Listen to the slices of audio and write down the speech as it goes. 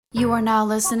You are now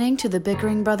listening to the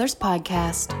Bickering Brothers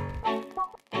podcast.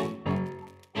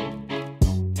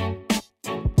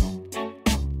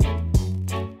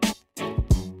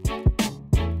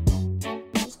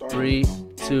 Three,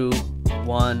 two,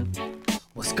 one.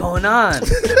 What's going on?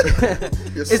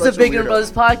 It's the Bickering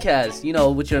Brothers podcast, you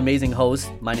know, with your amazing host.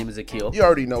 My name is Akil. You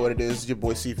already know what it is. Your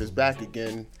boy Seif is back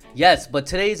again. Yes, but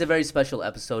today is a very special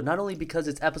episode, not only because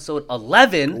it's episode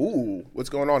 11. Ooh, what's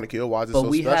going on, Akil? Why is it but so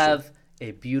we special? have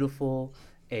a beautiful,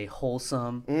 a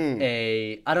wholesome,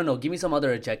 I don't know, give me some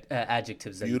other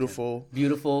adjectives. Beautiful.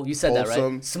 Beautiful. You said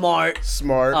Wholesome. that, right?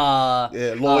 Smart.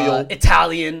 Loyal.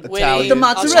 Italian. Witty. The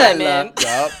mozzarella.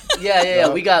 Yup. Yeah.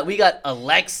 We got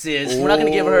Alexis. We're not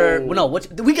gonna give her. No,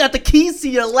 we got the keys to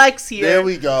your Lex here. There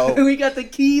we go. We got the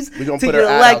keys We gonna to put your her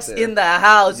ad Lex out there. in the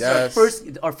house. Yes.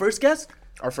 Our first guest.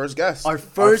 Our first guest. Our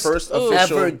first official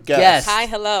ever guest. guest. Hi,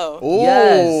 hello. Ooh.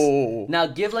 Yes. Now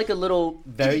give like a little,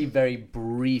 very, very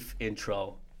brief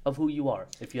intro of who you are,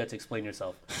 if you had to explain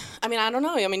yourself. I mean, I don't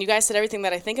know. I mean, you guys said everything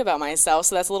that I think about myself,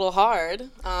 so that's a little hard.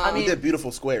 We did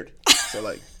beautiful squared. So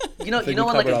like, You know we when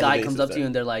like covered a all the guy bases comes up to there. you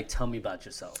and they're like, "Tell me about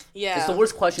yourself." Yeah. It's the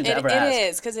worst question to ever ask. It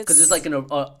is, because there's like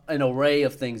an array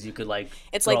of things you could like.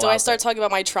 It's like, do throw I out start there. talking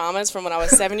about my traumas from when I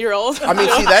was 7-year-old? I mean,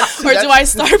 see that's or do I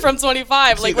start from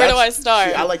 25? Like, where do I start?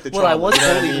 See, I like the Well, trauma. I was you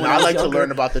know what bullied when I I was like to younger.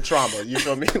 learn about the trauma. You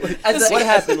feel me? Like, As a- what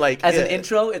happened? Like As yeah. an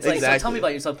intro, it's like, so Exactly. tell me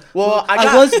about yourself. Well,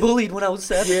 I was bullied when I was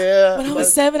 7. Yeah. When I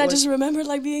was 7, I just remembered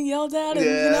like being yelled at, and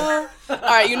Yeah. you know. All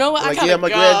right, you know what? Like, I gotta my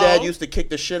go. granddad used to kick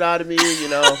the shit out of me, you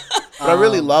know. But I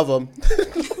really love him.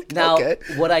 Now, Okay.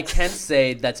 what I can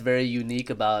say that's very unique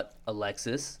about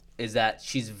Alexis is that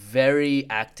she's very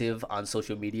active on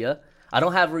social media. I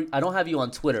don't have you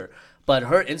on Twitter, but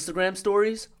her Instagram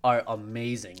stories are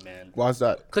amazing, man. Why's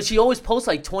that? Because she always posts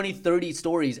like 20, 30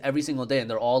 stories every single day, and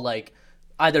they're all like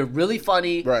either really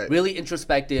funny, Right. really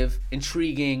introspective,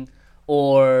 intriguing,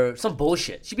 or some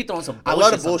bullshit. She be throwing some I bullshit.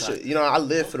 love the sometimes. bullshit. You know, I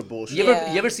live for the bullshit. You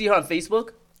Yeah. ever see her on Facebook?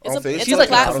 It's On a, Facebook? it's She's a like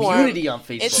platform. a community on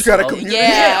Facebook. It's- She got a bro. community?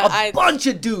 Yeah, Yeah, a bunch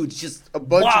of dudes just A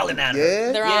bunch of- wilding at her.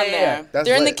 yeah? They're Yeah, on yeah. there. That's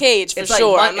They're in the lit. cage for It's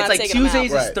sure. like, I'm not it's like taking them out.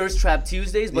 Tuesdays is Right. Thirst Trap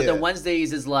Tuesdays, but Yeah. then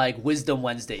Wednesdays is like Wisdom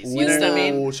Wednesdays. You know what I Wisdom.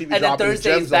 mean? She be And then dropping the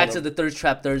Thursdays gems back on to them. the Thirst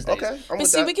Trap Thursdays. Okay, I'm But with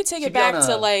see, that. we could take She it be on back a-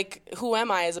 to like, who am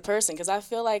I as a person? Because I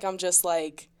feel like I'm just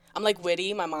like, I'm like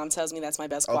witty. My mom tells me that's my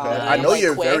best Okay. quality. I I'm, know like,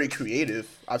 you're quick. very creative.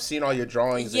 I've seen all your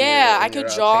drawings. Yeah, I and your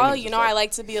could draw. paintings You and know, stuff. I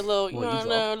like to be a little, Well, you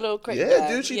draw. a little crazy. Yeah,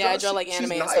 dude, she yeah, I does. draw like She's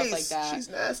anime and nice. stuff like that. She's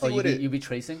nasty Oh, you with be, it. you be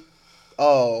tracing?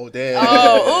 Oh, damn.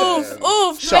 Oh,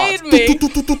 oof, Shots. made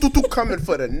me. Coming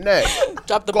for the neck.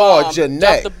 Drop the Guard bomb. your Drop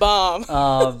neck. the bomb.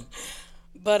 Um,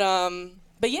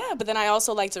 But yeah, but then I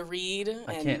also like to read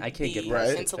and I can't be get right.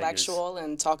 Stick intellectual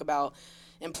and talk about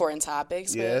important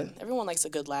topics. Yeah. But everyone likes a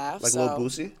good laugh. Like so. Lil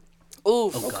Boosie.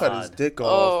 Oof. Don't God. cut his dick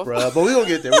off, Oh. bruh. But we gonna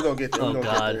get there. We gonna get there. Oh, We gonna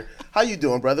God. get there. How you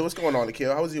doing, brother? What's going on,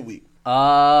 Akil? How was your week?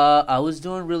 I was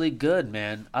doing really good,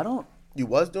 man. You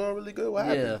was doing really good. What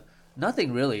Yeah, happened?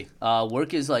 nothing really.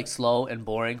 Work is like slow and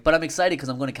boring, but I'm excited because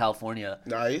I'm going to California.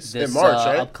 Nice. This In March,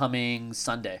 right? upcoming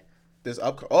Sunday. This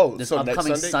This so upcoming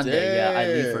next Sunday, yeah, I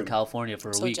leave for Damn. California for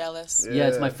a So week. jealous. Yeah,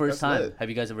 it's my Yeah, first that's time. lit. Have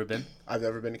you guys ever been? I've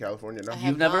never been to California. No. I have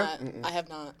You've never? Not. I have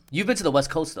not. You've been to the West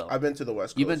Coast though. I've been to the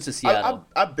West Coast. You've been to Seattle.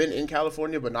 I've been in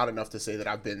California, but not enough to say that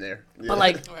I've been there. Yeah. But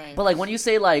like, Right. when you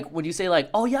say like,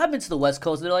 oh yeah, I've been to the West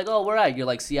Coast, they're like, oh, where at? You're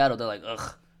like Seattle. They're like,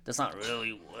 ugh, that's not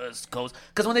really West Coast.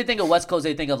 Because when they think of West Coast,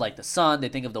 they think of like the sun, they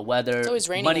think of the weather. It's always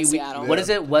raining money, in Seattle. What is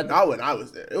it? What? Not when I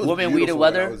was there. It was Women, weed, and beautiful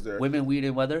when I weather. was there. Women, weed,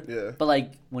 and weather. Yeah. But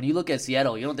like when you look at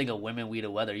Seattle, you don't think of women, weed,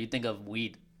 and weather. You think of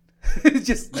weed.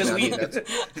 just I mean, weed.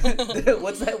 that's-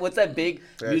 What's that big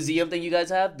Yeah. museum thing you guys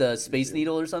have? The Space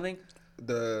Needle or something?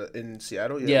 In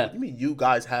Seattle. Yeah. What do you mean you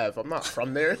guys have? I'm not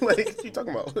from there. Like, what you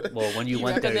talking about? Well, when you You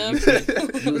went there, reckon you was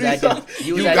What are you acting.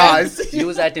 You was You acting, guys. You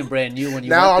was acting brand new when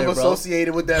you Now went I'm there, bro.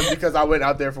 associated with them because I went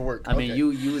out there for work. I mean,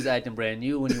 Okay. you was acting brand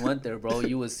new when you went there, bro.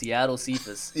 You was Seattle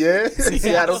Cephas. Yeah,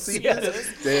 Seattle Seattle.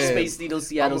 Seahawks. Damn. Space Needle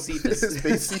Seattle I'm- Cephas.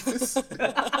 Space Cephas.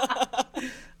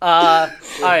 All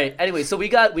right. Anyway, so we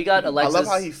got I Alexis. love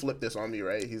how he flipped this on me,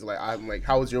 right? He's like, I'm like,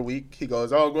 how was your week? He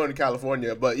goes, oh, I'm going to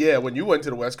California. But yeah, when you went to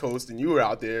the West Coast and you were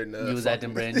out there, and You was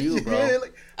acting brand new, bro. Yeah,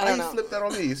 like, I how don't he know. flipped that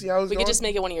on me. You see how it's We going? could just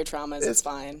make it one of your traumas. It's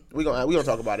fine. we gonna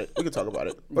talk about it. We can talk about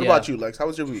it. What Yeah. about you, Lex? How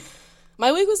was your week?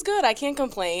 My week was good. I can't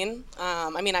complain.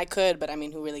 I mean, I could, but I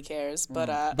mean, who really cares? But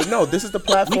no, this is the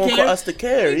platform for care. us to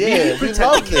care. Yeah, we pretend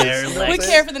love to care, this. like- we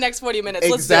care for the next 40 minutes.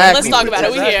 Exactly. Let's talk about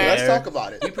it. We Exactly. here. Let's talk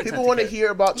about it. pretend People to want to care. hear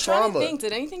about I'm trying trauma. to think.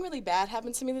 Did anything really bad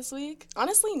happen to me this week?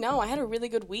 Honestly, no. I had a really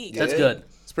good week. That's good.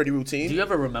 It's pretty routine. Do you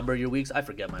ever remember your weeks? I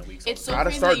forget my weeks. It's so Gotta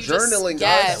crazy start that you just- journaling, guys.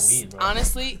 Yes, That weed, bro.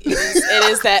 honestly, it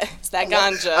is that. It's that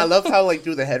ganja. I love how like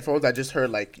through the headphones I just heard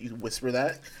like you whisper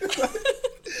that.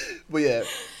 But yeah,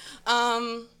 I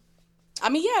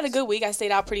mean, yeah, I had a good week. I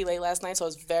stayed out pretty late last night, so I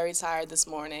was very tired this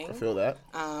morning. I feel that.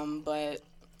 But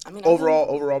I mean,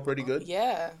 Overall pretty good.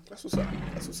 yeah. That's what's up.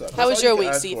 That's what's up. How That's was all your you week,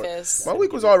 can ask for. Cephas? My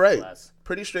week was all right. Class.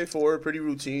 Pretty straightforward, pretty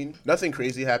routine. Nothing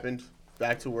crazy happened.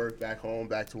 Back to work, back home,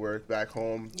 back to work, back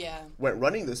home. Yeah. Went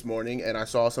running this morning and I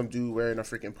saw some dude wearing a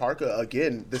freaking parka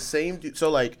again. The same dude. So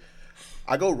like,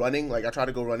 I go running. Like I try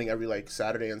to go running every like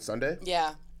Saturday and Sunday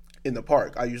Yeah. in the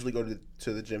park. I usually go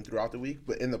to the gym throughout the week,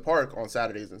 but in the park on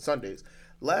Saturdays and Sundays.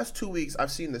 Last 2 weeks,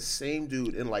 I've seen the same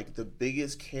dude in like the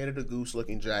biggest Canada Goose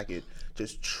looking jacket,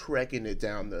 just trekking it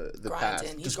down the path.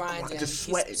 Grinding. He's Just grinding. just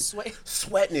He's sweating,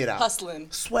 sweating it out, Hustling.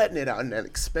 sweating it out in that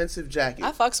expensive jacket.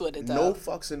 I fucks with it though. No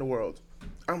fucks in the world.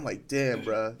 I'm like, damn,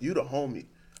 bruh, you the homie.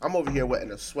 I'm over here wearing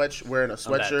a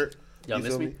sweatshirt. Y'all You miss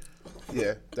feel me?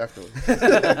 Yeah, definitely.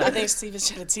 I think Cephas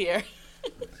shed a tear.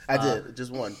 I did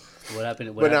just one. What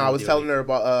happened? But no, I was telling her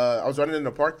about. I was running in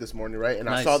the park this morning, right? And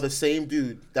I Nice. saw the same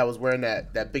dude that was wearing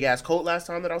that big ass coat last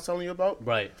time that I was telling you about.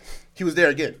 Right. He was there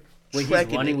again. Wait, he's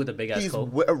trekking running it. with a big-ass He's coat?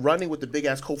 running with the big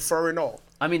ass coat, fur and all.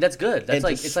 I mean, that's good. That's And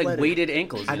like just it's like sweating. weighted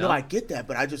ankles. I know, I get that,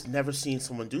 but I just never seen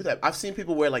someone do that. I've seen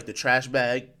people wear like the trash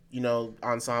bag,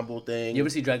 ensemble thing. You ever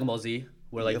see Dragon Ball Z,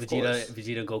 where like Of Vegeta course.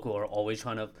 and Goku are always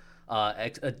trying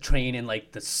to train in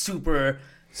like the super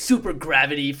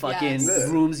gravity fucking Yes.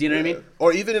 rooms? You know what I mean?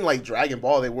 Or even in like Dragon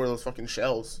Ball, they wore those fucking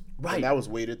shells. Right. And that was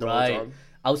weighted the whole Right. time.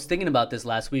 I was thinking about this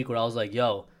last week, where I was like,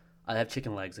 "Yo, I have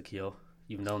chicken legs, Akio.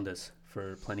 You've known this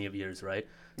for plenty of years, right?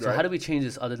 So Right. how do we change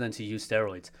this other than to use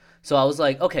steroids?" So I was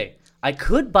like, "Okay, I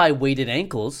could buy weighted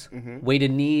ankles, Mm-hmm.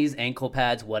 weighted knees, ankle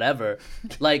pads, whatever,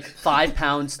 like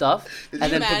 5-pound stuff, and you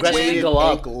then imagine? progressively Weighted go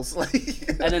up, ankles, like.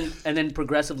 and then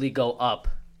progressively go up."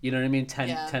 You know what I mean? 10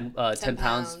 Yeah. 10 10 pounds,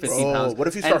 pounds. 15 Bro, pounds. what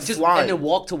if you And start just, flying? And then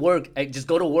walk to work, and just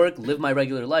go to work, live my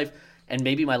regular life, and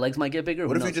maybe my legs might get bigger.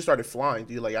 What Who if you knows? just started flying?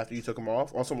 Do you like after you took them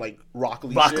off on some like Rock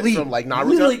Lee, Rock shit Lee? from like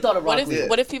Literally Naruto? thought of What Rock if Lee. Yeah.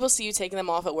 what if people see you taking them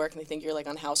off at work and they think you're like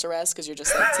on house arrest because you're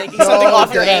just like taking something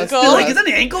off your deadass, ankle? deadass. Like, is that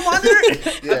an ankle monitor?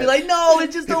 I'd be like, no,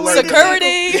 it's just the People way. are in the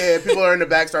Security. back- Yeah, people are in the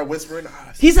back start whispering.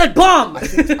 He said bomb. I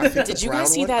think Did the you brown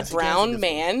guys see one- I that think he has brown this-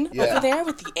 man Yeah. over there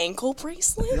with the ankle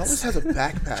bracelet? He always has a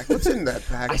backpack. What's in that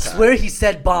backpack? I swear he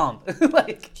said bomb.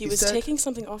 Like, He was said- taking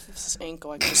something off of his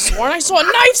ankle. I could have sworn I saw a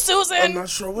knife, I'm Susan. not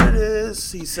sure what it is.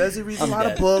 He says he reads a I'm lot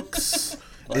dead. of books.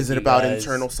 Is it you about guys.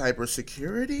 internal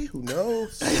cybersecurity? Who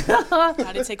knows? How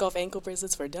to take off ankle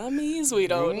bracelets for dummies? We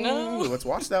don't know. Let's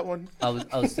watch that one. I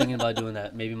was thinking about doing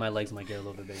that. Maybe my legs might get a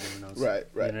little bit bigger. Who knows? Right,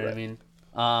 You know what I right.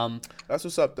 mean? That's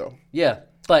what's up, though. Yeah.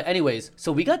 But anyways,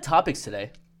 so we got topics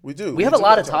today. We do. We have a do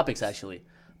lot got of topics actually.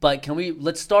 But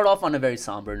let's start off on a very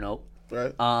somber note.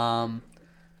 Right.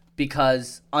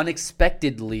 Because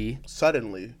unexpectedly,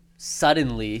 Suddenly.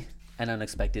 suddenly and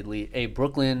unexpectedly, a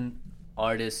Brooklyn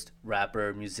artist,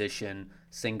 rapper, musician,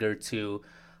 singer too,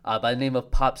 by the name of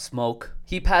Pop Smoke,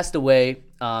 he passed away,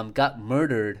 got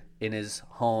murdered in his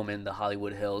home in the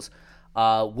Hollywood Hills,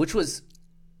 which was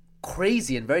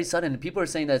crazy and very sudden. And people are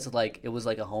saying that it was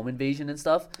like a home invasion and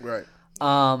stuff. Right.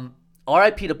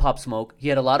 R.I.P. to Pop Smoke. He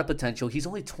had a lot of potential. He's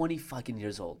only 20 fucking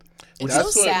years old. It's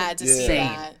That's so what- sad to see Insane.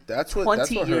 that. That's what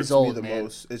 20 hurts years me old, the man.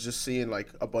 most. Is just seeing like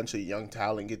a bunch of young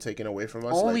talent get taken away from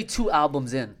us. Only like, 2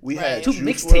 albums in. we Right. had Two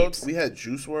Juice mixtapes. WRLD. We had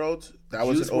Juice WRLD. That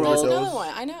was Juice an WRLD. overdose. Another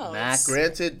one. I know. Mac. It's-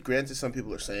 Granted, some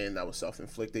people are saying that was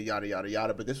self-inflicted, yada yada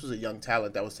yada. But this was a young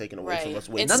talent that was taken away Right. from us.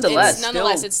 Way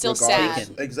Nonetheless, it's still regardless.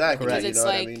 sad. Exactly. Because You it's know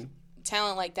what I like mean?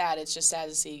 talent like that. It's just sad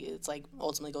to see. It's like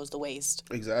ultimately goes to waste.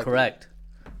 Exactly. Correct.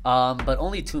 But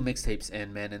only 2 mixtapes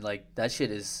in, man, and like that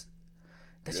shit is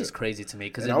just crazy to me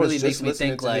because And it I was really just makes me listening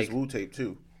think to like, his Wu tape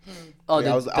too. oh,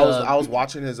 Yeah, I was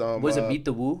watching his was it Meet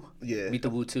the Woo? yeah. Meet the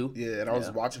Woo too. Yeah, and I was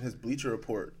watching his Bleacher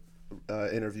Report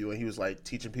interview, and he was like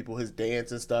teaching people his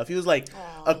dance and stuff. He was like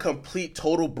a complete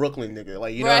total Brooklyn nigga.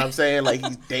 Like, you know what Right. I'm saying? Like,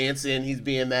 he's dancing, he's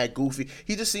being mad goofy.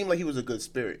 He just seemed like he was a good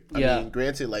spirit. Yeah. I mean,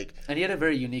 granted, like, And he had a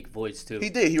very unique voice too. he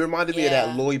did. He reminded me of that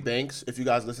Yeah. Lloyd Banks. If you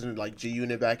guys listen to like G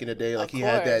Unit back in the day, like Of he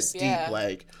had that course, deep yeah.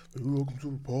 like, "Hey, welcome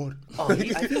to the party." Oh,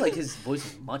 I feel like his voice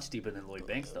is much deeper than Lloyd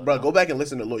Banks though. Bro, go back and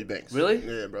listen to Lloyd Banks. Really?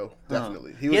 Yeah, bro. Huh.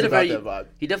 Definitely. He was about that vibe.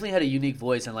 He definitely had a unique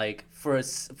voice, and like for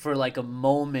like a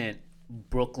moment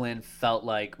Brooklyn felt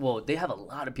like, well, they have a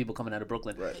lot of people coming out of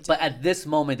Brooklyn, Right. but at this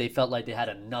moment they felt like they had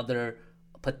another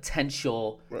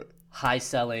potential Right. high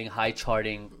selling, high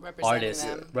charting Representing artist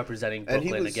them. representing And he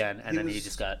Brooklyn was- again, and he then he was-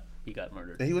 just got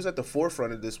murdered. And he was at the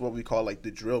forefront of this, what we call like the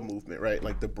drill movement, right?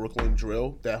 Like the Brooklyn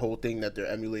drill, that whole thing that they're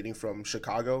emulating from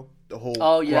Chicago, the whole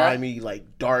grimy, like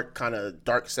dark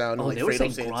sound. Oh, like they were Fredo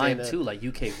saying Santana. grime too, like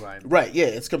UK grime. Right, yeah,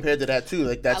 it's compared to that too.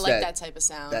 Like I that's like that type of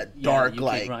sound. that Yeah, dark UK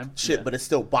like grime, shit, yeah. but it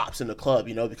still bops in the club,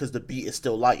 you know, because the beat is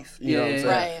still life. You know what I'm Yeah,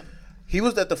 saying? Right. He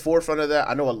was at the forefront of that.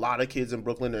 I know a lot of kids in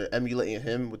Brooklyn are emulating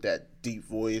him with that deep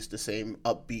voice, the same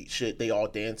upbeat shit. They all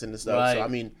dancing and stuff. Right. So I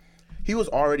mean, he was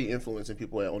already influencing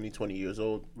people at only 20 years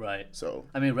old. Right. So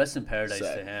I mean, rest in paradise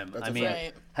Sad. to him. That's I a mean, fact.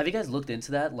 Right. have you guys looked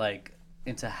into that? Like,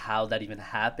 into how that even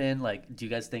happened? Like, do you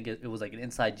guys think it was like an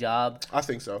inside job? I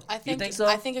think so. I think think so?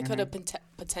 I think it could have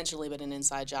potentially been an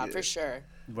inside job for sure.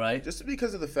 Right. Just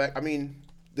because of the fact, I mean,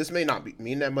 this may not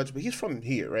mean that much, but he's from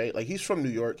here, right? Like, he's from New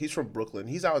York. He's from Brooklyn.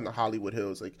 He's out in the Hollywood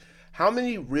Hills. Like, how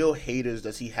many real haters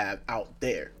does he have out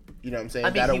there? You know what I'm saying? I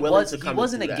mean, that are he willing to come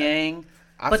wasn't a and do that. gang.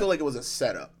 I but- feel like it was a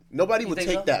setup. Nobody would think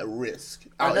take so? that risk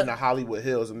out know- in the Hollywood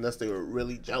Hills unless they were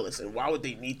really jealous. And why would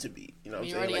they need to be? You know what I'm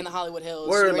You're saying? already in the Hollywood Hills.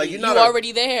 word, You're like, already, you're you not a-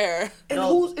 already there. And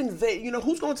No.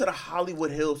 who's going to the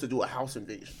Hollywood Hills to do a house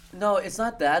invasion? No, it's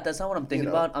not that. That's not what I'm thinking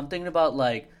You know. about. I'm thinking about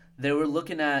like they were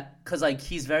looking at, because like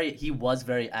he was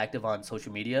very active on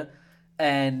social media,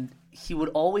 and he would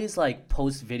always like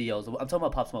post videos. I'm talking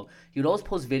about Pop Smoke. He would always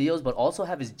post videos, but also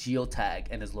have his geotag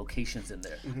and his locations in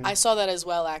there. I saw that as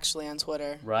well actually on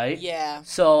Twitter. Right? Yeah.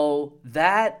 So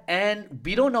that, and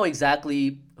we don't know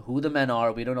exactly who the men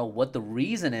are. We don't know what the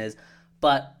reason is,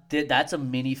 but that's a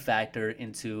mini factor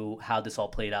into how this all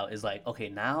played out. Is like, okay,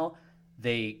 now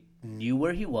they knew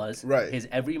where he was, Right. his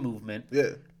every movement,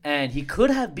 Yeah. and he could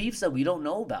have beefs that we don't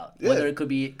know about. Yeah. Whether it could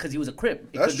be because he was a Crip,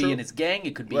 it That's could be true. in his gang,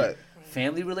 it could be Right.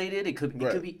 family related, it could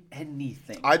Right. be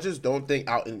anything. I just don't think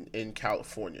out in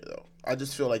California though. I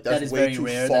just feel like That that's is way very too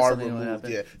rare that far something would removed.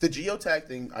 happen. Yeah, the geotag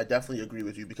thing, I definitely agree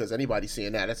with you because anybody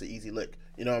seeing that's an easy lick.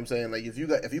 You know what I'm saying? Like if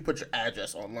you put your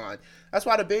address online, that's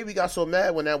why the baby got so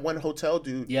mad when that one hotel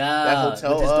dude, Yeah, that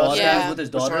hotel with his daughter, Yeah. with his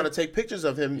was daughter. trying to take pictures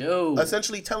of him, Yo.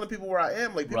 essentially telling people where I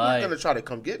am. Like people Right. are gonna try to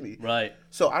come get me. Right.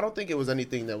 So I don't think it was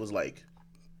anything that was like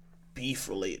beef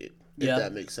related. If Yeah.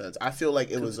 that makes sense. I feel like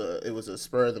it was a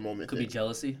spur of the moment Could thing. be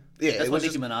jealousy. Yeah, That's it what was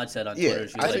Nicki Minaj said on Yeah, Twitter.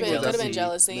 She I was think like, it Could have been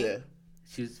jealousy. Yeah.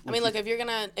 She's, I mean, look, if you're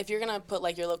gonna put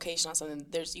like your location on something,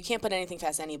 you can't put anything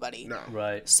past anybody. No.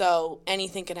 right. So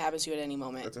anything could happen to you at any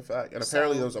moment. That's a fact. And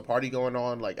apparently So- there was a party going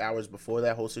on like hours before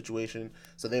that whole situation.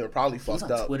 So they were probably He was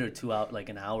fucked on up. Twitter like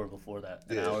an hour before that,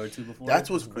 an Yeah. hour or two before. That's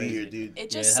It was what's crazy. weird, dude. It Yeah,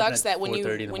 just it happened sucks at that when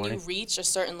 4:30 in the you morning. reach a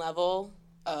certain level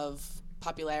of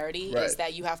popularity Right. is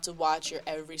that you have to watch your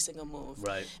every single move.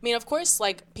 Right. I mean, of course,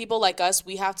 like people like us,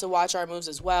 we have to watch our moves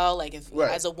as well. Like if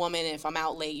Right. as a woman, if I'm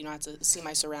out late, you know, I have to see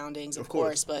my surroundings, of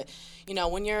course. course. But you know,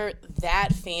 when you're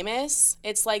that famous,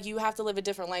 it's like you have to live a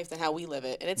different life than how we live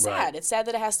it, and it's Right. sad. It's sad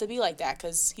that it has to be like that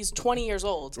because he's 20 years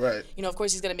old. Right. You know, of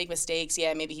course, he's gonna make mistakes.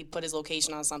 Yeah, maybe he put his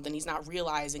location on something. He's not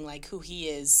realizing like who he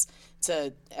is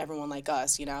to everyone like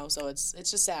us. You know, so it's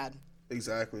just sad.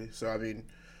 Exactly. So I mean,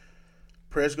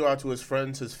 prayers go out to his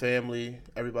friends, his family,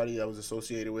 everybody that was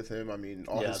associated with him. I mean,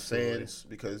 all Yeah, his absolutely. fans,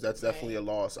 because that's definitely a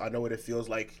loss. I know what it feels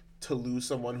like to lose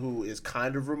someone who is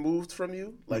kind of removed from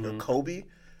you, like Mm-hmm. a Kobe,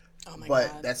 Oh my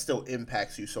but god. that still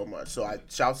impacts you so much. So I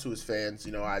shouts to his fans.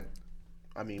 You know, I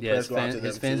mean, Yeah, prayers go out to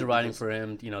his them fans too, are riding because- for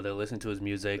him. You know, they're listening to his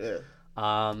music. Yeah.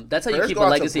 That's how you Prayers keep go a out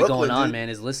to legacy Brooklyn, going on, dude. man.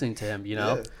 Is listening to him. You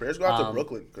know, Yeah, prayers go out to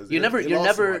Brooklyn because you're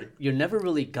never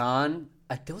really gone.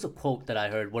 There was a quote that I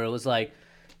heard where it was like,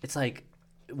 it's like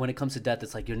when it comes to death,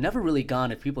 it's like you're never really gone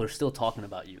if people are still talking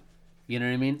about you. You know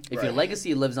what I mean? If your Right.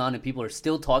 legacy lives on and people are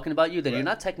still talking about you, then you're Right.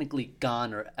 not technically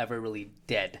gone or ever really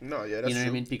dead. No, yeah, you that's know what I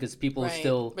true. mean? Because people Right.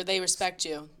 still, But they respect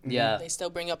you. yeah. They still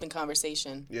bring up in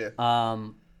conversation. Yeah.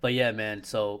 But yeah, man.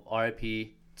 So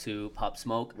RIP to Pop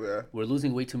Smoke. Yeah. We're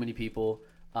losing way too many people.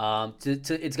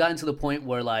 It's gotten to the point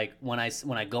where like when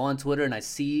I go on Twitter and I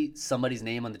see somebody's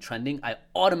name on the trending, I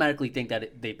automatically think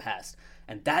that they passed,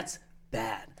 and that's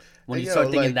bad. When And, you yo, start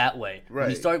thinking like- that way,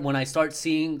 right. when I start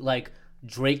seeing like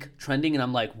Drake trending, and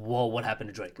I'm like, whoa, what happened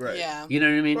to Drake? Right. Yeah. You know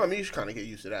what I mean? Well, I mean, you should kind of get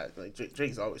used to that. Like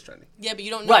Drake's always trending. Yeah, but you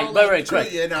don't know. Right, like, right,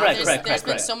 correct, Yeah, no, correct, there's- There's been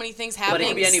correct. so many things But it could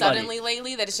happening be anybody. suddenly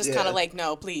lately that it's just Yeah. kind of like,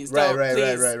 no, please, Right, don't, right,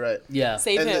 please. right. Yeah.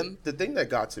 Save And him. the thing that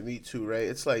got to me too, right?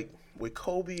 It's like with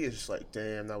Kobe, it's just like,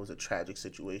 damn, that was a tragic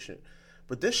situation.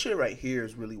 But this shit right here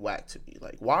is really whack to me.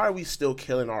 Like, why are we still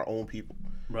killing our own people?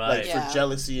 Right. Like Yeah. for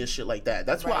jealousy and shit like that.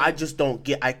 That's what Right. I just don't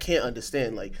get. I can't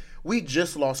understand. Like, we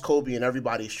just lost Kobe, and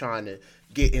everybody's trying to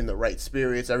get in the right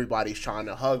spirits. Everybody's trying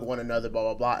to hug one another, blah,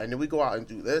 blah, blah. And then we go out and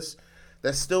do this.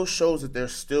 That still shows that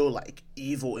there's still, like,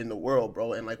 evil in the world,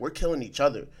 bro. And, like, we're killing each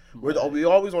other. We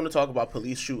always want to talk about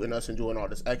police shooting us and doing all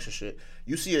this extra shit.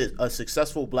 You see a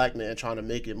successful black man trying to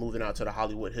make it, moving out to the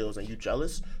Hollywood Hills, and you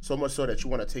jealous? So much so that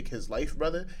you want to take his life,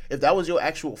 brother? If that was your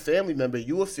actual family member,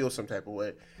 you would feel some type of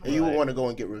way. And you would want to go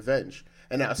and get revenge.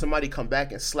 And now if somebody come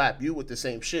back and slap you with the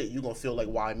same shit, you're going to feel like,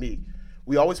 why me?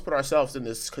 We always put ourselves in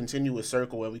this continuous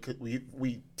circle, and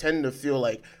we tend to feel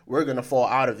like we're gonna fall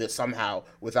out of it somehow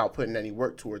without putting any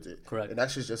work towards it. Correct. And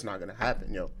that's just not gonna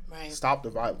happen, yo. Right. Stop the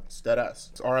violence. Dead ass.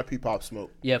 It's R.I.P. Pop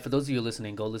Smoke. Yeah, for those of you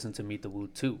listening, go listen to Meet the Woo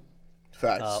 2.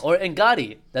 Facts. And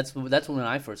Gotti. That's when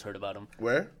I first heard about him.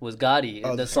 Where? Was Gotti.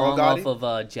 Oh, the the song song Gotti? off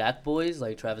of Jack Boys,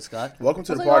 like Travis Scott. Welcome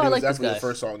to I was the like, Party I was like this definitely guy. the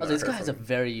first song I was that like, this I guy heard has a from him.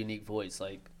 very unique voice.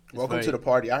 Like, it's Welcome very- to the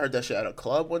Party. I heard that shit at a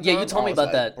club one time. Yeah, you told me I was about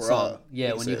like, that bruh. song. Yeah,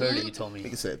 Nigga when you said- heard it, you told me.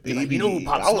 Nigga said, You're baby. like, you know who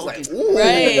Pop I was like, Smoke ooh.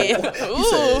 Right. He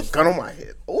said, gun on my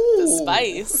hip. Ooh. The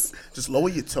spice. Just lower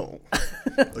your tone,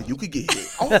 or you could get hit.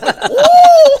 I was like,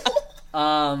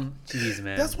 ooh. Jeez,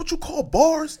 man. That's what you call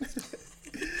bars?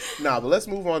 Nah, but let's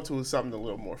move on to something a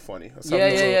little more funny. Something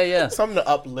Yeah. Something to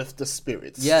uplift the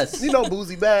spirits. Yes. You know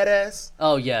Boozy Badass?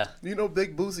 Oh, yeah. You know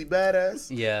Big Boozy Badass?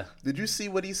 Yeah. Did you see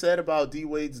what he said about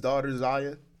D-Wade's daughter,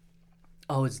 Zaya?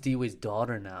 Oh, it's D-Wade's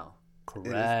daughter now.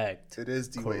 Correct. It is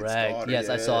D-Wade's Correct. daughter. Yes,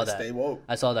 I Yeah, saw that. Stay woke.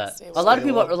 I saw that. Stay A lot of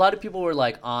woke. people. A lot of people were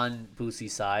like on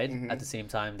Boosie's side. At the same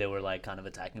time, they were like kind of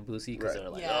attacking Boosie because Right. they were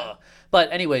like, Yeah. "Ugh."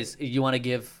 But anyways, you want to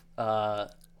give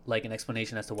like an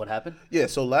explanation as to what happened? Yeah,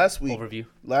 so last week, Overview.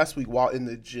 while in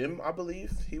the gym, I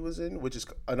believe he was in, which is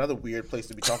another weird place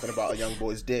to be talking about a young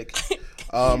boy's dick.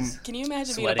 Can you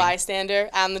imagine being a Sweating. bystander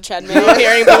on the treadmill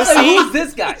hearing Boosie? Who's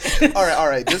this guy? all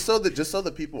right. Just so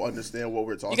the people understand what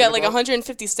we're talking You got like about.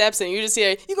 150 steps and you just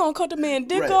hear, you gonna cut the man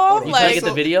dick Right, off? hold on. You trying to Like, get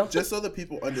the video? Just so the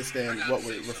people understand what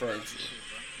we're referring to.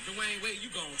 Dwayne Wade, you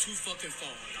going too fucking far,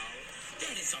 dog.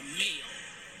 That is a male.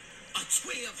 A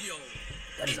 12-year-old.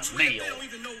 That is a And 12, male. They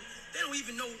don't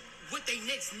even know what their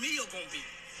next meal gonna be.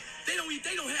 They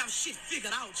don't have shit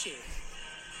figured out yet.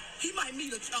 He might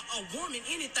meet a woman,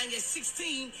 anything at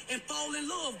 16 and fall in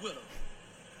love with her.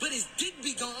 But his dick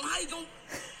be gone. How you gonna...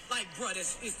 Like, bro,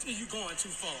 you going too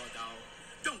far, dog.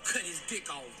 Don't cut his dick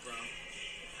off, bro.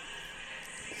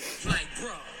 Like,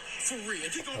 bro, for real.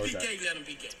 If he gonna be gay, let him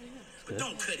be gay. But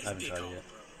don't cut I his haven't dick tried it off, yet.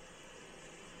 bro.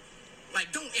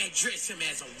 Like, don't address him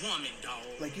as a woman, dog.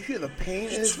 Like, you hear the pain in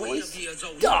He's his 12 voice? years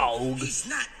old. Dog. He's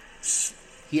not...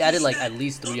 He added he's like not at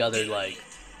least 3 other up there like yet.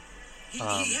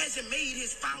 He hasn't made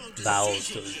his final vowels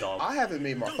decision to his yet. dog. I haven't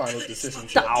made my Don't final cut his decision.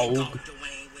 fucking yet. dick Dog. off,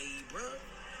 Dwayne Wade, bro.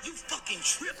 You fucking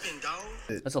tripping, dog.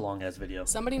 That's a long ass video.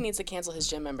 somebody needs to cancel his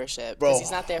gym membership Bro, because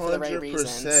he's not there for the right 100%.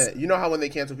 reasons. You know how when they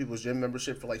cancel people's gym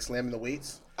membership for like slamming the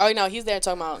weights? Oh no, he's there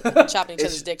talking about chopping each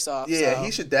other's It's- dicks off. Yeah, so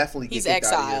he should definitely get he's kicked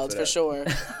out of here exiled for that. sure.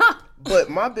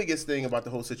 But my biggest thing about the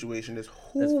whole situation is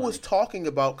who was talking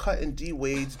about cutting D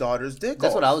Wade's daughter's dick That's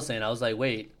off? what I was saying. I was like,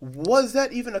 wait, Was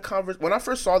that even a conversation? When I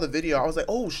first saw the video, I was like,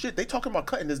 oh shit, they talking about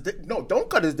cutting his dick. No, don't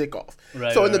cut his dick off.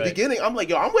 Right, so in the right. beginning, I'm like,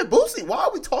 yo, I'm with Boosie. Why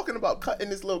are we talking about cutting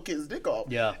this little kid's dick off?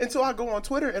 Yeah. Until I go on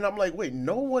Twitter and I'm like, wait,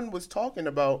 no one was talking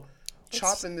about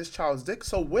chopping this child's dick.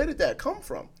 So where did that come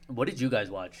from? what did you guys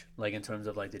watch? Like in terms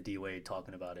of like the D Wade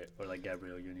talking about it or like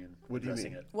Gabrielle Union What do you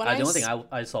addressing mean? it? When The I only s- thing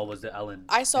I saw was the Ellen.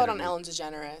 I saw it on interview. Ellen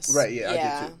DeGeneres. Right, yeah,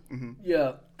 I did too. Mhm.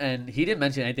 Yeah, and he didn't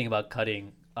mention anything about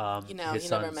cutting No, his he never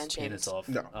son's mentioned. penis off.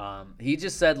 No. He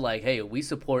just said like, "Hey, we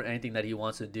support anything that he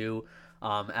wants to do.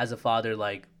 As a father,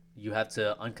 like you have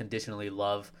to unconditionally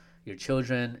love your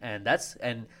children, and that's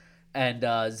and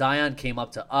Zion came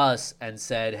up to us and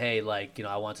said, "Hey, like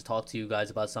I want to talk to you guys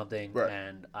about something, Right.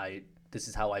 and this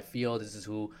is how I feel. This is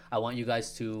who I want you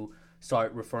guys to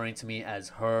start referring to me as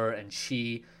her and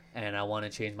she." And I want to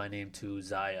change my name to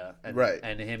Zaya. And, Right.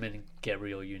 And him and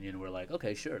Gabrielle Union were like,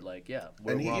 okay, sure. Like, yeah,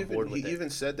 we're, And we're on board with he it. even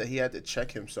said that he had to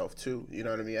check himself too. You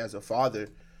know what I mean? As a father,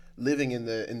 living in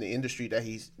the industry that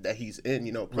he's in,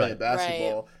 playing Right.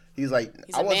 basketball. He's like,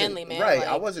 He's I a wasn't manly man, right.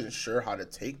 I like- wasn't sure how to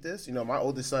take this. My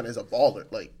oldest son is a baller,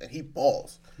 and he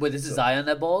balls. Wait, this is Zion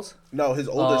that balls? No, his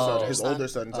older son, Son. older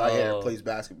son Zaire Oh. plays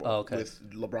basketball Oh, okay. with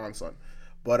LeBron's son.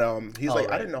 But he's like,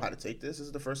 I right. didn't know how to take this. This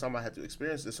is the first time I had to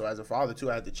experience this. So as a father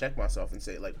too, I had to check myself and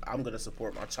say, like, I'm gonna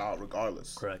support my child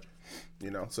regardless. Correct.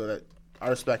 So that I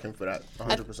respect him for that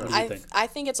 100%. I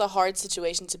think it's a hard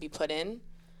situation to be put in,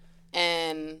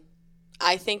 and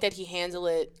I think that he handled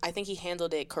it. I think he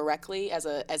handled it correctly as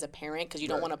a parent because you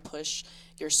don't Right. want to push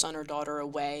your son or daughter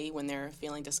away when they're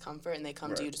feeling discomfort and they come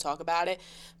to Right. you to talk about it.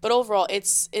 But overall,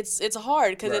 it's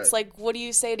hard because it's Right. like, what do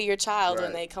you say to your child when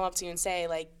Right. they come up to you and say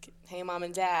like, hey, mom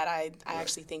and dad, I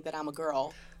actually think that I'm a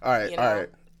girl. All right, you know? all right.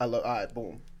 All right,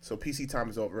 boom. So PC time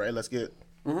is over, right? Let's get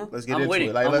I'm into waiting.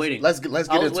 it. Like, I'm waiting. Let's get I was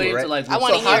into waiting it, right? to, like, I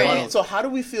wanna hear it. So how do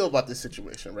we feel about this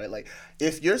situation, right? Like,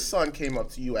 if your son came up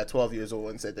to you at 12 years old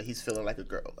and said that he's feeling like a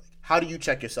girl, like, how do you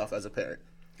check yourself as a parent?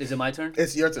 Is it my turn?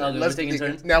 It's your turn. Okay, we're taking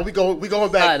turns. Now we going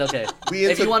back. Alright, okay.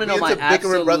 If you wanna know my Bickering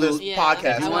absolute- Brothers Yeah,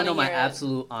 podcast. If you I want to know wanna my hear it.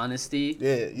 absolute honesty,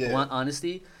 Yeah. want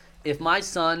honesty? If my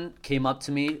son came up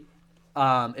to me,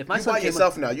 if my You son by came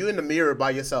yourself now. You in the mirror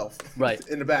by yourself. Right.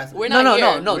 In the bathroom. We're No, not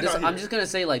no, here. no. We're This, not I'm here. just gonna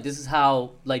say like this is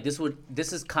how like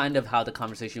this is kind of how the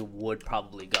conversation would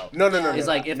probably go. No. It's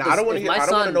like if no, this- I don't want to if hear. my I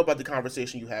don't want to son- know about the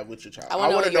conversation you have with your child. I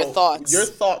wanna know your thoughts. Your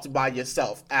thoughts by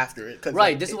yourself after it. 'Cause,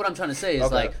 Right. like, This is what I'm trying to say. Is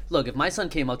Okay. like, look, if my son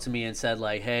came up to me and said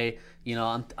like, hey, you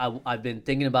know, I've been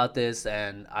thinking about this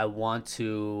and I want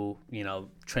to, you know,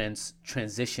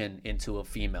 transition into a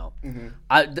female.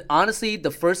 Honestly,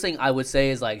 the first thing I would say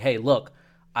is like, hey, look,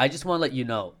 I just want to let you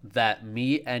know that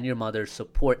me and your mother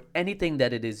support anything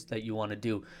that it is that you want to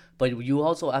do. But you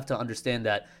also have to understand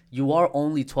that you are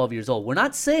only 12 years old. We're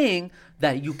not saying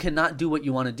that you cannot do what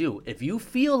you want to do. If you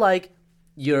feel like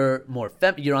you're more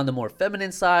you're on the more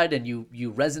feminine side and you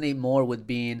resonate more with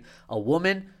being a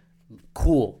woman,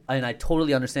 cool. And I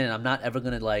totally understand it. I'm not ever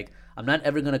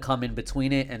gonna come in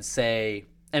between it and say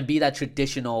and be that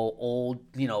traditional old,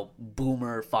 you know,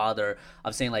 boomer father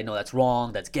of saying like, no, that's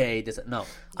wrong, that's gay, no.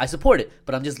 I support it.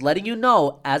 But I'm just letting you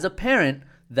know as a parent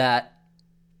that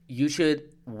you should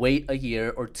wait a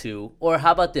year or two, or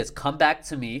how about this? Come back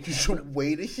to me. You should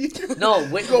wait a year. No,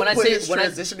 wait, when I say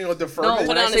transitioning on no, deferment.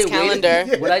 when it I on say his wait,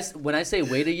 calendar. when I say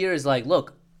wait a year is like,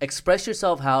 look, express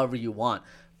yourself however you want.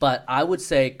 But I would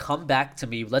say come back to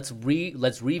me. Let's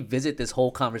revisit this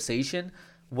whole conversation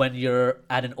when you're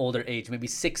at an older age, maybe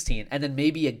 16, and then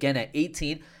maybe again at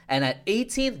 18. And at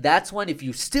 18, that's when if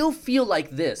you still feel like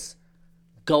this,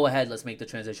 go ahead, let's make the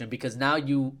transition because now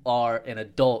you are an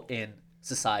adult in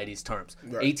society's terms.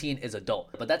 Right. 18 is adult.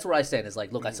 But that's where I stand is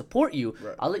like, look, I support you.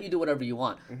 Right. I'll let you do whatever you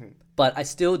want. But I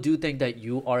still do think that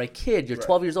you are a kid. You're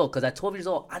 12 years old. Because at 12 years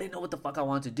old, I didn't know what the fuck I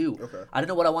wanted to do. Okay. I didn't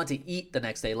know what I wanted to eat the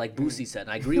next day, like Boosie said.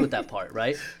 And I agree with that part,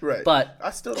 right? Right. But,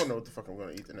 I still don't know what the fuck I'm going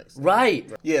to eat the next day.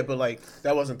 right. Yeah, but like,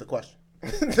 that wasn't the question.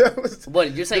 That was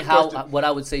What, you're saying the how question. what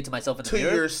I would say to myself in the To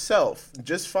mirror? yourself,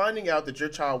 just finding out that your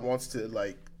child wants to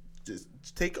like just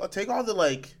take all the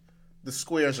like the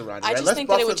squares around it. I right? just Let's think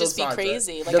that it buffer would just those be sides, right?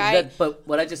 crazy. Like But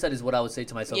what I just said is what I would say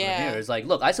to myself in the Yeah. mirror is like,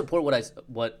 look, I support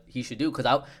what he should do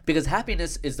because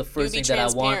happiness is the first be thing that I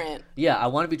want. transparent. Yeah, I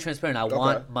want to be transparent. I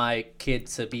want my kid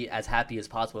to be as happy as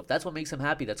possible. If that's what makes him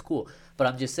happy, that's cool. But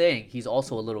I'm just saying he's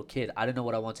also a little kid. I didn't know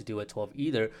what I want to do at 12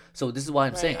 either. So this is why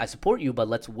I'm saying Right. I support you, but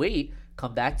let's wait.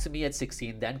 Come back to me at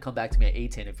 16, then come back to me at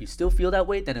 18. If you still feel that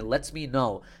way, then it lets me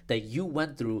know that you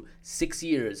went through 6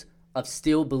 years of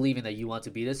still believing that you want to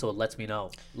be this, so it lets me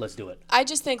know. Let's do it. I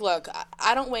just think, look,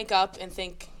 I don't wake up and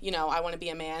think, you know, I want to be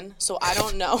a man. So I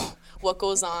don't know what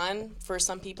goes on for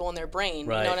some people in their brain.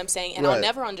 You Right. know what I'm saying? And Right. I'll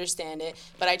never understand it,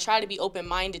 but I try to be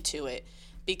open-minded to it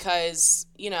because,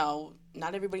 you know,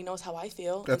 not everybody knows how I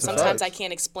feel. That's a and sometimes fact. I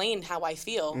can't explain how I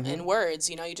feel in words.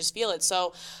 You know, you just feel it.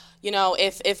 So, you know,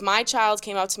 if my child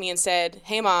came up to me and said,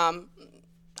 hey, Mom,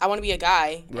 I want to be a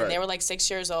guy, Right. and they were like 6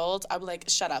 years old, I'd be like,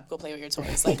 shut up, go play with your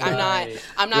toys. Like, I'm Right.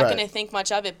 not Right. going to think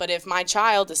much of it. But if my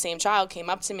child, the same child, came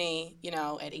up to me, you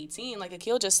know, at 18, like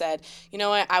Akil just said, you know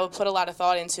what, I would put a lot of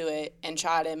thought into it and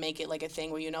try to make it like a thing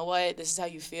where, you know what, this is how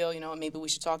you feel, you know, maybe we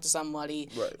should talk to somebody,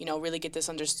 Right. you know, really get this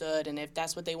understood. And if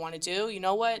that's what they want to do, you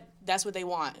know what, that's what they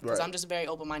want. Because Right. I'm just a very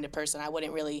open-minded person. I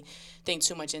wouldn't really think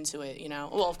too much into it, you know.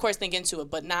 Well, of course, think into it,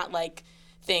 but not like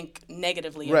think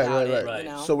negatively about it, Right.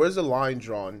 you know. So where's the line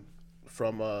drawn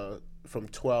from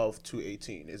 12 to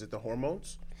 18? Is it the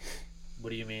hormones?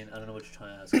 What do you mean? I don't know what you're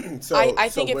trying to ask. So I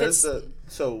think if where's it's-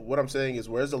 so what I'm saying is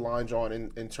where's the line drawn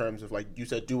in terms of like you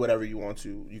said do whatever you want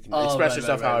to, you can Oh, express right,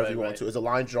 yourself right, however right, you want right. to. Is a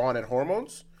line drawn at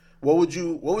hormones? What would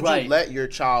you Right. let your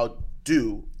child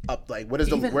do up like what is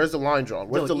Even- where's the line drawn?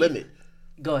 Where's the No, limit?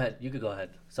 Go ahead. You could go ahead.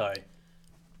 Sorry.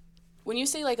 When you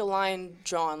say like a line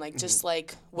drawn, like just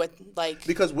like what, like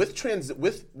Because with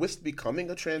becoming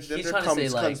a transgender trying to say,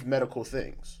 comes like- medical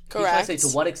things. You're trying correct. to say,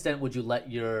 to what extent would you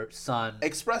let your son?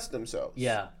 Express themselves.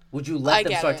 Yeah. Would you let I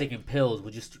them get start it. taking pills?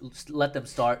 Would you let them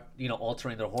start, you know,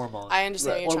 altering their hormones? I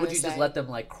understand Right. what or you're would trying you to just say. let them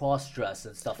like cross dress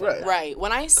and stuff like Right. that? Right.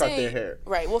 When I say their hair.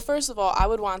 right. Well, first of all, I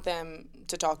would want them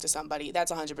to talk to somebody.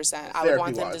 That's 100%. I would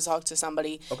want them to Therapy-wise. talk to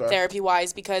somebody Okay.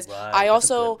 therapy-wise, because Right, I that's a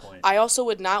also good point. I also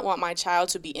would not want my child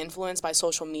to be influenced by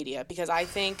social media, because I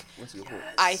think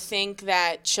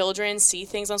that children see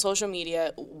things on social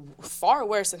media far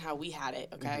worse than how we had it.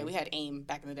 Okay, we had AIM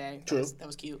back in the day. True. That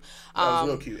was cute. That was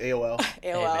real cute. AOL.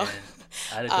 Hey, AOL. man,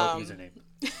 I had a dope username.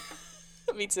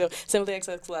 Me too. Simply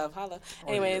XX Love. Holla.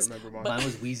 Anyways, Remember mine. Mine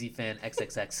was Wheezy Fan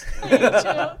XXX.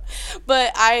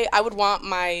 but I would want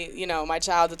my my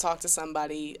child to talk to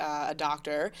somebody, a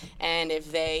doctor, and if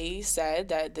they said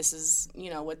that this is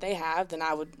what they have, then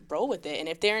I would roll with it. And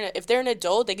if they're an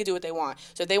adult, they can do what they want.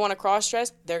 So if they want to cross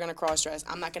dress, they're gonna cross dress.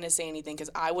 I'm not gonna say anything, because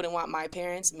I wouldn't want my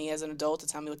parents, me as an adult, to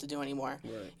tell me what to do anymore.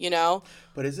 Right.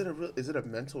 But is it a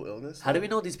mental illness? How do we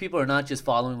know these people are not just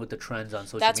following with the trends on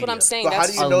social That's media? what I'm saying. But how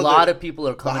That's do you A know lot they're- of people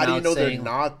are But coming how do you out know saying,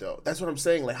 they're not though? That's what I'm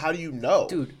saying. Like, how do you know?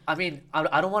 dude, I mean,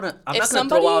 I don't want to. I'm If not going to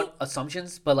throw somebody- out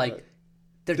assumptions, but like,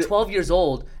 they're 12 years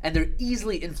old and they're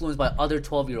easily influenced by other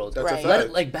 12-year-olds. That's a Right. fact.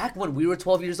 Like back when we were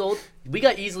 12 years old, we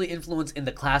got easily influenced in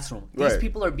the classroom. These Right.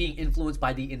 people are being influenced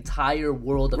by the entire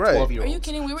world of Right. 12-year-olds. Are you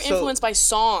kidding? We were So- influenced by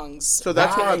songs. So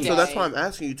that's why. Right. So that's why I'm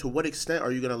asking you. To what extent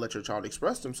are you gonna let your child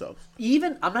express themselves?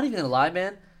 Even, I'm not even going to lie,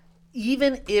 man.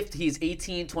 Even if he's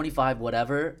 18, 25,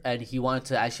 whatever, and he wanted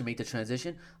to actually make the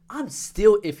transition, I'm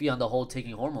still iffy on the whole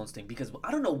taking hormones thing, because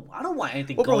I don't know. I don't want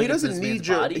anything Well, bro, going he into doesn't this man's need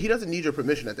your body. he doesn't need your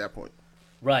permission at that point.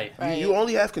 Right. Right. You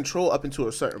only have control up until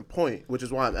a certain point, which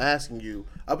is why I'm asking you.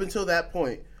 Up until that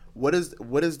point, what is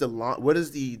the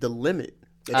limit?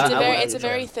 that you allow It's a your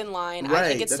very child? thin line. I Right,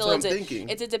 think it's that's still what I'm thinking.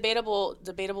 it's a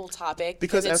debatable topic,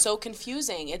 Because because it's as- so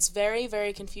confusing. It's very,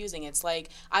 very confusing. It's like,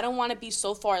 I don't want to be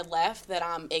so far left that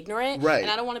I'm ignorant, Right. and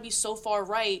I don't want to be so far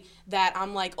right that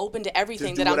I'm like open to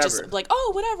everything, do that I'm whatever. just like,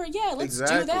 oh, whatever, yeah, let's do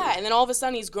Exactly. that. And then all of a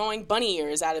sudden he's growing bunny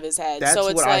ears out of his head. That's so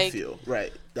it's what like I feel.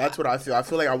 Right. That's what I feel. I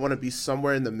feel like I want to be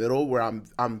somewhere in the middle where I'm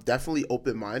definitely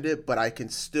open minded, but I can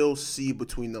still see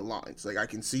between the lines. Like, I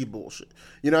can see bullshit.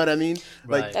 You know what I mean?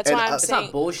 Right. Like, That's and why I'm It's saying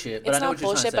not bullshit, but it's I know not what you're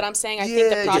trying to bullshit. say. But I'm saying I Yeah, think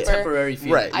the yeah. proper Temporary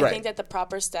feeling. Right. I think that the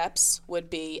proper steps would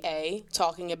be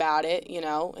talking about it, in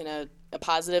a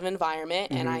positive environment,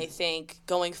 and I think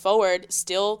going forward,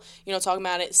 still, talking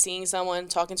about it, seeing someone,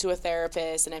 talking to a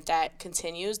therapist, and if that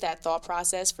continues, that thought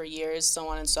process for years, so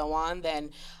on and so on,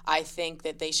 then I think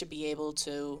that they should be able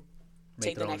to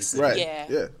take their the own next decision. right. Yeah.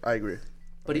 Yeah, I agree.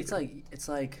 But it's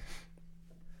like,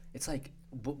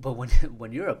 but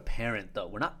when you're a parent though,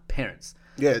 we're not parents.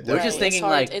 Yeah, We're definitely. just thinking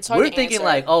It's hard we're to thinking answer.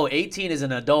 like, oh, 18 is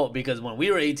an adult, because when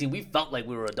we were 18, we felt like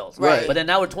we were adults. Right. But then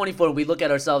now we're 24 and we look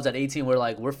at ourselves at 18, we're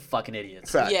like, we're fucking idiots.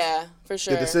 Facts. Yeah, for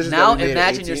sure. The decisions Now that we made at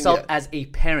imagine 18, yourself yeah. as a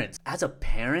parent. As a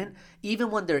parent,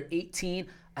 even when they're 18,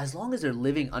 as long as they're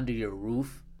living under your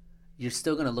roof, you're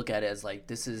still gonna look at it as like,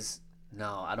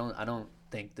 I don't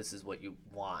think this is what you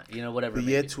want. Whatever. But it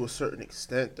may yeah, be. to a certain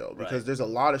extent, though, because Right. there's a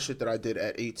lot of shit that I did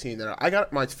at 18 that I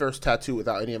got my first tattoo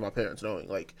without any of my parents knowing.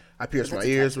 Like, I pierced my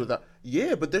ears without.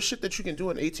 Yeah, but there's shit that you can do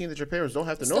at 18 that your parents don't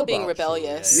have to know Still being about.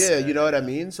 rebellious. Yeah, you know what I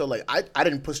mean? So, like, I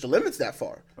didn't push the limits that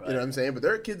far. You know what I'm saying? But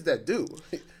there are kids that do.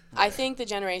 I think the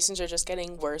generations are just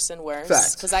getting worse and worse.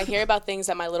 Facts. Because I hear about things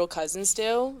that my little cousins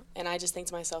do, and I just think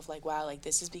to myself, like, wow, like,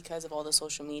 this is because of all the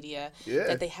social media Yeah.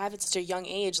 that they have at such a young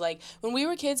age. Like, when we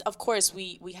were kids, of course,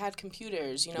 we had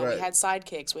computers, Right. Mm-hmm. we had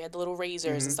sidekicks, we had the little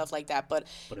razors and stuff like that, but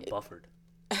But it buffered.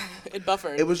 it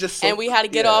buffered. It was just so- and we had to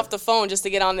get yeah. off the phone just to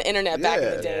get on the internet back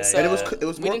in the day. Yeah, So And it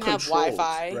was we more didn't have controlled,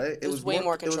 Wi-Fi. right? It was way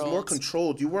more controlled. It was more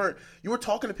controlled. You were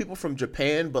talking to people from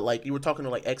Japan, but like you were talking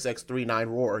to like XX39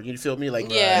 Roar. You feel me?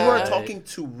 Like Yeah. you weren't Right. talking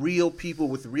to real people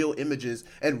with real images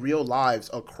and real lives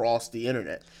across the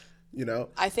internet. You know?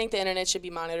 I think the internet should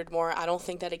be monitored more. I don't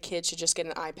think that a kid should just get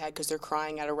an iPad because they're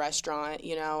crying at a restaurant.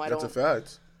 That's a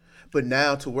fact. But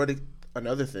now, to what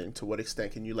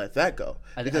extent can you let that go?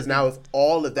 Because now, if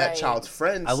all of that Right. child's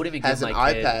friends I wouldn't even has give an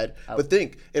my kid- iPad, but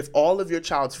think, if all of your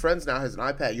child's friends now has an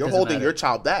iPad, you're Doesn't holding matter. your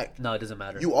child back. No, it doesn't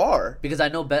matter. You are. Because I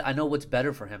know what's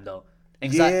better for him though.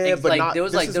 Yeah, but not- there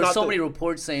was this is not so the- many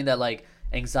reports saying that like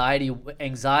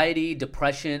anxiety,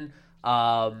 depression,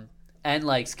 and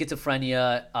like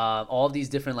schizophrenia, all of these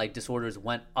different like disorders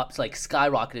went up, like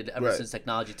skyrocketed ever Right. since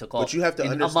technology took off. But you have to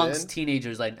amongst understand-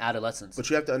 teenagers like adolescents. But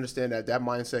you have to understand that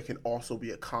mindset can also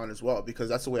be a con as well, because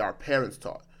that's the way our parents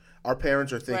taught. Our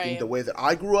parents are thinking Right. the way that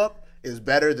I grew up is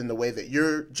better than the way that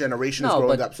your generation is No,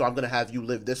 growing but- up, so I'm going to have you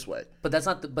live this way. But that's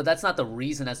not the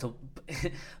reason as to.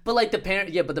 But like the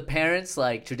parents,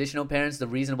 like traditional parents, the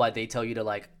reason why they tell you to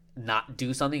like not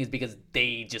do something is because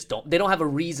they don't have a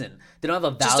reason. They don't have a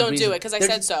valid Just don't reason. do it because I They're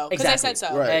said just- so. Because I said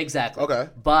so. Right. Exactly. Okay.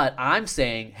 But I'm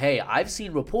saying, hey, I've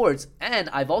seen reports, and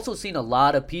I've also seen a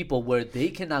lot of people where they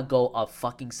cannot go a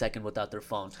fucking second without their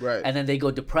phone. Right. And then they go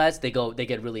depressed. They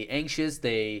get really anxious.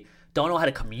 They don't know how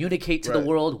to communicate to the Right.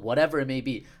 world, whatever it may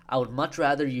be. I would much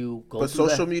rather you go. But through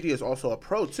social that. media is also a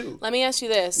pro too. Let me ask you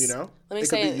this. You know, Let me it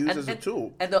say could be used it. as a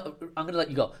tool. And I'm gonna let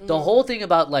you go. The whole thing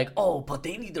about like, oh, but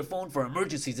they need their phone for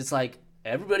emergencies. It's like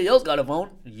everybody else got a phone.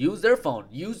 Use their phone.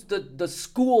 Use the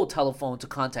school telephone to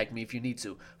contact me if you need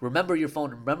to. Remember your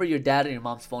phone. Remember your dad and your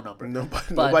mom's phone number.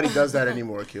 Nobody does that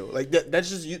anymore, Akil. Like that's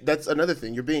just you. That's another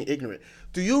thing. You're being ignorant.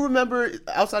 Do you remember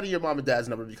outside of your mom and dad's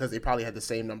number because they probably had the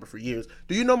same number for years?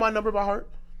 Do you know my number by heart?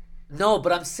 No,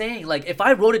 but I'm saying like if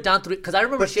I wrote it down through because I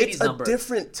remember But Shady's it's a number.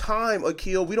 different time,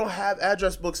 Akil. We don't have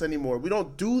address books anymore. We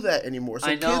don't do that anymore. So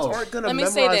I kids know. aren't gonna Let me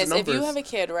memorize say this: numbers. if you have a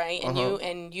kid, right,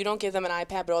 and you don't give them an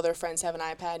iPad, but all their friends have an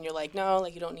iPad, and you're like, no,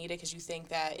 like you don't need it because you think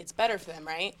that it's better for them,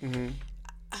 right? Mm-hmm.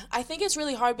 I think it's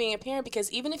really hard being a parent because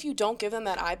even if you don't give them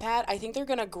that iPad, I think they're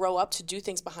gonna grow up to do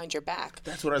things behind your back.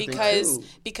 That's what I think, too.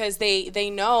 Because they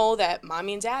know that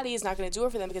mommy and daddy is not gonna do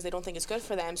it for them because they don't think it's good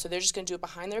for them, so they're just gonna do it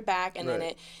behind their back, and then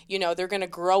Right. they're gonna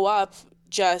grow up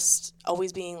just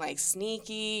always being like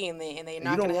sneaky, and they're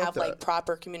not don't gonna want have like that.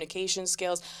 proper communication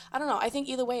skills. I don't know. I think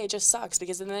either way it just sucks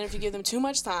because then if you give them too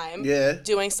much time Yeah.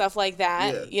 doing stuff like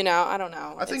that, Yeah. I don't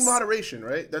know. I think It's- moderation,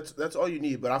 right? That's all you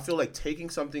need. But I feel like taking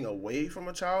something away from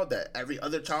a child that every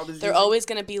other child is they're using, always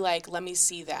gonna be like, let me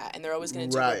see that, and they're always gonna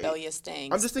do Right. rebellious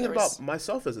things. I'm just thinking There was- about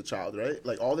myself as a child, right?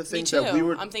 Like all the Me things too. that we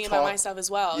were I'm thinking taught, about myself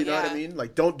as well. You know what I yeah. mean?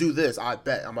 Like, don't do this. I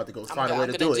bet I'm about to go find a way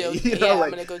I'm to gonna do it. do- You know, yeah, I'm like,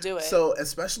 gonna go do it. So,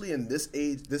 especially in this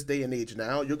day and age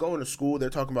now, you're going to school. They're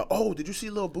talking about, oh, did you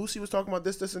see Lil Boosie was talking about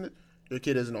this, and it? Your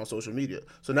kid isn't on social media,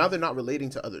 so now they're not relating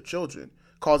to other children,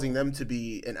 causing them to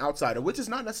be an outsider, which is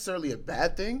not necessarily a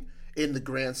bad thing in the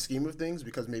grand scheme of things,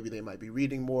 because maybe they might be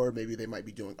reading more, maybe they might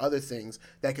be doing other things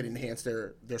that could enhance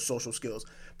their social skills,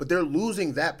 but they're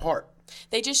losing that part.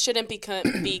 They just shouldn't be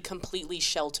completely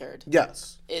sheltered.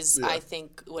 Yes. Is Yeah. I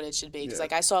think what it should be because Yeah.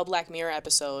 like I saw a Black Mirror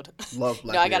episode. Love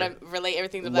Black I Mirror. gotta relate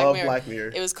everything to Love Black Mirror. Black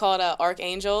Mirror. It was called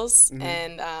Archangels, Mm-hmm.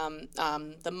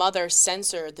 and the mother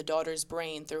censored the daughter's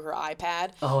brain through her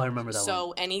iPad. Oh, I remember that one.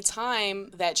 So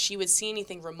anytime that she would see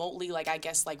anything remotely, like I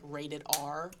guess like rated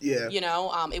R, Yeah.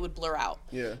 it would blur out.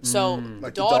 Yeah. So Like the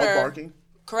the daughter, dog barking.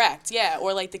 correct, yeah,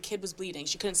 or like the kid was bleeding,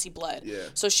 she couldn't see blood. Yeah.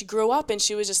 So she grew up and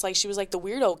she was just like she was like the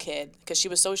weirdo kid because she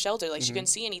was so sheltered, like Mm-hmm. she couldn't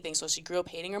see anything. So she grew up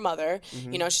hating her mother.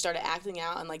 She started acting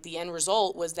out, and like the end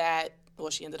result was that. Well,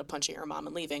 she ended up punching her mom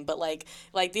and leaving, but like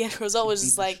the end result was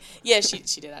just like, yeah, she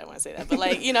did. I don't want to say that, but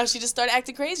like, she just started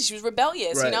acting crazy. She was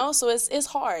rebellious, Right. So it's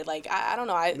hard. Like I don't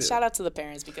know. Shout out to the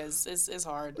parents because it's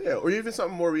hard. Yeah, or even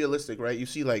something more realistic, right? You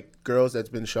see, like, girls that's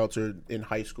been sheltered in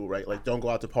high school, right? Like, don't go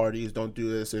out to parties, don't do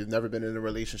this, they've never been in a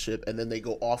relationship, and then they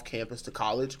go off campus to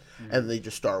college, and they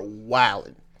just start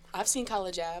wilding. I've seen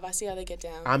College Ave. I see how they get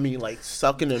down. I mean, like,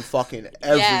 sucking and fucking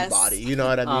everybody, you know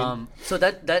what I mean? So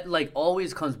that like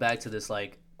always comes back to this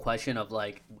like question of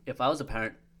like if I was a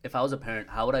parent,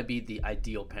 how would I be the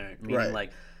ideal parent? Meaning Right.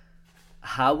 like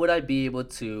how would I be able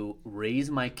to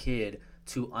raise my kid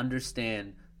to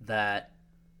understand that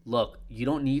look, you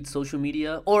don't need social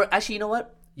media, or actually, you know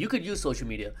what? You could use social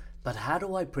media, but how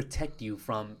do I protect you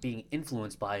from being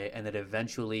influenced by it and then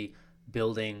eventually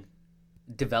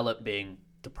developing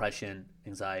depression,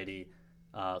 anxiety,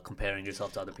 comparing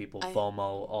yourself to other people,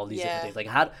 FOMO, all these different Yeah. things.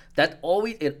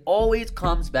 Like it always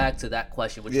comes back to that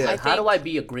question, which is Yeah. like, I how do think- I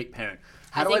be a great parent?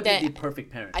 How do I think be that- the perfect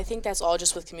parent? I think that's all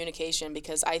just with communication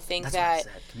because I think That's what I that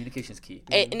said. Communication is key.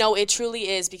 it truly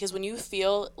is because when you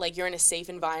feel like you're in a safe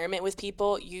environment with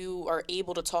people, you are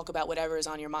able to talk about whatever is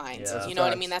on your mind. Yeah. You know what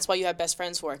I Facts. mean? That's why you have best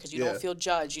friends for it because you Yeah. don't feel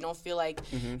judged. You don't feel like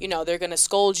they're gonna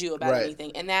scold you about Right.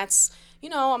 anything, and that's.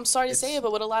 I'm sorry to say it,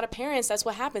 but with a lot of parents, that's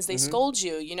what happens. They scold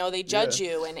you, they judge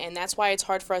you, and that's why it's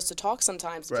hard for us to talk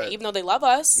sometimes, Right. even though they love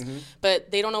us, but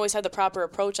they don't always have the proper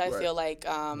approach, I Right. feel like,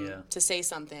 Yeah. to say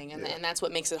something, and that's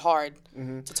what makes it hard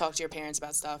to talk to your parents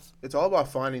about stuff. It's all about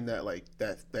finding that, like,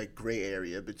 that gray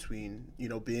area between,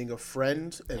 being a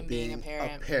friend and being a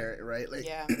being parent. right? Like,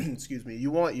 Yeah. excuse me. You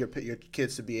want your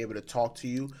kids to be able to talk to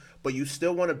you, but you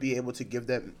still want to be able to give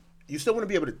them, you still want to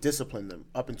be able to discipline them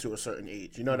up until a certain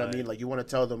age. You know what I mean? Like, you want to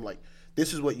tell them, like,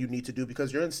 this is what you need to do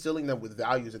because you're instilling them with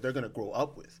values that they're going to grow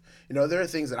up with. There are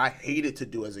things that I hated to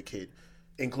do as a kid,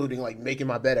 including like making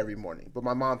my bed every morning. But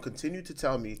my mom continued to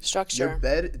tell me, Structure. your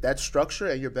bed, that structure,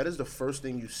 and your bed is the first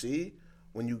thing you see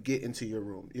when you get into your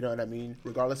room. You know what I mean?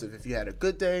 Regardless of if you had a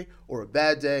good day or a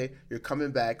bad day, you're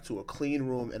coming back to a clean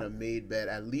room and a made bed.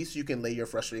 At least you can lay your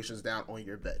frustrations down on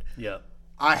your bed. Yeah.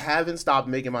 I haven't stopped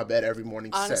making my bed every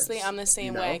morning Honestly, since, I'm the same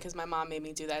you know? way because my mom made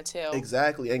me do that too.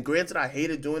 Exactly. And granted, I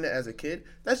hated doing it as a kid.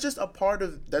 That's just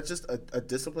a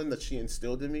discipline that she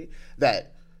instilled in me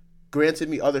that granted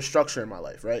me other structure in my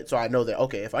life, right? So I know that,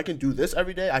 okay, if I can do this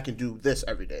every day, I can do this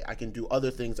every day. I can do other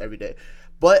things every day.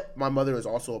 But my mother is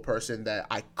also a person that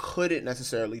I couldn't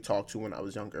necessarily talk to when I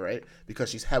was younger, right? Because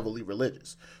she's heavily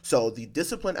religious. So the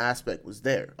discipline aspect was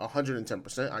there,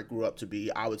 110%. I grew up to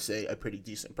be, I would say, a pretty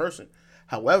decent person.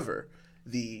 However,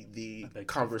 the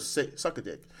conversation, suck a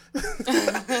dick. But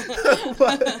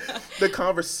the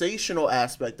conversational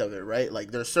aspect of it, right?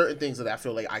 Like there's certain things that I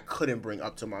feel like I couldn't bring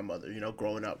up to my mother,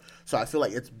 growing up. So I feel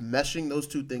like it's meshing those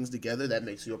two things together that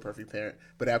makes you a perfect parent.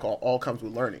 But that all comes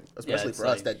with learning, especially for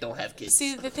us that don't have kids.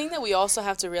 See, the thing that we also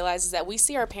have to realize is that we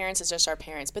see our parents as just our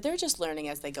parents, but they're just learning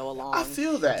as they go along. I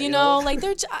feel that. You know, like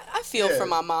I feel for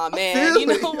my mom, man. You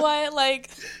know what? Like,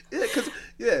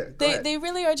 they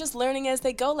really are just learning as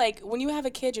they go. Like when you have a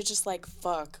kid, you're just like,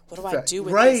 fuck, what do I do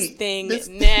with this thing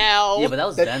now? Yeah, but that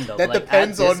was then though. That like,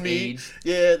 depends at this on me. Age,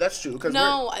 yeah, that's true. Because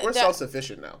we're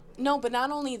self-sufficient now. No, but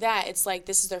not only that, it's like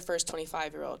this is their first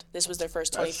 25-year-old. This was their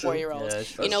first 24-year-old.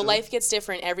 Yeah, life gets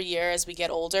different every year as we get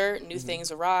older. New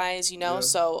things arise,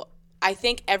 So I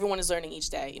think everyone is learning each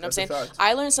day. You know what I'm saying?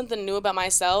 I learn something new about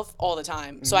myself all the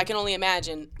time. So I can only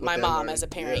imagine my mom as a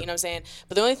parent. You know what I'm saying?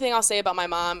 But the only thing I'll say about my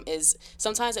mom is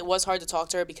sometimes it was hard to talk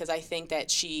to her because I think that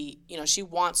she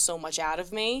wants so much out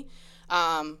of me,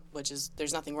 which is,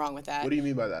 there's nothing wrong with that. What do you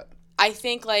mean by that? I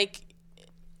think like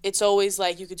it's always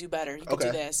like you could do better. You could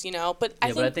do this, But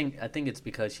I think it's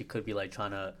because she could be like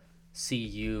trying to see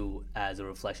you as a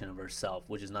reflection of herself,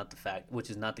 which is not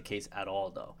the case at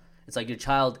all though. It's like your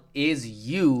child is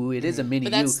you. It is a mini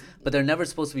you, but they're never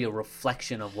supposed to be a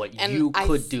reflection of what you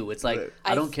could do. It's like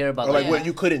I don't care about like what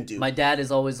you couldn't do. My dad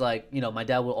is always like, my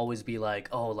dad will always be like,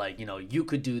 oh, like you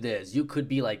could do this, you could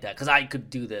be like that, because I could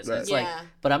do this. And it's like,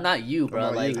 but I'm not you, bro.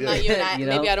 I'm like not you, and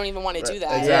maybe I don't even want to do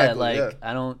that. Exactly,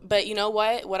 I don't. But you know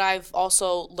what? What I've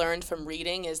also learned from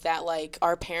reading is that like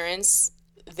our parents,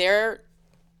 they're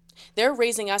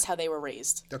raising us how they were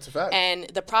raised. That's a fact. And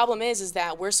the problem is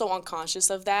that we're so unconscious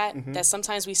of that that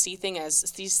sometimes we see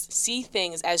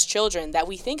things as children that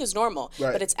we think is normal,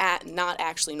 but it's not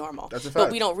actually normal. That's a fact.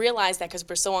 But we don't realize that because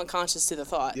we're so unconscious to the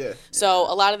thought. Yeah.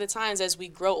 So a lot of the times as we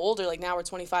grow older, like now we're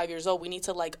 25 years old, we need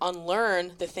to like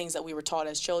unlearn the things that we were taught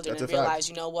as children and realize,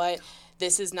 you know what,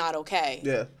 this is not okay.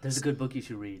 Yeah. There's a good book you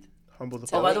should read.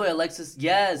 Oh, by the way, Alexis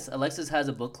has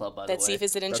a book club, by the way. That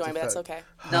Cephas didn't join, but that's okay.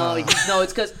 No,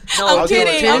 it's because... I'm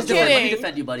kidding. Let me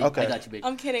defend you, buddy. Okay. I got you, baby.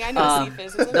 I'm kidding. I know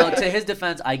Cephas. It's okay. No, to his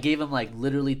defense, I gave him like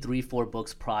literally 3-4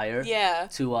 books prior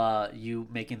to you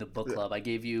making the book club. I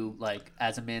gave you like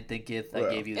As a Man Thinketh. I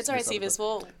gave you... It's all right, Cephas.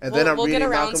 We'll get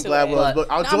around to it. Book.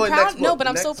 I'll join next book. No, but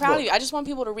I'm so proud of you. I just want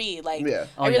people to read. Like,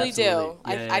 I really do.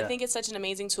 I think it's such an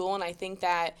amazing tool, and I think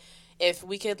that if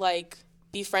we could like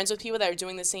be friends with people that are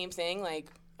doing the same thing, like...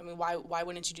 I mean, why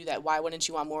wouldn't you do that? Why wouldn't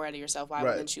you want more out of yourself? Why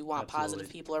wouldn't you want positive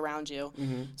people around you?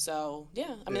 So,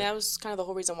 I mean, that was kind of the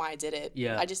whole reason why I did it.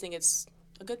 Yeah. I just think it's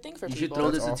a good thing for people. You should throw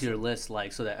this into your list,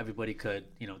 like, so that everybody could,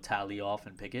 tally off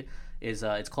and pick it.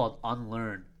 It's called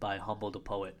Unlearn by Humble the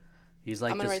Poet. He's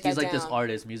like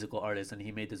this musical artist, and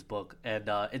he made this book. And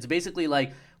it's basically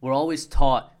like we're always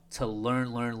taught to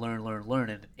learn,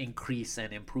 and increase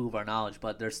and improve our knowledge.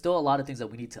 But there's still a lot of things that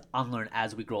we need to unlearn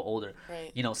as we grow older.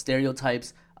 Right.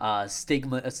 Stereotypes,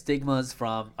 stigmas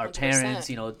from our 100%.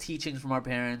 parents, teachings from our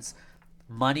parents,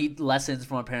 money lessons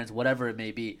from our parents, whatever it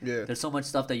may be. Yeah. There's so much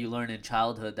stuff that you learn in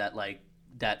childhood that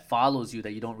that follows you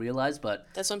that you don't realize, but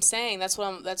that's what I'm saying. That's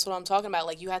what I'm talking about.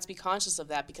 Like, you have to be conscious of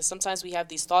that, because sometimes we have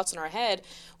these thoughts in our head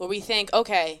where we think,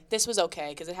 okay, this was okay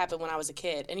because it happened when I was a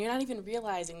kid, and you're not even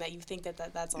realizing that you think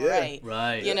that's all right.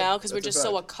 Right. Because we're just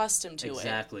so accustomed to it.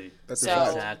 Exactly. That's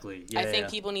exactly. Yeah, I think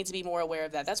people need to be more aware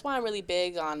of that. That's why I'm really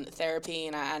big on therapy,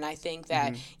 and I think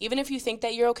that even if you think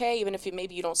that you're okay, even if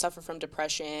maybe you don't suffer from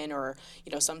depression or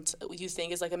you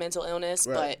think is like a mental illness,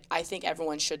 but I think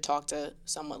everyone should talk to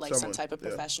someone some type of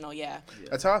professional.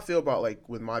 That's how I feel about like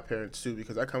with my parents too,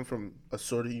 because I come from a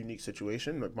sort of unique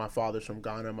situation. Like, my father's from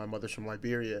Ghana, my mother's from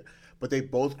Liberia, but they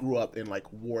both grew up in like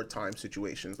wartime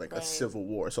situations, like a civil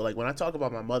war. So like when I talk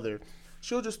about my mother,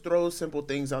 she'll just throw simple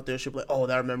things out there. She'll be like, oh,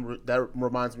 that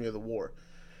reminds me of the war.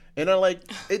 And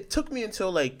it took me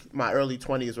until like my early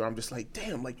 20s where I'm just like,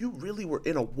 damn, like you really were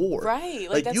in a war. Right.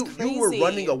 Like that's crazy. You were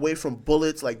running away from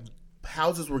bullets, like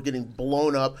houses were getting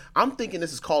blown up. I'm thinking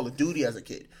this is Call of Duty as a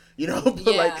kid,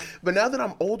 but now that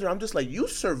I'm older, I'm just like, you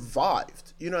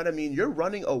survived. You know what I mean? You're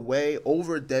running away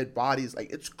over dead bodies.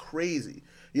 Like, it's crazy,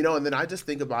 and then I just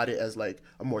think about it as like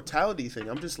a mortality thing.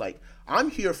 I'm just like, I'm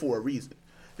here for a reason.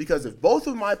 Because if both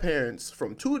of my parents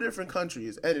from 2 different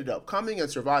countries ended up coming and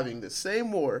surviving the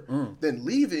same war, then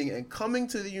leaving and coming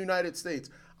to the United States,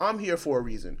 I'm here for a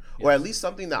reason. Yes. Or at least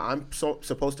something that I'm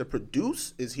supposed to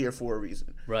produce is here for a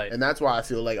reason. Right. And that's why I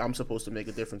feel like I'm supposed to make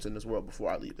a difference in this world before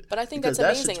I leave it. But I think because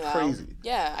that's amazing, that though. Crazy.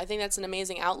 Yeah, I think that's an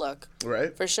amazing outlook.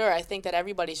 Right. For sure. I think that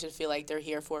everybody should feel like they're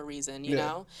here for a reason, you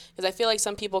know? Because I feel like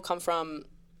some people come from,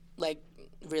 like,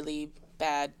 really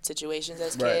bad situations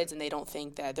as kids, and they don't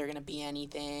think that they're going to be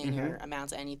anything or amount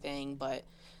to anything, but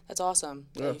that's awesome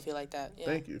that you feel like that. Yeah.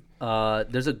 Thank you.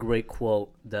 There's a great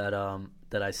quote that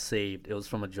that I saved. It was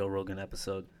from a Joe Rogan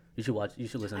episode. You should watch. You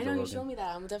should listen to Joe Rogan. I know, you showed me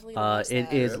that. I'm definitely going to watch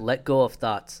that. It is Let Go of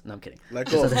Thoughts. No, I'm kidding. Let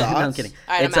go of thoughts? No, I'm kidding.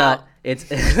 All right, I'm out. It's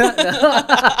Like,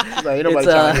 ain't nobody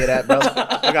trying to hear that, bro.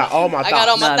 I got all my thoughts. I got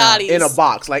all my thotties. In a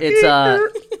box. Like, it's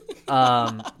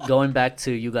going back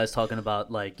to you guys talking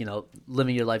about, like, you know,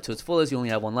 living your life to its fullest. You only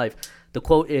have one life. The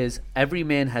quote is, "Every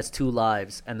man has 2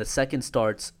 lives, and the second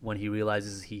starts when he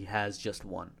realizes he has just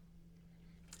one."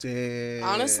 damn.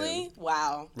 Honestly,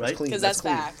 wow. Right? Because that's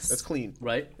clean. facts. That's clean.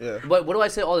 Right? Yeah. But what do I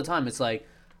say all the time? It's like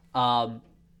a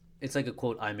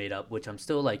quote I made up, which I'm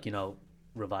still, like, you know,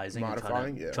 revising,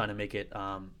 modifying, and trying to make it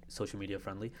social media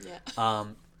friendly. Yeah.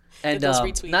 And those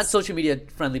retweets. not social media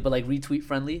friendly, but like retweet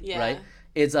friendly, right?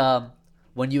 It's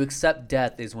when you accept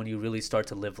death is when you really start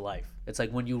to live life. It's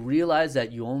like when you realize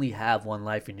that you only have one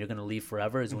life and you're gonna leave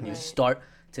forever is when you start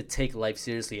to take life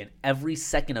seriously, and every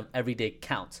second of every day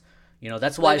counts. You know,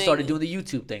 that's why I started doing the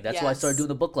YouTube thing. That's why I started doing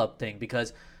the book club thing,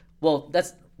 because, well,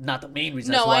 that's not the main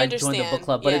reason. That's why I joined the book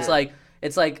club. But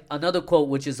it's like another quote,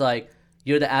 which is like,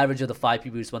 you're the average of the 5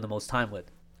 people you spend the most time with.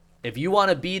 If you want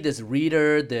to be this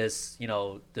reader, this, you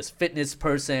know, this fitness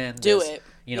person,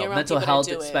 you know, mental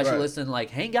health specialist, and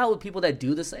like hang out with people that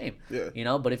do the same. Yeah. You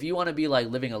know, but if you want to be like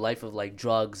living a life of like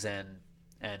drugs and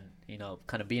you know,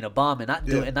 kind of being a bum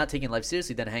and not taking life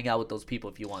seriously, then hang out with those people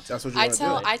if you want to. That's what you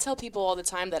I tell people all the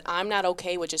time that I'm not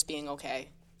okay with just being okay.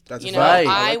 That's you know, right.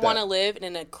 I want to live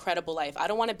an incredible life. I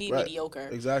don't want to be mediocre.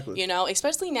 Exactly. You know,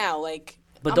 especially now, like.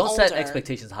 But don't set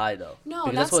expectations high, though. No,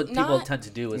 because that's what people tend to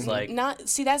do. Is like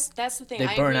that's the thing.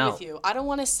 They burn out. With you. I don't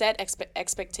want to set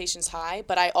expectations high,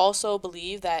 but I also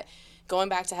believe that going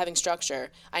back to having structure.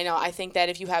 I think that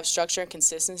if you have structure and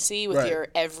consistency with your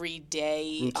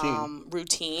everyday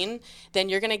routine, then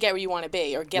you're gonna get where you want to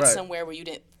be, or get somewhere where you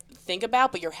didn't think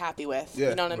about, but you're happy with. Yeah.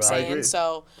 You know what I'm saying?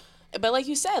 So. But like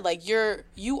you said, like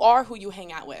you are who you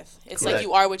hang out with. It's like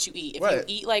you are what you eat. If you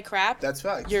eat like crap, that's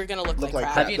fact. You're gonna look like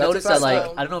crap. Have you noticed that? Like,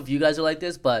 I don't know if you guys are like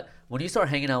this, but when you start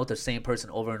hanging out with the same person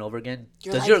over and over again,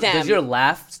 does your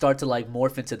laugh start to like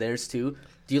morph into theirs too?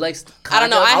 Do you like? I don't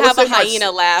know. I have a hyena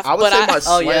laugh. I would say my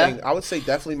slang. I would say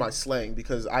definitely my slang,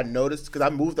 because I noticed, because I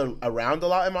moved around a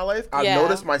lot in my life. I've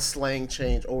noticed my slang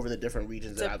change over the different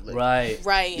regions that I've lived.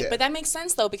 Right. Yeah. But that makes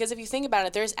sense though, because if you think about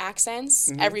it, there's accents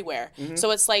everywhere.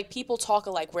 So it's like people talk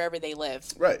alike wherever they live.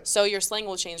 Right. So your slang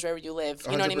will change wherever you live.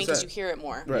 You know what I mean? Because you hear it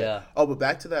more. Right. Yeah. Oh, but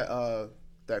back to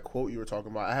that quote you were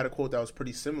talking about. I had a quote that was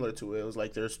pretty similar to it. It was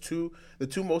like, the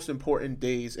two most important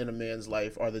days in a man's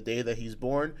life are the day that he's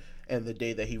born and the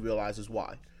day that he realizes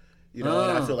why. You know,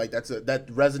 and I feel like that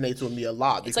resonates with me a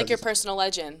lot. It's like your personal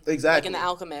legend. Exactly. Like in The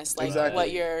Alchemist. Like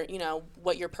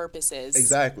what your purpose is.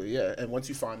 Exactly, yeah. And once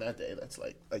you find that day, that's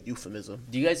like a euphemism.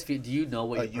 Do you know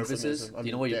what your purpose is? Do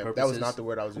you know what your purpose is? That was not the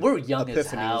word I was We're young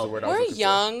as hell. We're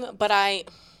young, but I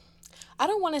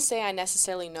don't want to say I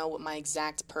necessarily know what my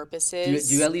exact purpose is.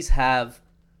 Do you at least have?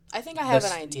 I think I have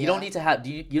an idea. You don't need to have.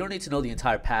 You don't need to know the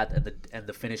entire path and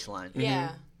the finish line. Yeah.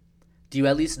 Mm-hmm. Do you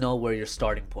at least know where your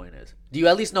starting point is? Do you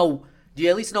at least know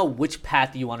which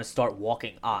path you want to start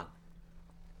walking on?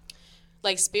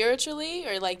 Like spiritually,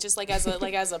 or like just like as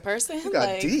a person? You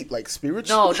got deep, like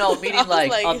spiritual. No, meaning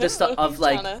like of the stuff of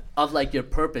like your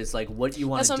purpose, like what you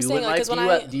want to do in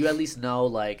life. Do you at least know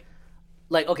like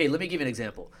okay? Let me give you an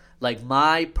example. Like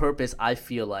my purpose, I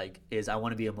feel like, is I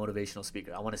want to be a motivational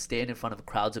speaker. I want to stand in front of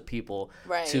crowds of people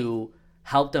to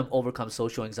help them overcome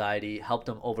social anxiety, help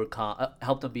them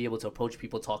be able to approach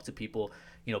people, talk to people,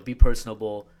 you know, be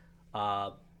personable,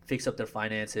 fix up their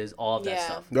finances, all of that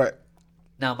stuff. Right.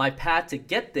 Now, my path to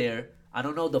get there, I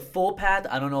don't know the full path.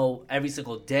 I don't know every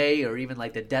single day or even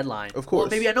like the deadline. Of course. Well,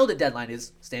 maybe I know the deadline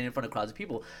is standing in front of crowds of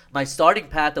people. My starting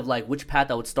path of like which path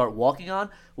I would start walking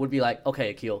on would be like, okay,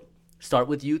 Akil, start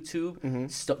with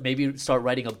YouTube, maybe start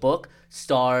writing a book,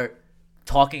 start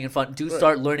talking in front,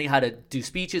 start learning how to do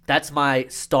speeches. That's my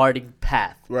starting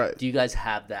path. Right. Do you guys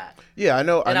have that? Yeah, I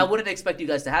know. And I wouldn't expect you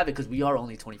guys to have it because we are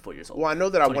only 24 years old. Well, I know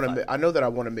that 25. I know that I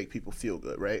want to make people feel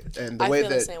good, right? And the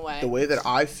way that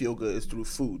I feel good is through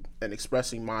food and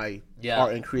expressing my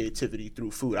art and creativity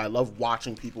through food. I love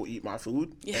watching people eat my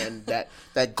food and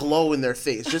that glow in their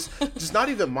face. Just not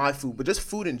even my food, but just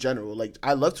food in general. Like,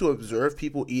 I love to observe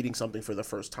people eating something for the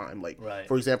first time. Like,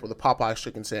 for example, the Popeyes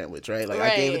chicken sandwich, right? Like,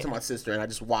 I gave it to my sister and I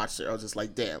just watched it. I was just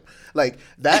like, damn. Like,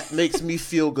 that makes me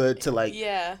feel good to, like,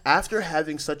 after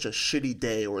having such a shitty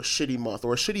day or a shitty month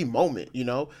or a shitty moment, you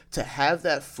know, to have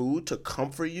that food to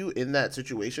comfort you in that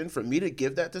situation, for me to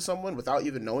give that to someone without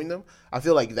even knowing them, I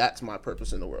feel like that's my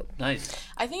purpose in the world. Nice.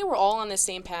 I think we're all on the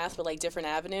same path but like different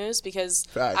avenues because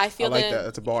Facts. I feel I like that.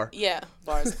 It's a bar. Yeah,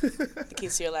 bars. The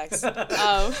keys to your legs.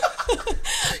 Because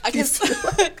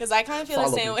I kind of feel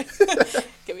the same way.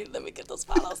 Let me get those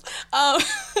follows.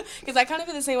 Because I kind of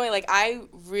feel the same way. Like, I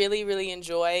really, really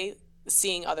enjoy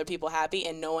seeing other people happy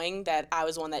and knowing that I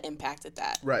was one that impacted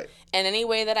that. Right. And any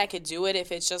way that I could do it,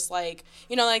 if it's just like,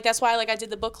 you know, like, that's why I did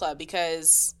the book club,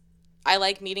 because I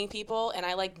like meeting people and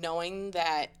I like knowing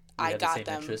that I got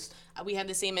them. We had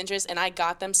the same interest, and I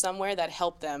got them somewhere that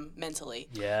helped them mentally.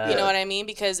 Yeah. You know what I mean?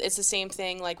 Because it's the same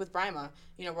thing like with Brima.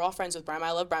 You know, we're all friends with Brima.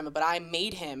 I love Brima, but I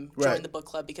made him join the book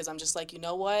club because I'm just like, you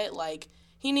know what? Like,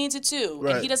 he needs it too.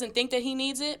 Right. And he doesn't think that he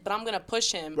needs it, but I'm going to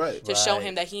push him to show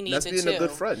him that he needs it too. That's being a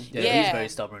good friend. Yeah, he's very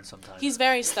stubborn sometimes. He's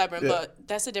very stubborn, but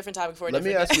that's a different topic for a different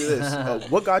day. Let me ask you this.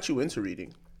 What got you into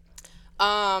reading?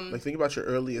 Like, think about your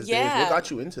earliest days. What got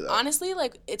you into that? Honestly,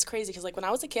 like, it's crazy because, like, when I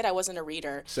was a kid, I wasn't a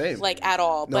reader. Same. Like, at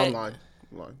all. No, but I'm lying.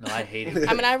 No, I hate it.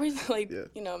 I mean, I read, like,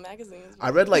 you know, magazines. I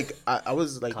read, like, I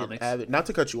was, like, an Comics. avid, not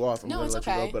to cut you off, I'm No, going to it's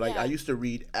let you okay, go, but, like, yeah. I used to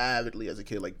read avidly as a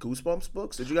kid, like, Goosebumps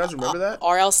books. Did you guys remember that?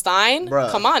 R.L. Stein? Bruh.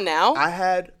 Come on now. I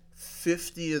had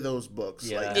 50 of those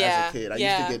books, like, as a kid. I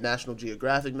used to get National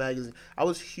Geographic magazine. I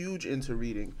was huge into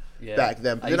reading back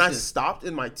then. But then I stopped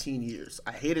in my teen years.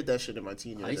 I hated that shit in my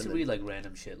teen years. I used to read, like,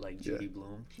 random shit, like Judy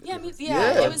Blume. Yeah,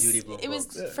 Judy Blume it was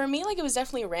books. for me, like, it was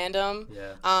definitely random.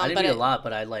 Yeah. I didn't read a lot,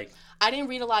 but I didn't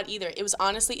read a lot either. It was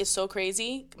honestly, it's so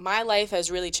crazy. My life has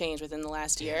really changed within the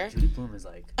last year. Judy Blume is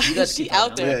like, you guys She keep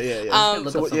out on, there. Yeah.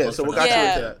 So what got you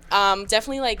into that?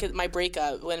 Definitely like my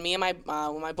breakup. When me and my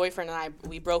boyfriend and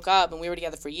we broke up and we were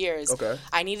together for years. Okay.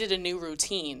 I needed a new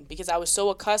routine because I was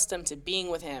so accustomed to being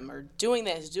with him or doing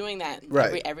this, doing that.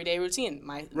 Right. Everyday routine.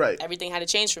 Everything had to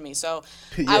change for me. So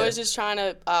Yeah. I was just trying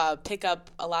to pick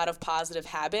up a lot of positive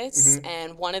habits,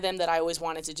 and one of them that I always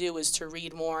wanted to do was to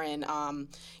read more and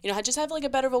you know, just have like a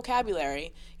better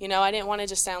vocabulary. You know, I didn't want to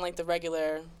just sound like the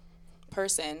regular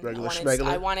person.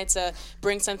 I wanted to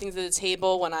bring something to the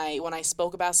table when I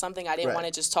spoke about something. I didn't want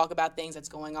to just talk about things that's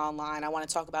going online. I want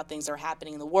to talk about things that are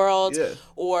happening in the world,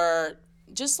 or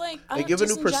just like give a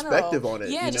new perspective on it.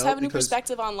 Yeah, you just know? have a new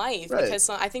perspective on life. Right. Because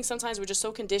I think sometimes we're just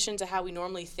so conditioned to how we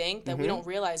normally think that we don't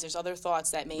realize there's other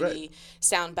thoughts that maybe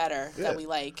sound better that we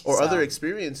like, or other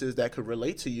experiences that could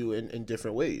relate to you in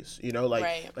different ways. You know,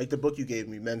 like the book you gave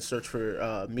me, Men's Search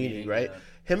for Meaning. Right.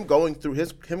 Him going through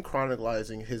him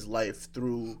chronicling his life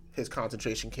through his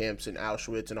concentration camps in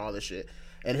Auschwitz and all this shit,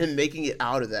 and him making it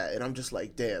out of that, and I'm just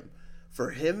like, damn. For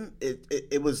him,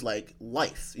 it was like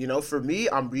life, you know. For me,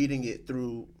 I'm reading it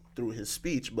through his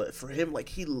speech, but for him, like,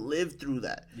 he lived through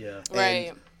that. Yeah.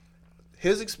 Right.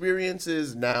 His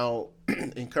experiences now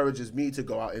encourages me to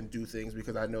go out and do things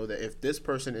because I know that if this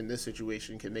person in this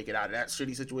situation can make it out of that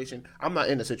shitty situation, I'm not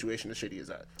in a situation as shitty as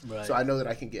that. Right. So I know that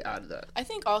I can get out of that. I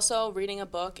think also reading a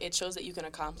book, it shows that you can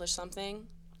accomplish something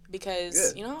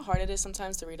because you know how hard it is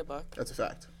sometimes to read a book? That's a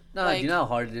fact. No, like, you know how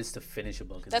hard it is to finish a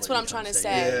book. That's what I'm trying to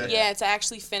say. Yeah. To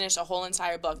actually finish a whole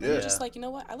entire book. And you're just like, you know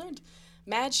what? I learned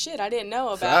mad shit I didn't know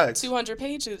about Facts. 200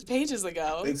 pages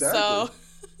ago. Exactly.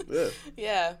 So,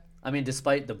 yeah. I mean,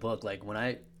 despite the book, like, when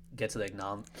I get to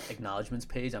the acknowledgements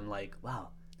page, I'm like, wow,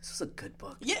 this is a good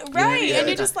book. Yeah, right. And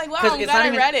you're just like, wow, I'm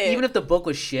glad I read it. Even if the book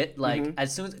was shit, like,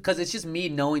 as soon as, because it's just me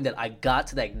knowing that I got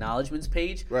to the acknowledgements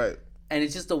page. Right. And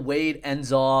it's just the way it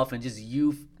ends off and just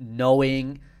you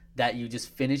knowing that you just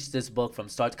finished this book from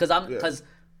start. Because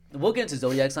we'll get into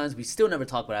zodiac signs. We still never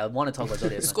talk about it. I want to talk about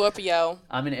zodiac signs. Scorpio.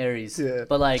 I'm an Aries. Yeah.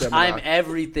 But, like, Gemini. I'm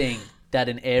everything that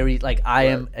an Aries, like, I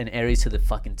am an Aries to the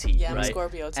fucking T. Yeah, I'm right? a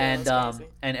Scorpio too. And That's crazy.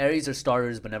 and Aries are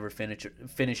starters but never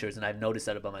finishers, and I've noticed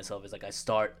that about myself. Is like I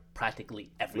start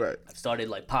practically everything. Right. I've started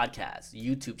like podcasts,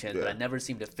 YouTube channels, but I never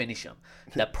seem to finish them.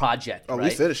 That project. Oh, right?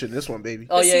 we finishing this one, baby.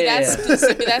 Oh But yeah,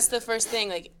 see, that's the first thing,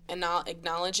 like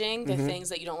acknowledging the things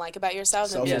that you don't like about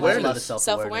yourself. And Yeah, Self-awareness. there's a lot of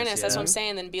self-awareness. That's yeah. what I'm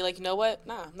saying. Then be like, you know what?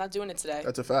 Nah, I'm not doing it today.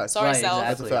 That's a fact. Sorry, Right, self.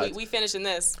 exactly. That's a fact. We finishing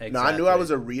this. Exactly. Now, I knew I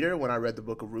was a reader when I read the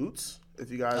book of Roots. If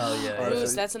you guys, Oh, yeah, are- yeah.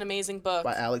 Roots, that's an amazing book.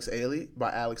 by Alex Haley.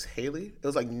 It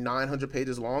was like 900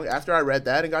 pages long. After I read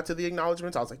that and got to the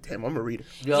acknowledgments, I was like, damn, I'm gonna read it.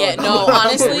 Yo, Yeah, no,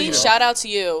 honestly, Yeah. shout out to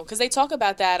you because they talk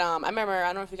about that. I remember. I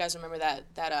don't know if you guys remember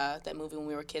that movie when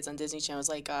we were kids on Disney Channel. It was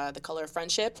like The Color of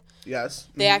Friendship. Yes.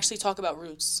 They actually talk about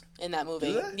roots in that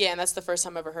movie. Do they? Yeah, and that's the first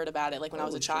time I ever heard about it. Like when I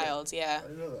was a Holy shit. child. Yeah, I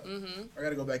didn't know that. I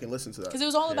gotta go back and listen to that. because it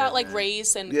was all about like man.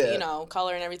 race and Yeah.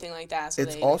 color and everything like that. So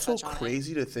It's they also touch on it.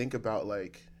 crazy to think about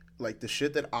like the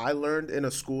shit that I learned in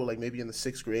a school, like maybe in the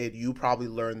 6th grade, you probably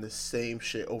learned the same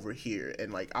shit over here.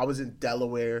 And like I was in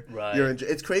Delaware, Right.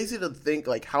 it's crazy to think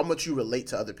like how much you relate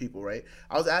to other people, right?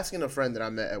 I was asking a friend that I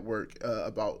met at work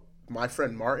about my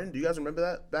friend Martin. Do you guys remember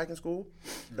that back in school?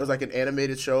 It was like an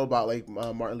animated show about like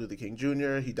Martin Luther King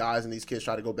Jr. He dies and these kids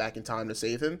try to go back in time to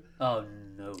save him. Oh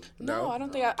no. No, I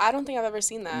don't think I've ever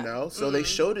seen that. No, so they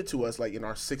showed it to us like in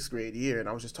our 6th grade year, and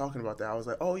I was just talking about that. I was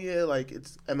like, "Oh yeah, like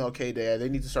it's MLK Day. They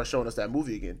need to start showing us that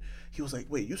movie again." He was like,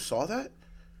 "Wait, you saw that?"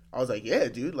 I was like, "Yeah,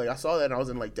 dude. Like I saw that, and I was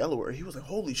in like Delaware." He was like,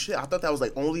 "Holy shit! I thought that was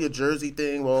like only a Jersey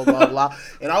thing." Blah blah blah.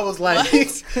 And I was like, Why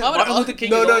would Martin I- Luther King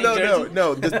 "No, is no, only no,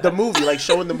 no, Jersey? no. The movie, like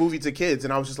showing the movie to kids."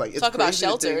 And I was just like, "It's Talk about crazy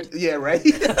to think- sheltered. Yeah, right.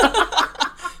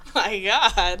 My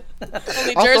God,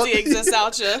 only I Jersey thought- exists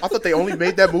out here. I thought they only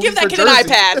made that movie Give that for kid Jersey. an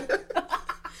iPad.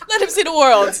 Let him see the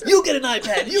world. You get an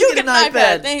iPad. You get an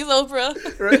iPad. Thanks,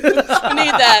 Oprah. Right? We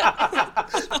need that.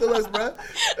 Still us,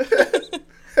 bruh.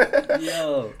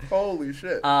 Yo. Holy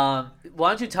shit. Why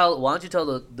don't you tell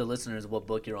the listeners what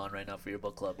book you're on right now for your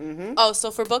book club? Oh,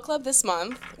 so for book club this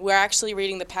month, we're actually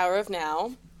reading The Power of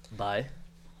Now. Bye.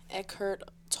 Eckhart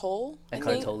Tolle. I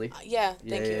Eckhart think. Tolle? Yeah,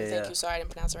 thank Yeah. you. Sorry, I didn't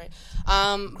pronounce it right.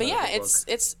 But yeah,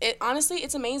 Incredible it honestly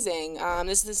it's amazing.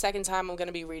 This is the second time I'm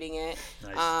gonna be reading it.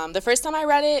 Nice. The first time I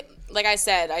read it, like I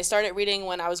said, I started reading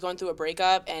when I was going through a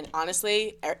breakup, and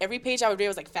honestly, every page I would read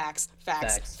was like facts,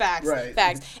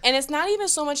 Right. and it's not even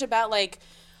so much about like,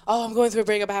 oh, I'm going through a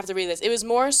breakup, I have to read this. It was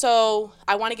more so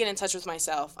I want to get in touch with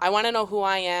myself. I want to know who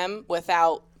I am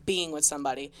without being with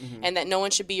somebody, and that no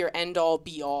one should be your end all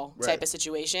be all type Right. of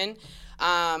situation.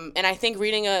 And I think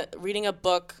reading a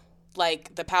book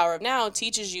like The Power of Now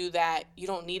teaches you that you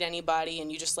don't need anybody,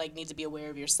 and you just like need to be aware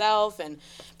of yourself and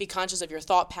be conscious of your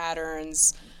thought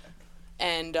patterns,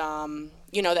 and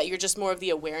that you're just more of the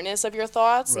awareness of your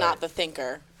thoughts, Right. not the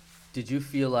thinker. Did you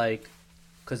feel like,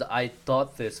 because I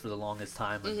thought this for the longest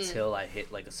time until I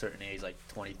hit like a certain age, like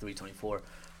 23, 24,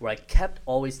 where I kept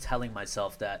always telling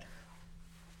myself that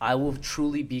I will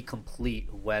truly be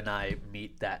complete when I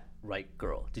meet that right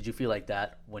girl. Did you feel like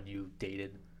that when you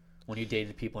dated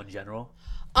people in general?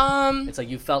 It's like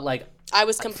you felt like I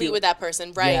was complete feel- with that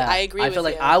person, right? Yeah, I agree with I feel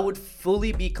like you. I would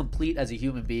fully be complete as a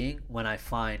human being when I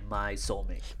find my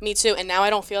soulmate. Me too. And now I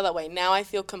don't feel that way. Now I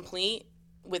feel complete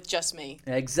with just me.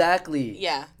 Exactly.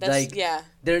 Yeah, that's yeah.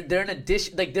 They're an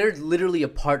addition. Like they're literally a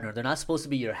partner. They're not supposed to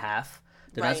be your half.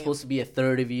 They're not Right. supposed to be a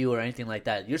third of you or anything like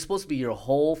that. You're supposed to be your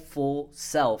whole full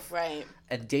self. Right.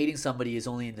 And dating somebody is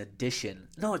only an addition.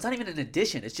 No, it's not even an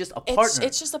addition. It's just a partner.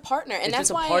 It's just a partner, and It's that's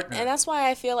just a why partner. and that's why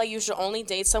I feel like you should only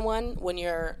date someone when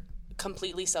you're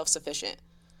completely self-sufficient.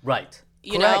 right.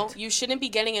 You know, Correct. you shouldn't be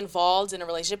getting involved in a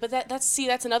relationship, but that's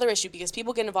another issue because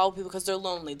people get involved with people because they're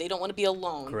lonely. They don't want to be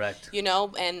alone. Correct. You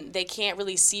know, and they can't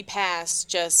really see past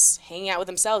just hanging out with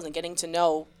themselves and getting to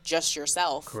know just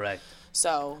yourself. Correct.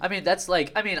 So I mean,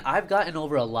 I've gotten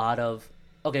over a lot of.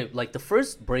 Okay, like the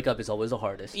first breakup is always the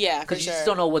hardest. Yeah, for because you just sure.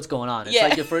 don't know what's going on. It's Yeah.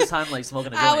 like your first time like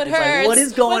smoking a Ow, joint. it It's like, what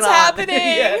hurts. is going What's on? happening?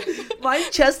 Yeah. My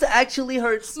chest actually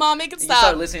hurts. Mom, make it You stop.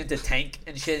 start listening to Tank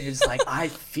and shit, and you're just like, I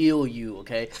feel you,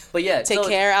 okay? But yeah, Take so-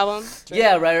 Care album.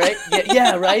 Yeah, right.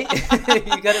 Yeah, right.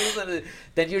 You gotta listen to.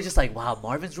 Then you're just like, wow,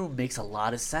 Marvin's Room makes a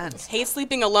lot of sense. Hate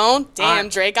sleeping alone. Damn,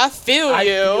 Drake, I feel I you.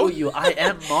 feel you. I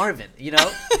am Marvin, you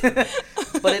know?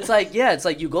 But it's like, yeah, it's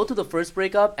like you go through the first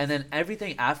breakup, and then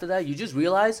everything after that, you just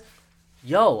realize,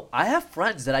 yo, I have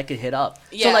friends that I could hit up. So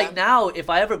Yeah. like now, if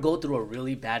I ever go through a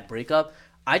really bad breakup,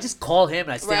 I just call him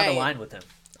and I stay on the Right. line with him.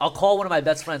 I'll call one of my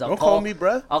best friends. Don't call me,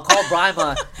 bruh. I'll call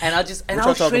Brima, and I'll What I'll y'all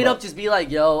talking straight up about? just be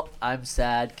like, "Yo, I'm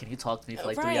sad. Can you talk to me for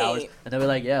like 3 Right. hours?" And they'll be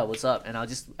like, "Yeah, what's up?" And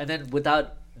then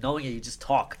without knowing it, you just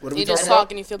talk. What are we You just talking talk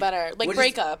about? and you feel better. Like We're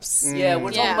just- breakups. Yeah, we're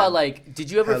talking Yeah. about like,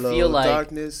 did you ever Hello, feel like,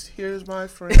 darkness. Here's my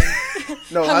friend.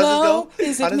 No, how Hello, does this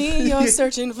go? is How it does- me you're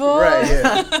searching for? Right.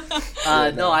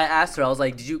 Yeah. no, I asked her, I was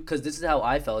like, did you, because this is how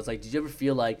I felt. It's like, did you ever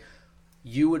feel like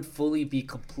you would fully be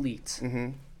complete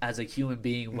as a human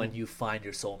being when you find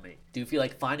your soulmate? Do you feel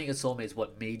like finding a soulmate is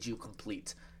what made you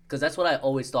complete? Because that's what I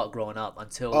always thought growing up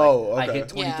until like, Oh, I okay. hit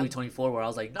 23, Yeah. 24, where I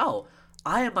was like, no,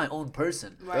 I am my own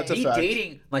person. Right. That's a Me fact.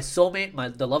 dating my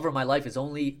soulmate, the lover of my life, is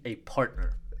only a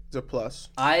partner. It's a plus.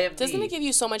 I am Doesn't me. it give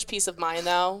you so much peace of mind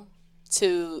though?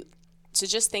 to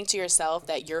just think to yourself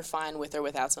that you're fine with or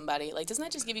without somebody. Like, doesn't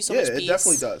that just give you so Yeah, much it peace?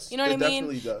 definitely does. You know what It I mean?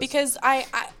 definitely does. Because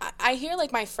I hear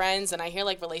like my friends and I hear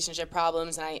like relationship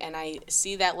problems and I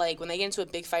see that like when they get into a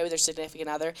big fight with their significant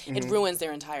other, it ruins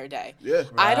their entire day. Yeah.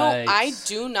 Right. I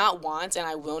do not want and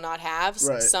I will not have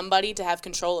Right. somebody to have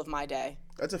control of my day.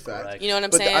 That's a fact. Correct. You know what I'm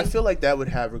But saying? I feel like that would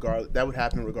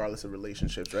happen regardless of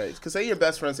relationships, right? Because say your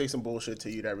best friend say some bullshit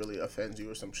to you that really offends you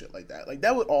or some shit like that. Like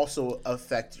that would also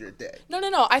affect your day. No.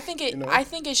 I think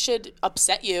it should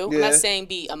upset you. I'm Yeah. not saying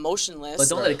be emotionless. But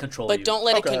don't let it control you. But don't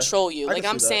let it Okay. control you. I Like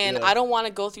can I'm see that, saying, yeah. I don't want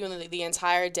to go through the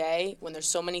entire day when there's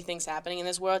so many things happening in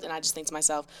this world, and I just think to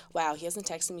myself, "Wow, he hasn't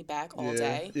texted me back all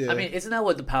day." Yeah. I mean, isn't that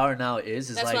what the power now is?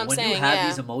 Is That's like what I'm when you saying, have yeah.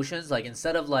 these emotions, like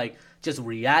instead of like just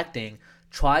reacting,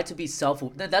 try to be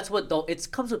that's what though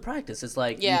it comes with practice. It's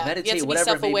like Yeah, you you have meditate, to be whatever.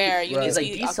 self-aware. Maybe, You need it's to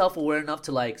like be be self-aware enough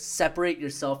to like separate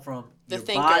yourself from The your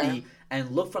thinker. body and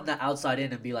look from the outside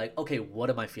in and be like, okay, what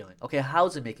am I feeling? Okay,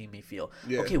 how's it making me feel?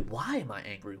 Yeah. Okay, why am I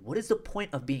angry? What is the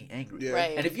point of being angry? Yeah.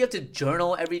 Right. And if you have to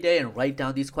journal every day and write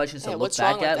down these questions to Yeah, look what's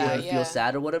wrong back with at that? when you Yeah. feel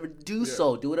sad or whatever, do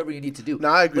so. Do whatever you need to do. No,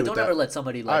 I agree But with don't ever that. let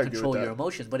somebody I like agree control with your that.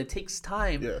 emotions. But it takes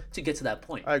time Yeah. to get to that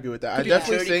point. I agree with that. Could I be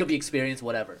definitely maturity, think could be experience,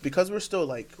 whatever. because we're still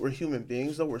like we're human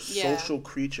beings though, we're Yeah. social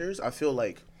creatures. I feel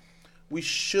like we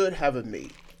should have a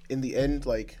mate. In the end,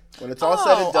 like when it's all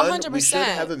said and done, 100%. we should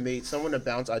have a mate, someone to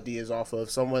bounce ideas off of,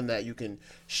 someone that you can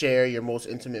share your most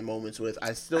intimate moments with.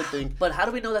 I still think But how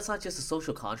do we know that's not just a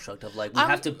social construct of like we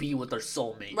have to be with our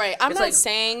soulmate? Right. I'm It's not like,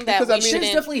 saying that because, I we mean, there's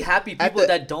shouldn't. definitely happy At people the-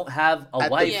 that don't have a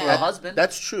at wife the- or a husband.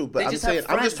 That's true, but They I'm just have saying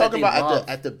I'm just friends that talking they about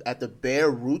love. at the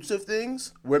bare roots of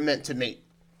things. We're meant to mate.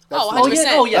 That's Oh, the- 100%.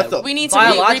 Oh, yeah. That's the- We need to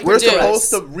Biologically, We're reproduce.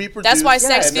 supposed to reproduce. That's why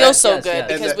sex and feels so yes, good yes.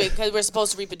 because And because we're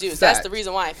supposed to reproduce. That's the Fact.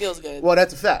 reason why it feels good. Well,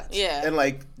 that's a fact. Yeah. And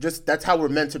like, just that's how we're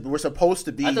meant to be. We're supposed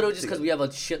to be. I thought it was just because we have a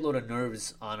shitload of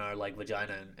nerves on our like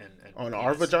vagina and on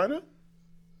our penis. vagina.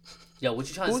 Yo, what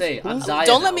you trying to Who's- say? I'm who's- Zaya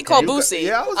Don't now, let me okay? call You got- Boosie.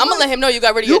 yeah, I was I'm gonna like- let him know you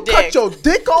got rid of You your dick. cut your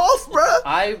dick off, bruh.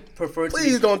 I prefer to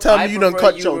Please be, don't tell I me you done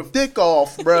prefer cut your ref- dick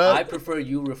off, I bruh. prefer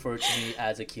you refer to me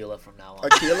as Akila from now on.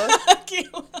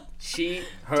 Akila? She,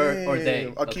 her, or they.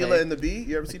 Damn. Akila okay? and the Bee?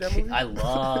 You ever see that movie? I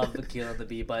love Akila and the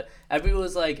Bee, but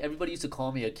everybody used to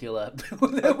call me Akila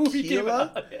when that movie came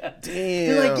Akila? out. Yeah. Damn.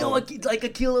 They're like, yo, like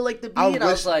Akila, like the Bee, and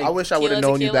I was like, I wish I would have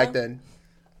Tequila, known you tequila? back then.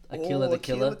 Akila the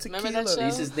Killer. Remember that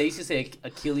show? They used to say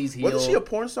Achilles heel. Wasn't she a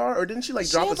porn star, or didn't she like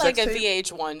She drop had a like sex a tape?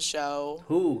 VH1 show.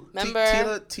 Who?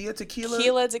 Remember? Tia Tequila?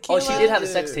 Tequila, Oh, Tequila. she did have a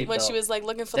sex tape when though. she was like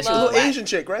looking for That shit was A love. little whack. Asian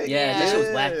chick, right? Yeah, that shit was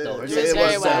whack though. Her Yeah, sex it tape very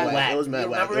was so so whack. whack. It was You mad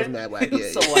whack. remember It was mad whack. It was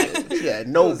Yeah, so yeah, whack. yeah. She had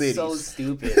no It was biddies. so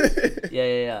stupid.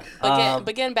 Yeah.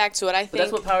 But getting back to it, I think But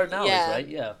that's what Power Now yeah. is, right?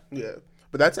 Yeah. Yeah.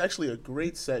 But that's actually a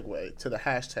great segue to the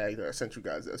hashtag that I sent you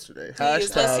guys yesterday.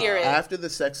 Please, let's hear it. After the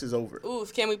sex is over.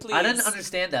 Oof, can we please? I didn't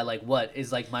understand that. Like, what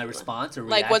is like my response or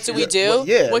Like, what do we reaction? do? What-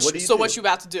 yeah, What what do you so do? what you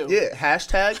about to do? Yeah,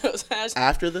 hashtag Hashtag-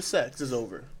 after the sex is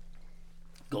over.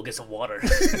 Go get some water.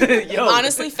 Yo,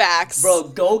 Honestly, facts. bro,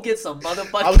 go get some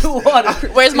motherfucking water.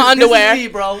 Where's my This is underwear? me,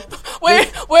 bro. Where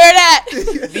that?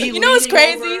 Me You know what's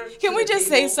leaning crazy? over Can to we the just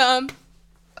say table. something?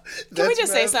 Can we That's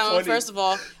just say mad something? funny. First of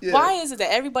all, Yeah. why is it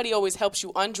that everybody always helps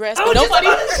you undress, I but was just nobody,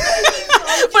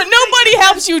 about but nobody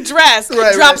helps you dress?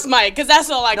 Right, Drops mic, because that's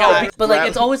all I No, got. but like Grab-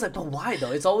 it's always like, but why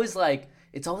though? It's always like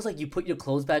you put your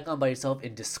clothes back on by yourself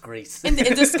in disgrace. In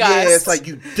disgust. Yeah, it's like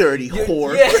you dirty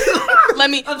whore. Yeah. let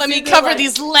me sitting there cover like-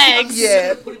 these legs.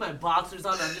 Yeah. Putting my boxers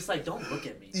on, I'm just like, don't look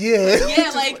at me. Yeah.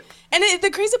 Yeah, like, and the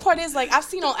crazy part is, like, I've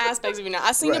seen all aspects of you now.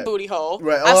 I've seen your Right. booty hole.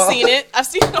 Right. I've Oh. seen it. I've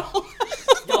seen it all.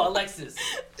 Yo, Alexis.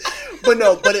 But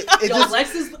no, but it Yo, just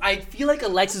Alexis. I feel like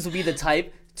Alexis would be the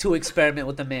type to experiment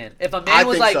with a man. If a man I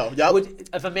was think like, so, yup.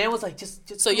 if a man was like,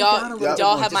 just So go down a y'all little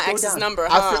y'all more, have my just go ex's down. number, I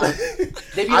huh? feel like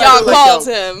They'd be I Y'all feel like, called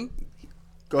yo, him.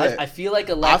 Go ahead. I feel like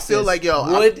Alexis. feel like,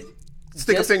 yo, would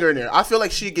Stick a just- finger in there. I feel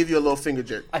like she'd give you a little finger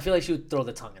jerk. I feel like she would throw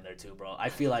the tongue in there too, bro. I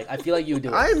feel like you would do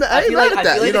it. I ain't mad feel at like, that,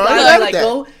 I feel you like know, the I ain't guy mad would at like that.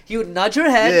 go. He would nudge her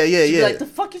head. Yeah, yeah, She'd be yeah. like, "The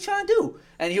fuck you trying to do?"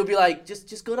 And he'll be like,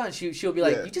 "Just go down." She'll be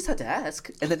like, Yeah. "You just had to ask."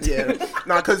 And then Yeah.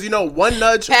 Nah, because you know, one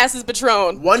nudge Passes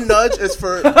Patron. is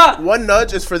for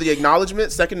the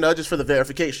acknowledgement. Second nudge is for the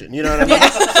verification. You know what I mean?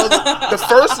 So the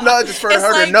first nudge is for It's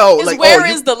her like, to know, it's like, where oh,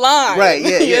 is you, the line? right?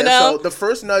 Yeah, yeah. You know? So the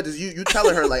first nudge is you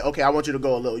telling her like, okay, I want you to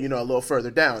go a little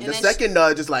further down. And The then second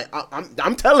nudge is like,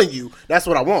 I'm telling you, that's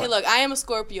what I want. Hey, look, I am a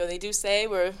Scorpio. They do say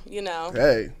we're,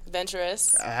 Hey,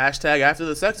 adventurous. hashtag after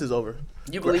the sex is over.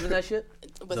 you believe in that shit?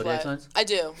 With Zodiac what? signs? I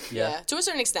do. Yeah. Yeah. To a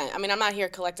certain extent. I mean, I'm not here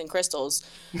collecting crystals,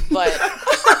 but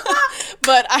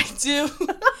but I do.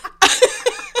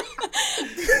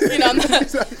 I'm not,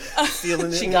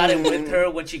 Feeling She it. got it with her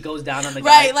when she goes down on the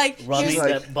Right, guy, like, rubbing here's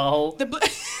like- the butthole. the bl-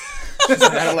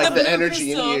 I don't like the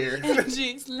energy in Crystal, here. Energy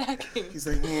is lacking. He's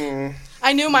like,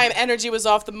 I knew my energy was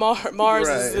off the Mars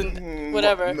right. and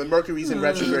whatever. Mercury's in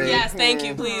retrograde. Yes, thank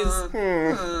you, please.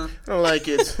 I don't like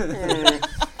it.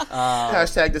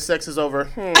 Hashtag the sex is over.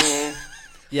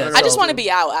 Yeah, I just so- want to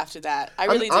be out after that. I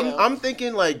really do. I'm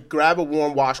thinking like grab a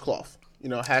warm washcloth. You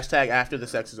know, hashtag after the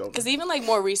sex is over. Because even like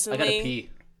more I recently. gotta pee.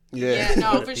 Yeah, no,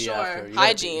 gotta for pee sure. after. You gotta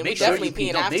Hygiene. pee. We Make sure definitely you pee.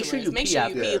 peeing No, afterwards. make sure you Make pee sure you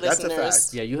after. pee, Yeah, that's a listeners.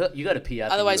 fact. Yeah, you gotta pee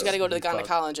after. Otherwise, you gotta go to the fuck.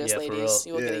 gynecologist, Yeah, for ladies.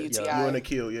 You real. will get a Yeah, UTI. you and a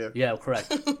kill, yeah. Yeah,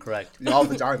 correct. Y'all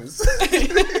vaginas.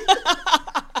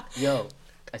 Yo,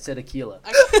 I said Aquila.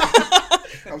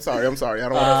 I'm sorry. I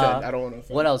don't want to offend. I don't want to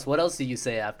offend. What else? What else do you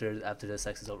say after the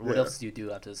sex is over? What Yeah. else do you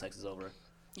do after the sex is over?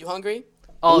 You hungry?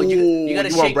 Oh, Ooh, you gotta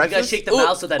you want shake. You gotta breakfast? shake the Ooh,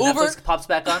 mouse so that Uber? Netflix pops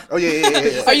back on. Oh,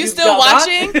 yeah. Are you still Yo, not-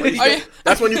 watching? Are you?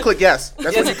 That's when you click yes.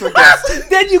 That's when you click yes.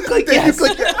 Then you click Then you yes.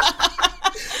 click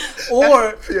yes.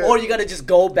 Or you gotta just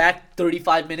go back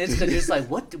 35 minutes because you're just like,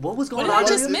 what was going What did on? I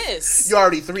just here? miss? You're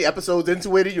already 3 episodes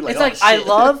into it, and you're like, It's oh,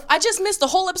 like shit. I just missed the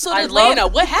whole episode I of Atlanta.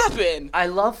 love- What happened? I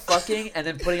love fucking and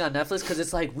then putting on Netflix because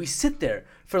it's like we sit there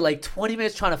for like 20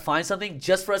 minutes trying to find something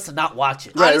just for us to not watch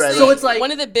it. Right, Honestly, So it's like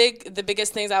one of the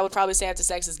biggest things I would probably say after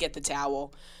sex is get the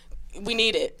towel. We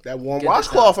need it. That warm Get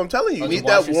washcloth, this I'm telling you. Oh, You to need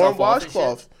that wash yourself warm off and shit?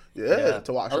 washcloth. Yeah,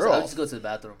 to wash her I'll off. just go to the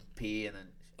bathroom, pee, and then.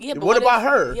 Yeah, but What about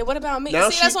her? Yeah, what about me? Now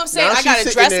See, that's what I'm saying. now I she's gotta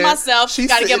sitting dress there. myself. She's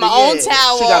Gotta get sitting my there. own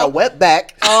towel. She got a wet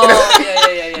back. Oh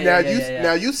yeah.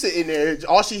 Now you sitting there.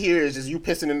 All she hears is you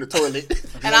pissing in the toilet.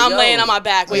 and I'm Yo. laying on my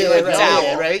back waiting Yeah, for the right, towel.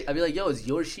 yeah, right? I'd be like, yo, it's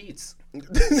your sheets.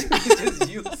 Just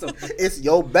use them. It's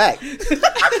your back.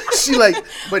 She like,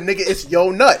 but nigga, it's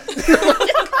your nut.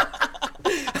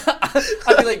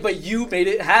 I'd be like, but you made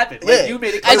it happen. Like, Yeah. you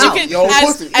made it As come you out. can, Yo,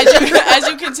 as, pussy. as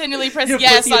you continually press Your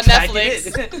yes pussy on attracted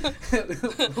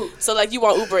Netflix. it. So like, you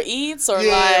want Uber Eats or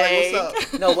Yeah, like? like,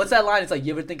 what's up? No, what's that line? It's like,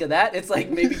 you ever think of that? It's like,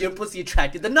 maybe your pussy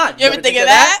attracted the nut. You ever think of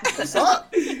that? What's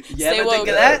up? You Stay ever think woke.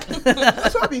 of that?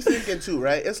 That's what I be thinking too,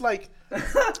 right? It's like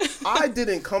I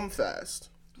didn't come fast.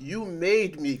 You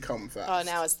made me come fast. Oh,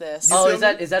 now it's this. You Oh, feel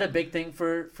is that a big thing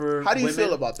for How do you women?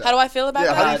 feel about that? How do I feel about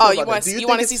Yeah, how do that? you feel Oh, about you want that? Do you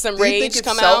want to think see it's- some do you think rage it's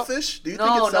come out? selfish? Do you think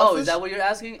No, it's no. selfish? Is that what you're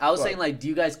asking? I was What? saying, like, do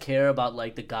you guys care about,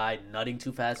 like, the guy nutting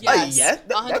too fast? Yeah. Oh, Yes, yeah,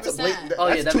 that's a 100%. blatant. Oh,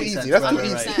 yeah, That's that too makes easy. sense. That's Right, too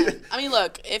right, easy. right. I mean,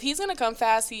 look, if he's gonna come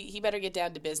fast, he better get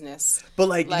down to business. But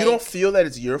like, Like- you don't feel that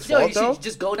it's your Yo, fault you though? should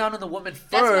just go down on the woman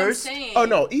first. That's what I'm saying. Oh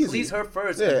no, easy. Please her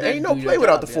first. Yeah, and then ain't no do your play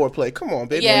without the job, yeah. foreplay. Come on,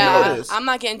 baby. You know Yeah, this. I'm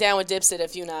not getting down with Dipset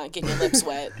if you're not getting your lips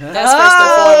wet. That's first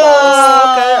and foremost.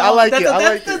 Oh, okay, I like it. I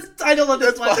like That's it. the title of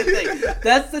this That's fucking fine. thing.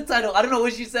 That's the title. I don't know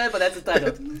what she said, but that's the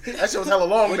title. That shit was hella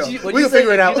long though. When We you can say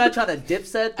figure it if out. you're not trying to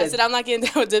dipset, I then said I'm not getting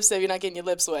down with Dipset if you're not getting your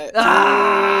lips wet. it's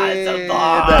a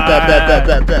bar.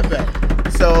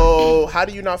 Bet. So, how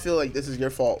do you not feel like this is your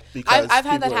fault? Because I've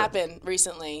had that people are- happen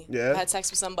recently. Yeah? I had sex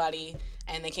with somebody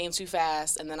and they came too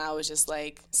fast, and then I was just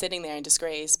like sitting there in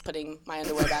disgrace, putting my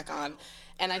underwear back on,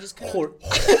 and I just couldn't.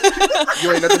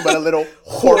 You ain't nothing but a little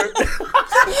whore.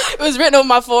 It was written on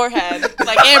my forehead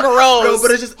like Amber Rose. No,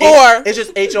 but it's just whore. It's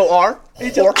just HOR.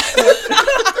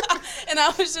 And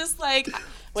I was just like,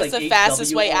 what's like the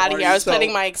fastest way out of here? I was So-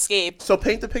 planning my escape. So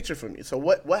paint the picture for me. So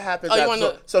what happens? Oh, you after,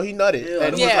 wanna- so he nutted, Yeah,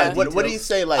 and he was yeah. like, what did he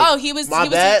say? Like, Oh, he was. my he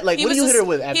was, bad. Like, he what do was you hit her dis-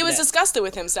 with? After He was that? disgusted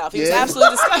with himself. He was Yeah?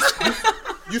 absolutely disgusted.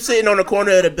 You sitting on the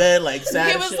corner of the bed, like sad.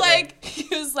 He as was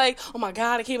shit, like, oh my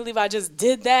god, I can't believe I just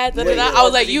did that. Da, da, Wait, da. yeah. I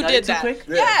was like, Did he you nut did it too that. quick?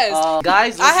 Yes.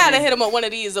 Guys, I had to listening. hit him with one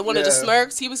of these, one of the Yeah.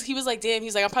 smirks. He was like, damn.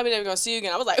 He's like, I'm probably never gonna see you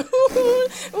again. I was like, ooh,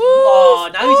 Oh,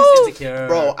 now he's just insecure.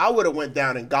 Bro, I would have went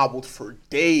down and gobbled for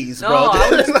days, No, bro. I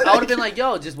would have been like,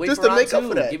 yo, just wait Just for to round make up two.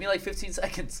 for that. Give me like 15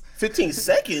 seconds. 15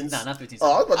 seconds. Nah, not 15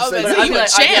 Oh, I was seconds. about to say. So I'd you be a like,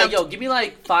 I'd be like, champ. yo, give me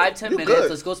like 5-10 You minutes. good.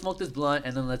 Let's go smoke this blunt,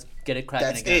 and then let's get it cracking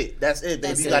That's again. it. That's it, baby.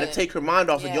 That's You got to it. take her mind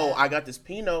off of, yo, Yeah. I got this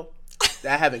Pinot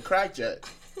that I haven't cracked yet.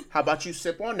 How about you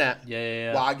sip on that?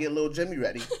 Yeah. While I get little Jimmy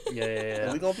ready.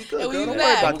 Yeah. We gonna be good. Yeah, girl. we Don't be worry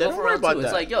back. about We'll that. go Don't for worry round about two. that.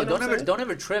 It's like, yo, You know what I'm saying? don't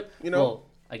ever trip. You know? Well,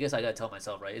 I guess I gotta tell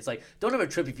myself, right? It's like, don't ever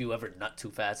trip if you ever nut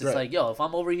too fast. It's Right. like, yo, if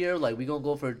I'm over here, like, we gonna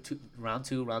go for round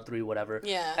two, round three, whatever.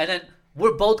 Yeah. And then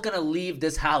we're both gonna leave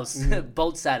this house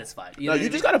both satisfied. You No, know you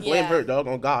what just I mean? gotta blame Yeah. her, dog,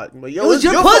 on God. But, yo, It was it's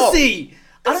your fault. pussy.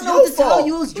 I It's don't know what your to tell fault.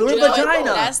 you. It was your You know what? vagina.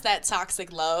 That's that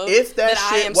toxic love If that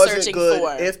I shit am wasn't searching good,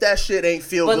 for. if that shit ain't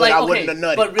feel But good, like, I okay, wouldn't have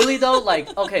nutted. but really though,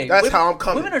 like, okay, That's women, how I'm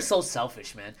coming. Women are so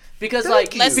selfish, man. Because Thank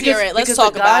like, you. Let's because, hear it. Let's because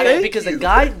talk the guy, about it. Because Thank the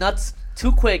you. guy nuts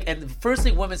too quick, and the first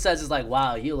thing women says is like,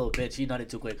 "Wow, you a little bitch, you nutted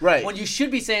too quick." Right. When you should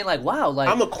be saying like, "Wow, like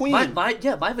I'm a queen."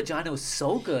 My vagina was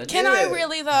so good. Can I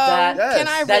really though? That- Can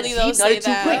I that really he though say nutted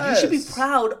too quick. that? You should be Yes.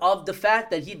 proud of the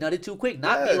fact that he nutted too quick,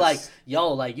 not be Yes. like,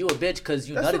 "Yo, like you a bitch because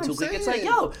you That's nutted what too I'm quick." It's like, saying.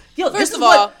 yo, First this of is all,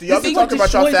 what Do y'all this be is what talking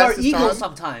about y'all destroys our fastest ego time?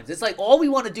 sometimes. It's like all we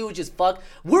want to do is just fuck.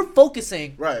 We're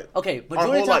focusing. Right. Okay, Our majority of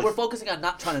whole the time life. we're focusing on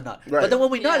not trying to nut. Right. But then when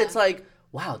we nut, Yeah. it's like,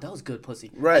 wow, that was good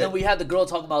pussy. Right. And then we had the girl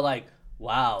talking about like,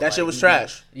 wow, That like, shit was you-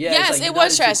 trash. Yeah. Yes, it's like, it you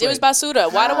was nutted trash. too It was quick.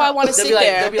 basura. Why do I want to They'll sit be like-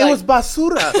 there? they'll be It like- was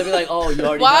basura. They'll be like, oh, you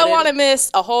already. Why I nutted? want to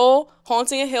miss a whole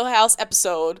Haunting of Hill House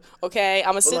episode? Okay,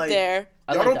 I'm gonna sit like, there.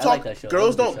 I Y'all like don't that- I like talk. that show. Girls That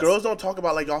was a don't. good show. Girls don't talk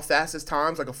about like y'all fastest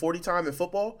times, like a 40 time in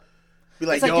football. Be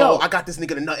like, like, yo, yo. I got this nigga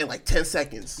to nut in like 10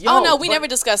 seconds. Yo, Oh no, we but- never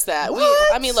discussed that.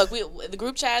 What? I mean, look, the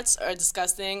group chats are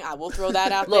disgusting. I will throw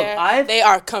that out Look, there. They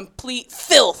are complete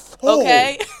filth. Oh.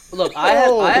 Okay, Look, I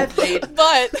have made.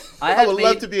 but I I have would made.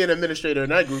 love to be an administrator in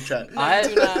that group chat. I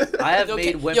do not. I have You'll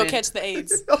made ca- women. You'll catch the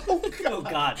AIDS. Oh Oh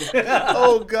god. God.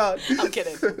 Oh god. I'm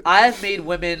kidding. I have made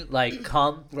women like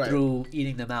come Right. through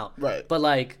eating them out. Right. But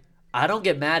like, I don't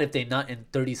get mad if they nut in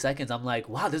 30 seconds. I'm like,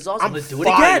 wow, this is awesome. I'm Let's do it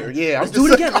fire. again. Yeah, I'm let's do it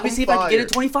just again. like, Let me I'm see if I can get it in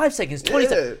fire. 25 seconds. 20 Yeah.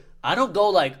 seconds. I don't go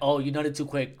like, oh, you nutted too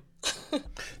quick.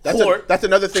 That's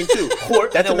another thing too.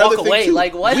 And That's then another walk thing away. too.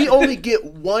 Like, what? We only get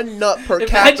one nut per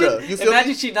capita. You feel Imagine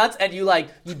me? she nuts and you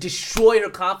destroy her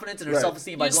confidence and her Right.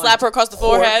 self-esteem by You going, slap her across the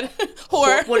forehead.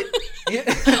 Whore. What, yeah.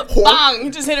 Whore. Bang!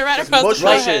 You just hit her right across the mush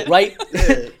right, that forehead.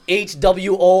 shit. right.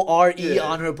 HWORE Yeah.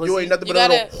 on her pussy. You ain't nothing You but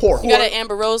gotta, a little whore. you gotta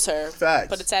Amber Rose her. Facts.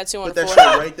 Put a tattoo on Put her that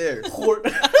forehead. shit right there. Whore.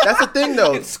 That's the thing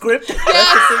though. In script.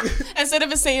 Yes. Instead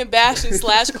of it saying bash and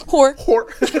slash whore. Whore.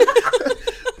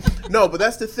 No, but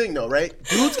that's the thing though, right?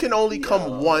 Dudes can only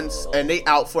come once and they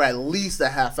out for at least a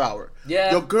half hour.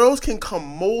 Yeah. Your girls can come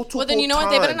multiple Well, then you know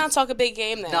what? They better times. not talk a big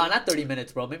game then. No, not 30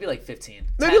 minutes, bro. Maybe like 15.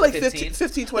 Maybe 10, like 15,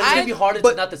 20. It's gonna be harder but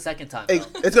to nut the second time.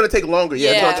 it's gonna take longer. Yeah,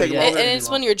 it's gonna take yeah. longer. And it's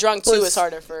when you're drunk too. But It's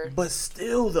harder for. But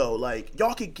still, though, like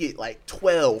y'all could get like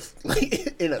 12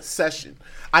 like, in a session.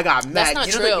 I got mad. not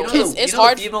You true. know, the, It's you know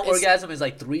hard- the female it's- orgasm is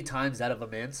like 3 times that of a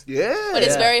man's. Yeah, But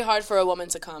it's Yeah. very hard for a woman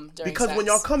to come during because sex. when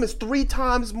y'all come, it's 3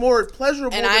 times more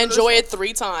pleasurable. and than I the enjoy other it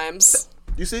 3 times.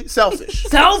 You see, selfish.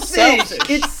 Selfish. Selfish.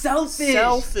 It's selfish.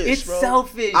 Selfish, It's bro.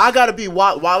 selfish. I gotta be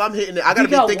while I'm hitting it. I gotta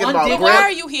We got be thinking one about. dick. But why Graham-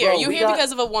 are you here? Bro, You're we here got-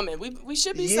 because of a woman. We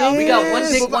should be Yeah. selfish. we got one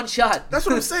Yes, dick, but- one shot. That's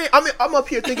what I'm saying. I'm up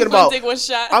here thinking One about. dick, one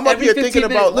shot. I'm up Every here 15 thinking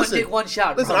minutes, about. one Listen, dick, one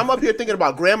shot, listen. bro. I'm up here thinking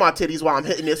about grandma titties while I'm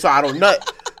hitting it, so I don't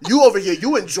nut. You over here,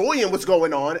 you enjoying what's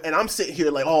going on, and I'm sitting here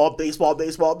like, oh, baseball,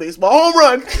 home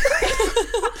run.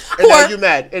 And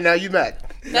now you mad.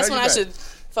 That's Now when you I should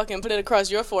fucking put it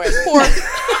across your forehead. Poor.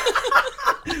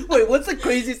 Wait, what's the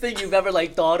craziest thing you've ever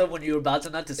like thought of when you were about to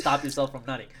nut to stop yourself from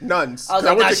nutting? Nuns. I was 'Cause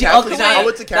like, nah, to she Catholic- ugly. I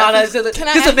went to Nah, Catholic. this Can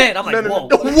I is a ask- man. I'm like, No, no, whoa.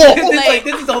 no. Whoa. It's like,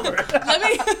 this is over.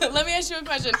 let me ask you a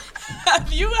question.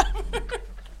 Have you ever?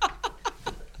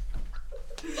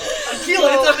 Akila,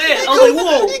 it's a man. I was like,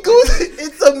 whoa. He goes,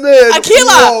 it's a man.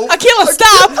 Whoa. Akila,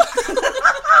 stop!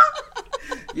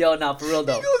 Yo, nah, for real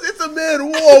though. He goes, it's a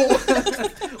man. Whoa.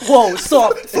 Whoa,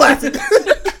 soft. Flaccid.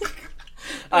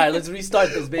 All right, let's restart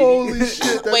this, baby. Holy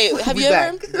shit. that's- Wait, have we you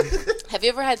back. have you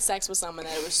ever had sex with someone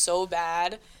that it was so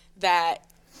bad that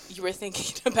you were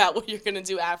thinking about what you're gonna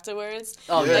do afterwards?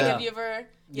 Oh, Like, yeah. have you ever?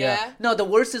 Yeah. No, the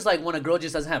worst is like when a girl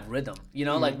just doesn't have rhythm. You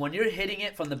know, like when you're hitting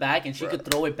it from the back and she could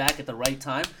throw it back at the right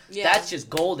time. Yeah. That's just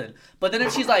golden. But then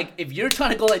if she's like, if you're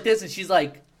trying to go like this and she's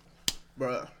like,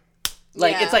 Bruh.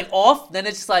 Yeah. it's like off, then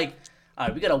it's just like, all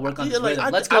right, we gotta work on Yeah, this like, rhythm.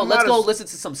 I'm let's go not go a- listen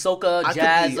to some soca, I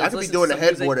jazz. could let's be listen doing to the some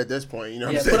music. headboard at this point. You know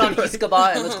what Yeah, I'm put saying? on Escobar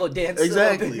and let's go dance.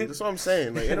 Exactly. That's what I'm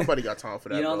saying. Like, ain't nobody got time for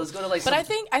that. You know, bro. let's go to like. But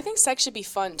some, I think sex should be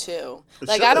fun too. It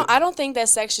Like should. I don't think that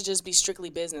sex should just be strictly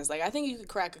business. Like I think you could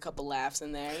crack a couple laughs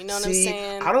in there. You know what I'm See,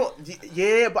 saying? I don't.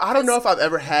 Yeah, but I don't know if I've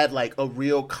ever had like a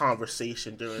real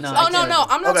conversation during. No, sex. I Oh no, can't. no,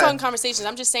 I'm not Okay. talking conversations.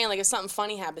 I'm just saying like if something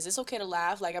funny happens, it's okay to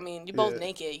laugh. Like I mean, you're both Yeah,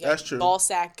 naked. You got that's true. ball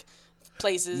sack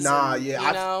places. Nah, and, yeah, You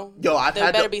I've- know, yo, I've there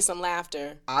had better to- be some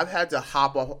laughter. I've had to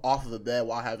hop off of the bed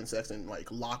while having sex and like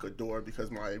lock a door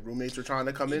because my roommates were trying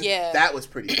to come in. Yeah. That was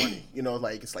pretty funny. You know,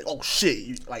 like it's like, oh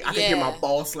shit, like I can hear my Yeah.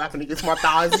 balls slapping against my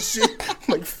thighs and shit. I'm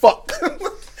like fuck.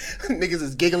 Niggas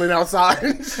is giggling outside.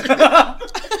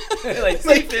 like,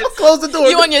 Like, close the door.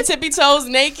 You on your tippy toes,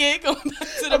 naked, going back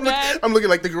to the bed. I'm looking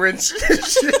like the Grinch.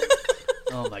 Shit.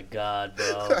 oh my god,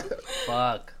 bro.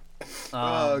 Fuck.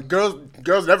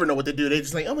 Girls never know what to do. They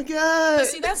just like, oh my god.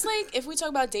 See, that's like if we talk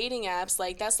about dating apps,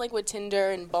 like that's like what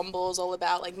Tinder and Bumble is all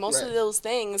about. Like most of Right. those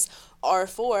things are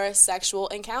for sexual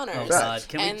encounters. Oh god,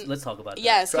 can we? And- Let's talk about that.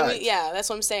 Yes, can Facts. we, yeah, that's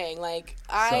what I'm saying. Like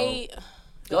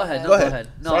Go ahead. No, Go go ahead. ahead.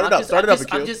 No, Start it up. Start it up,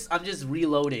 I'm Akil. just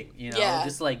reloading. You know, Yeah,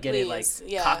 just like get it like please.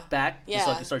 Yeah. cocked back, just so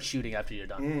I Yeah. can start shooting after you're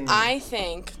done. Mm. I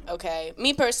think, okay,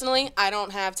 me personally, I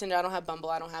don't have Tinder, I don't have Bumble,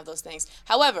 I don't have those things.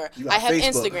 However, got I have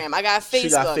Facebook. Instagram, I got She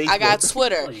got Facebook, I got Facebook.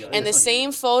 Twitter, Oh, you got and the it.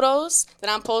 same photos that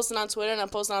I'm posting on Twitter and I'm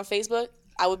posting on Facebook,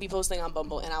 I would be posting on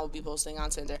Bumble and I would be posting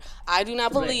on Tinder. I do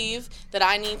not believe that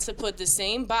I need to put the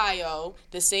same bio,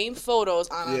 the same photos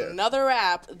on Yeah. another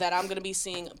app that I'm gonna be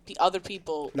seeing other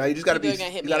people. Now you just gotta be people are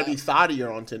gonna hit you me gotta up. be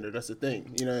thottier on Tinder. That's the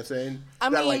thing. You know what I'm saying? I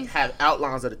you gotta mean- like have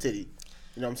outlines of the titty.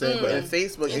 You know what I'm saying? But in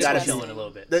Facebook, you It's gotta showing be a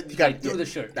little bit. You gotta Like, through the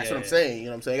shirt. That's Yeah, what I'm yeah. saying. You know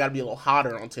what I'm saying? You gotta be a little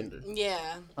hotter on Tinder. Yeah,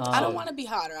 I don't want to be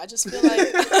hotter. I just feel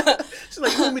like She's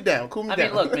like, cool me down, cool me I down.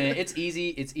 mean, look, man, it's easy.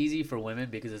 It's easy for women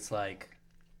because it's like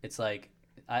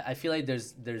I feel like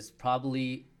there's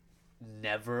probably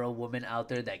never a woman out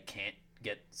there that can't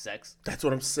get sex. That's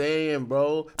what I'm saying,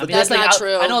 bro. I mean, That's like, not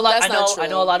true. I know a lot. That's not I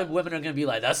know true. a lot of women are gonna be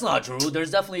like, "That's not true." There's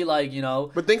definitely like, you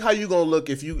know, But think how you gonna look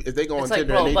if they go on It's like,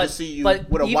 Tinder bro, and they but- just see you but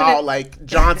with a even wild if- like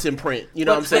Johnson print. You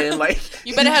know what I'm saying? Like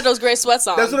you better have those gray sweats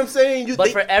on. That's what I'm saying.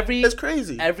 But for every that's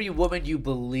crazy. every woman you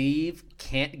believe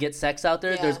can't get sex out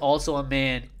there, Yeah. there's also a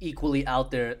man equally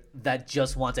out there that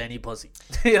just wants any pussy.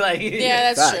 Like,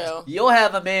 Yeah, that's Facts. true. You'll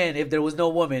have a man if there was no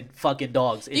woman fucking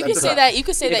dogs. You could That's say a- that. You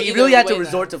could say If that. he either really had to way,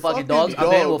 resort though. to fucking Fucking dogs, a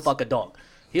man will dogs. fuck a dog.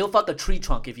 He'll fuck a tree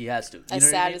trunk if he has to. You As know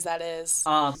what I sad mean? as that is.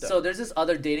 So there's this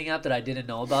other dating app that I didn't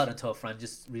know about until a friend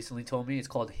just recently told me. It's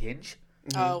called Hinge.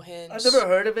 Oh, Hinge. I've never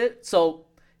heard of it. So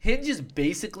Hinge is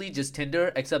basically just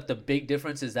Tinder, except the big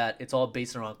difference is that it's all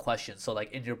based around questions. So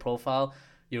like in your profile,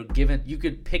 you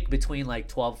could pick between like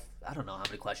 12, I don't know how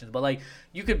many questions, but like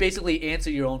you could basically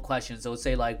answer your own questions. So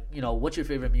say like, you know, what's your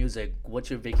favorite music? What's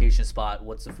your vacation spot?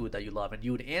 What's the food that you love? And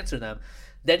you would answer them.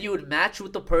 Then you would match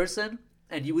with the person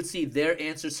and you would see their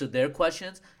answers to their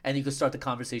questions and you could start the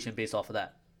conversation based off of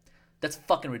that. That's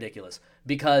fucking ridiculous.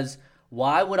 Because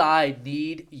why would I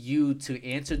need you to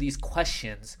answer these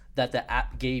questions that the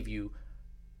app gave you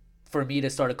for me to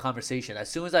start a conversation? As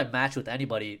soon as I match with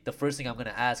anybody, the first thing I'm going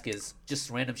to ask is just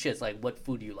random shit. Like, what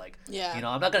food do you like? Yeah. You know,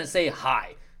 I'm not going to say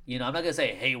hi. You know, I'm not going to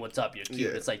say, hey, what's up? You're cute. Yeah.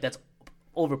 It's like, that's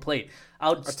overplayed. I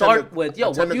would I tend start to- with, I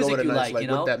yo, tend what to go music with a you nice, like, you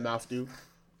know? What that mouth do?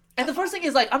 And the first thing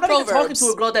is, like, I'm not even talking Proverbs.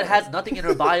 to a girl that has nothing in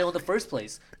her bio in the first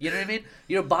place. You know what I mean?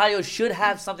 Your bio should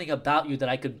have something about you that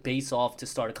I could base off to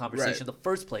start a conversation in the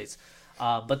first place.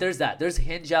 But there's that. There's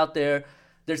Hinge out there.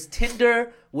 There's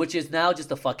Tinder, which is now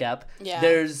just a fuck app. Yeah.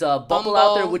 There's Bumble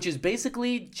out there, Bumble. which is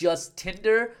basically just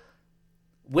Tinder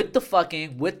with the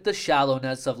fucking, with the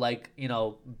shallowness of like, you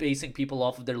know, basing people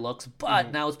off of their looks.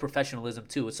 But now it's professionalism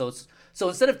too. So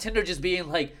instead of Tinder just being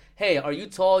like, hey, are you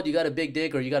tall? You got a big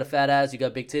dick, or you got a fat ass? You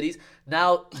got big titties?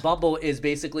 Now Bumble is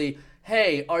basically,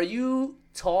 hey, are you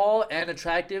tall and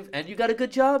attractive and you got a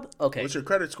good job? Okay. What's your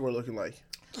credit score looking like?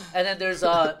 And then there's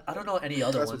I don't know any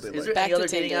other That's what ones. they Is like. there any Back to other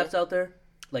dating Tinder. apps out there?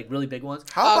 Like really big ones?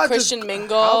 Christian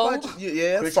Mingle. How about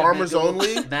yeah, Christian Farmers Mingle,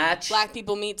 Only. Match.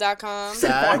 Blackpeoplemeet.com.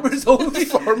 Farmers Only.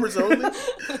 Farmers Only.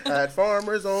 At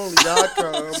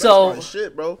farmersonly.com. That's So- my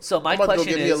shit, bro. so my I'm about to go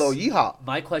question give me a is- little yeehaw.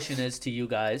 My question is to you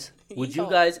guys: would you Yeehaw.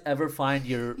 guys ever find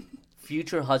your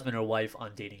future husband or wife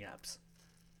on dating apps?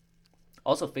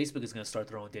 Also, Facebook is going to start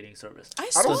their own dating service. I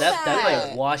So saw that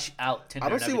might wash out Tinder. I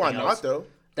don't and see why everything not else. though.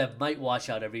 That might wash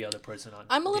out every other person on.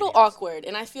 I'm a little dating apps. awkward,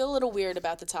 and I feel a little weird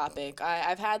about the topic.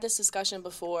 I've had this discussion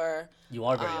before. You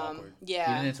are very awkward. yeah.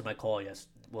 You didn't answer my call.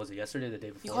 Was it yesterday or the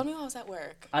day before? You called me while I was at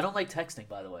work. I don't like texting,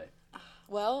 by the way.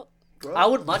 Well, Bro, I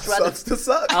would much rather. sucks to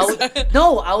suck. I would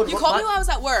no. I would. you called me while I was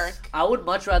at work. I would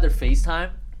much rather FaceTime,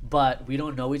 but we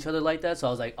don't know each other like that. So I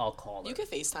was like, I'll call her. You could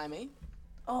FaceTime me.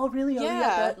 Oh, really? Are we at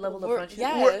Yeah, that level of we're- friendship?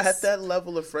 yeah. We're Yes. at that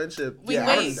level of friendship. We yeah,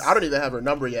 wait. I don't even have her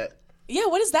number yet. Yeah,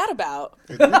 what is that about?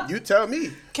 You tell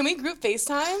me. Can we group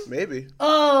FaceTime? Maybe.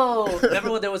 Oh,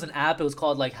 remember when there was an app? It was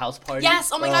called like House Party. Yes.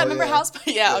 Oh my Oh, God. Remember yeah. House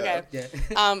Party? Yeah. Yeah. Okay.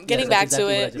 Yeah. Getting that's back exactly to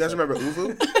what I it. just You guys said. remember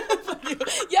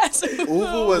Uvu? Yes.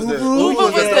 Uvu was the Uvu Uvu was the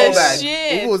was the throwback.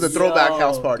 shit. Uvu was the throwback Yo.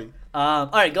 house party. All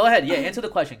right, go ahead. Yeah, answer the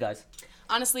question, guys.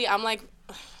 Honestly, I'm like,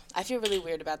 I feel really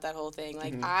weird about that whole thing.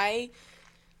 Mm-hmm. Like,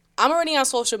 I'm already on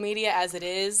social media as it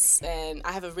is, and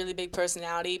I have a really big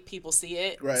personality. People see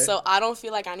it. Right. So I don't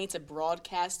feel like I need to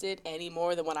broadcast it any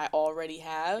more than what I already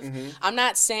have. Mm-hmm. I'm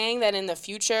not saying that in the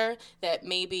future that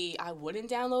maybe I wouldn't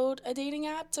download a dating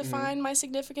app to Mm-hmm. find my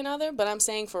significant other, but I'm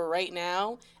saying for right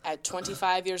now, at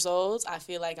 25 years old, I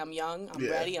feel like I'm young, I'm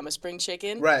Yeah. ready, I'm a spring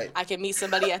chicken. Right. I can meet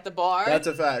somebody at the bar. That's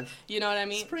a fact. You know what I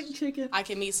mean? Spring chicken. I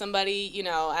can meet somebody, you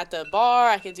know, at the bar.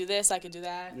 I can do this. I can do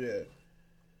that. Yeah.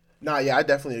 Nah, yeah, I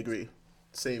definitely agree.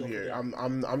 Same here.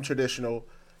 I'm traditional.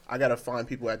 I gotta find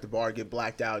people at the bar, get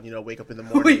blacked out, wake up in the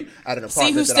morning at an apartment.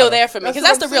 See who's that still I don't- there for me, because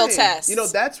that's the what real I'm saying.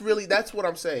 test. That's what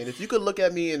I'm saying. If you could look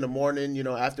at me in the morning,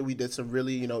 after we did some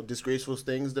really, disgraceful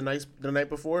things the night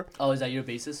before, Oh, is that your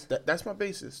basis? that's my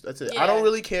basis. That's it. Yeah. I don't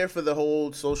really care for the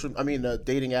whole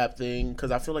dating app thing,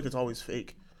 because I feel like it's always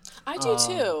fake. I do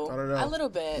too. I don't know. A little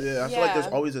bit. Yeah, I feel like there's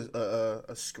always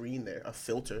a screen there, a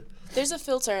filter. There's a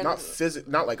filter. And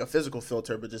Not like a physical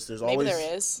filter, but just there's Maybe always.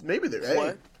 there is. Maybe there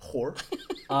is. Whore.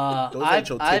 Those I've, ain't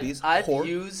your titties. I've Whore.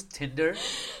 used Tinder.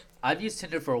 I've used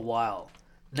Tinder for a while.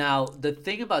 Now, the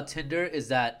thing about Tinder is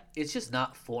that it's just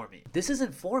not for me. This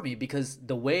isn't for me because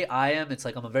the way I am, it's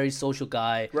like I'm a very social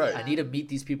guy. Right. I need to meet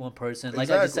these people in person. Like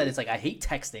I just said, Exactly. it's like I hate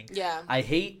texting. Yeah. I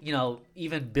hate,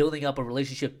 even building up a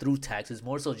relationship through text. It's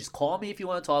more so just call me if you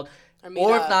want to talk. Or meet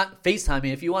Or if up. not, FaceTime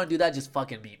me. If you want to do that, just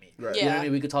fucking meet me. Right. You know what I Yeah.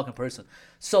 mean? We could talk in person.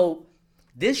 So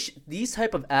these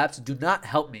type of apps do not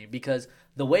help me because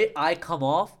the way I come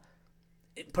off,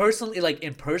 personally, like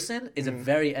in person, is Mm-hmm. a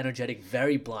very energetic,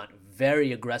 very blunt,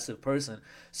 very aggressive person.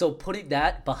 So putting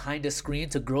that behind a screen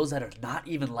to girls that are not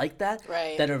even like that,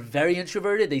 Right. that are very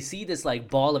introverted, they see this like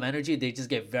ball of energy, they just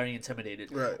get very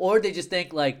intimidated. Right. Or they just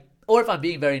think like, or if I'm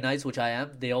being very nice, which I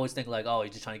am, they always think like, oh,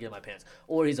 he's just trying to get in my pants,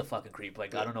 or he's a fucking creep.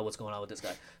 Like I don't know what's going on with this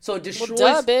guy. So it Well, destroys.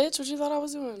 duh, bitch. What you thought I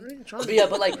was doing? But yeah,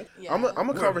 but like, Yeah. I'm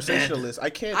a conversationalist. I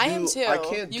can't. I am too. I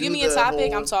can't. You do give me a the topic,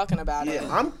 whole- I'm talking about it.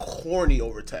 Yeah, I'm corny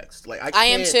over text. Like I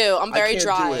am too. I'm very I can't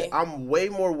dry. Do it. I'm way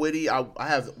more witty. I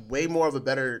have way more of a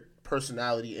better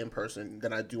personality in person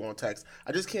than I do on text.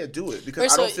 I just can't do it because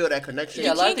First I don't of all, feel that connection. Yeah,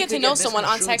 a You lot of can't get things to they know get someone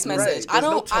on misconstrued text through- message. Right.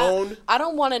 There's no tone. I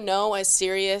don't want to know a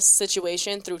serious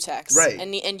situation through text. Right.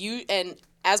 And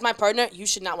as my partner, you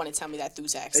should not want to tell me that through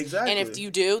text. Exactly. And if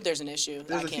you do, there's an issue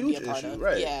There's I a can't huge be a part issue, of.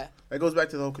 right? Yeah. That goes back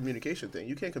to the whole communication thing.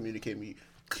 You can't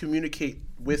communicate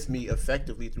with me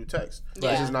effectively through text.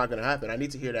 Yeah. It's just not going to happen. I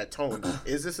need to hear that tone.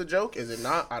 Is this a joke? Is it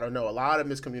not? I don't know. A lot of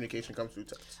miscommunication comes through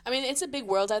text. I mean, it's a big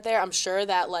world out there. I'm sure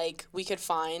that like we could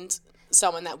find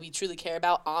someone that we truly care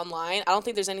about online. I don't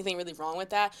think there's anything really wrong with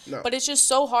that. No. But it's just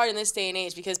so hard in this day and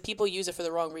age because people use it for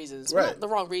the wrong reasons. Right. Not the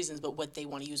wrong reasons, but what they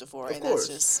want to use it for. And course.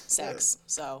 that's just sex.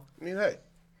 So I mean, hey,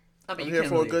 I mean, I'm you here can't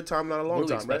for a really- good time, not a long what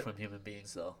do we time, expect right? from human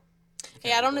beings though?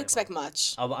 yeah, I don't blame expect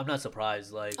much. I'm not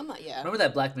surprised. Like, I'm not- yeah. Remember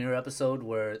that Black Mirror episode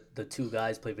where the two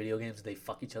guys play video games and they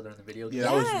fuck each other in the video game? Yeah,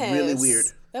 that was really Yes. weird.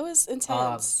 That was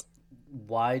intense.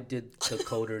 Why did the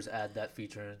coders add that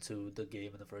feature into the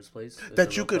game in the first place? Is the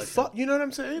That you real could question. fuck. You know what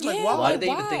I'm saying? Like, Yeah, why? Why did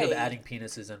they even think of Why? adding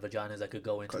penises and vaginas that could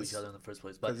go into each other in the first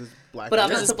place? But 'Cause it's Black but I'm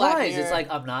Mirror. not It's Black surprised. It's Mirror.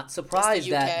 like I'm not surprised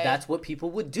UK. that that's what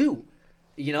people would do.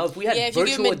 You know, if we had Yeah, if you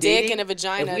virtual give 'em a dick dating, and a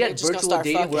vagina, if we they're had just gonna virtual start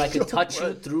dating where I fucking. could touch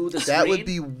you through the screen, That would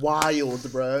be wild,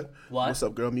 bruh. What? What's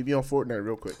up, girl? Meet me on Fortnite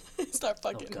real quick. Start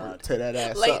fucking. Oh, God. Tear that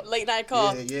ass Late up. late night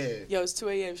call. Yeah. Yo, it's 2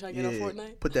 a.m. Should I get on Yeah.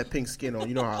 Fortnite? Put that pink skin on.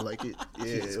 You know how I like it. Yeah,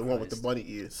 Jesus the one with the Christ. bunny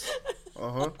ears.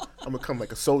 I'm gonna come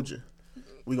like a soldier.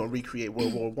 We gonna recreate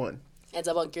World War One. Ends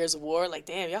up on Gears of War. Like,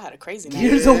 damn, y'all had a crazy night.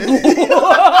 Gears of War,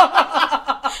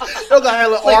 Yo, got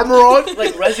hella armor on.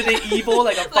 like Resident Evil,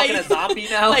 like I'm fucking a zombie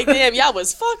now. Like, damn, y'all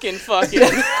was fucking.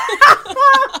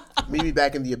 Meet me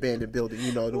back in the abandoned building.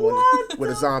 You know the one where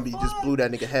the zombie just blew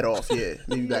that nigga head off. Yeah,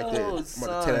 meet me back there. No, I'm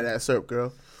gonna tear that ass up,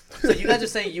 girl. So you guys are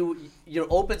saying you're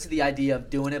open to the idea of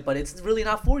doing it, but it's really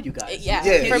not for you guys. Yeah,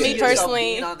 Yeah, for yeah, me yeah. personally,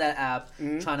 being on that app,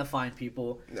 trying to find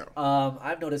people. No.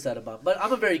 I've noticed that about. But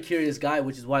I'm a very curious guy,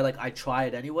 which is why like I try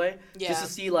it anyway, just Yeah. to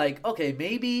see like, okay,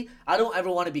 maybe I don't ever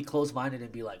want to be close-minded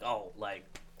and be like, oh, like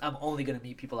I'm only gonna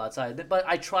meet people outside. But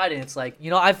I tried it. And it's like, you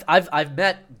know, I've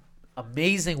met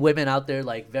amazing women out there,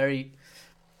 like very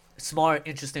smart,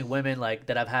 interesting women, like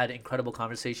that I've had incredible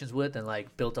conversations with and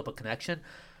like built up a connection.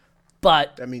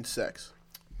 But That means sex.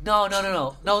 no,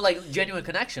 like genuine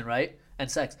connection, right?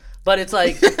 And sex. But it's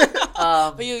like,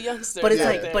 for you youngsters. but it's Yeah,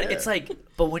 like, yeah. but it's like,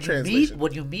 but when Translation.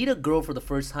 you meet a girl for the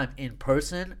first time in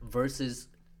person versus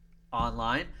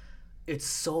online, it's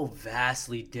so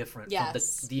vastly different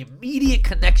Yes. from the immediate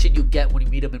connection you get when you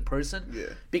meet them in person. Yeah.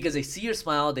 Because they see your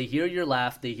smile, they hear your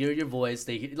laugh, they hear your voice,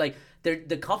 they hear, like the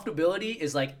comfortability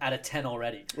is like at a 10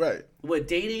 already. Right. With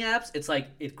dating apps, it's like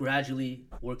it gradually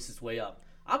works its way up.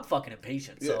 I'm fucking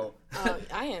impatient, so. Oh,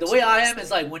 I am. The way I am honestly.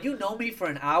 is like when you know me for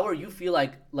an hour, you feel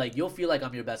like you'll feel like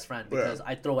I'm your best friend because Yeah.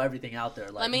 I throw everything out there.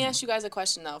 Like, Let me ask you guys a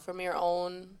question though, from your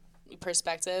own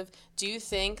perspective. Do you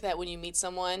think that when you meet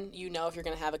someone, you know if you're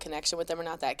gonna have a connection with them or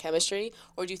not, that chemistry,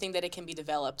 or do you think that it can be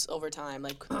developed over time?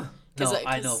 Like, No,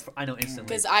 I know instantly.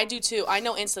 Because I do too. I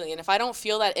know instantly. And if I don't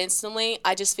feel that instantly,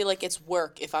 I just feel like it's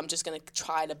work if I'm just going to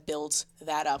try to build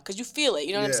that up. Because you feel it.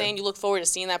 You know what I'm saying? You look forward to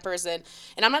seeing that person.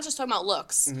 And I'm not just talking about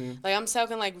looks. Like, I'm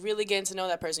talking, like, really getting to know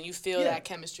that person. You feel that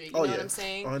chemistry. You know what I'm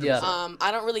saying? 100%. Yeah.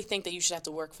 I don't really think that you should have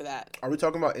to work for that. Are we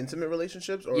talking about intimate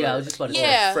relationships? Or, Yeah, I was just about to say.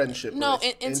 Yeah. friendship? No,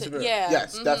 intimate. yeah.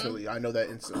 Yes, definitely. I know that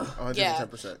instantly. 110%. Yeah.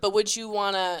 But would you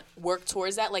want to work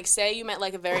towards that? Like, say you met,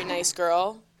 like, a very nice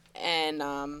girl and,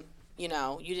 you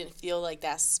know, you didn't feel like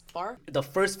that spark. The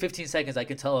first 15 seconds, I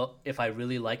can tell if I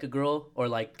really like a girl or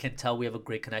like can tell we have a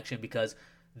great connection because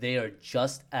they are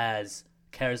just as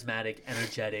charismatic,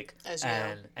 energetic, As you.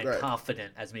 and Right.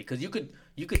 confident as me. Because you could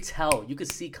tell, you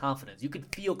could see confidence, you could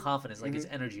feel confidence, like it's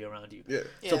energy around you. Yeah.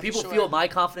 So Yeah, people for feel sure. my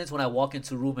confidence when I walk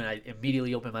into a room and I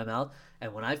immediately open my mouth.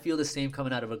 And when I feel the same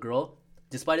coming out of a girl,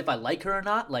 despite if I like her or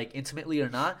not, like intimately or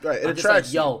not, Right, it I'm just like,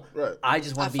 attracts you. yo, Right. I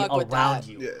just want I to fuck be with around that.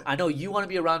 you. Yeah. I know you want to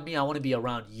be around me. I want to be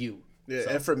around you. Yeah, So-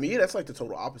 and for me, that's like the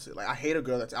total opposite. Like, I hate a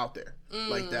girl that's out there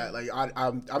like that. Like,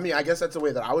 I mean, I guess that's the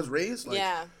way that I was raised. Like,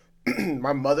 Yeah.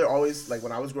 my mother always, like,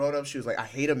 when I was growing up, she was like, I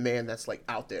hate a man that's like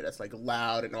out there, that's like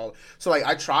loud and all. So like,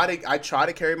 I try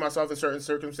to carry myself in certain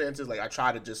circumstances. Like, I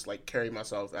try to just like carry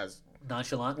myself as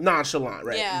Nonchalant. nonchalant,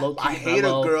 right? Yeah. Low-key, I hate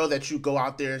mellow. a girl that you go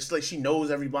out there. It's like she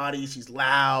knows everybody. She's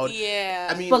loud. Yeah.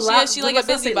 I mean, But loud, she like a let's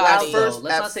not say busybody. loud, At first- though.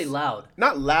 Let's at- not say loud.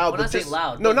 not loud, We're but not saying just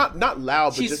loud, No, but not loud,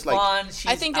 but She's just fun. like She's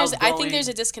I think there's a outgoing.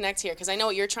 disconnect here because I know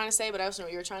what you're trying to say, but I also know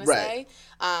what you're trying to Right.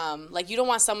 say. Like, you don't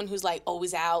want someone who's like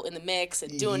always out in the mix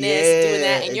and doing Yeah, this, doing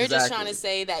that, and you're just exactly. trying to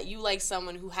say that you like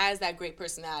someone who has that great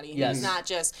personality. Yes. Who's not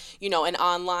just an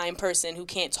online person who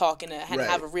can't talk and Right.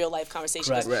 have a real life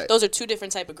conversation. 'Cause Right. those are two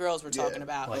different type of girls we're talking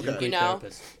about. Wow, you're a Okay. great You know,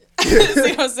 therapist.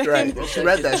 see what I'm saying? right. She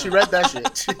read that. She read that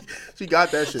shit. She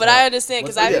got that shit. But I understand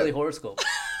What's because the I daily horoscope?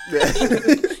 you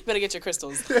better get your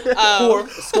crystals.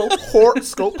 Horoscope.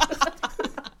 That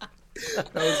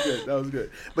was good. That was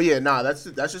good. But yeah, nah, that's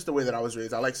just the way that I was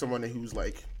raised. I like someone who's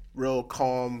like real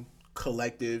calm,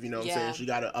 collective. You know what I'm Yeah. saying? She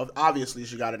got obviously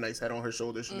she got a nice head on her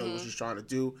shoulders. She knows what she's trying to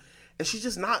do, and she's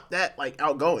just not that like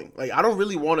outgoing. Like, I don't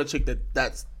really want a chick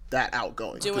that's that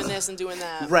outgoing. Doing this and doing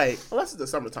that. Right. Well, that's the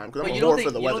summertime because I'm But a you don't whore think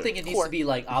for the you weather. don't think it needs to be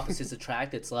like opposites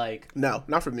attract? It's like No,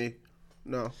 not for me.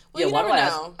 No. Well, you why never do I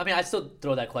ask? know. I mean, I still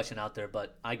throw that question out there,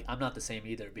 but I'm not the same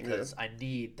either because I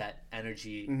need that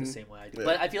energy the same way I do. Yeah.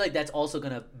 But I feel like that's also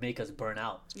gonna make us burn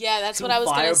out. Yeah, that's Two what I was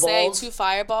gonna say. fireballs? 2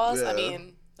 fireballs. I Yeah.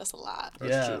 mean, that's a lot.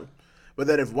 That's Yeah. true. But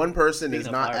then if one person Speaking is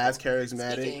of not fireball. as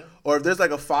charismatic, Speaking. or if there's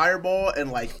like a fireball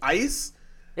and like ice,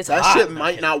 It's that hot. shit No,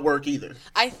 might I'm not work either.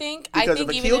 I think Because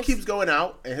if even Akil if keeps going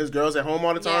out and his girl's at home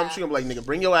all the time, Yeah. she gonna be like, nigga,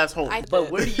 bring your ass home.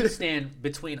 But where do you stand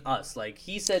between us? Like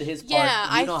he said his part.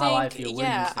 yeah, You know how I feel. Where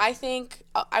do you yeah, stand? I think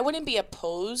I wouldn't be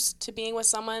opposed to being with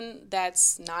someone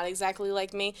that's not exactly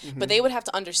like me, but they would have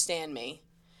to understand me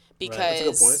because That's a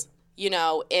good point.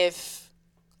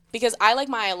 because I like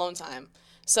my alone time.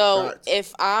 So Right.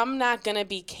 if I'm not gonna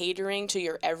be catering to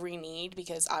your every need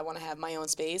because I want to have my own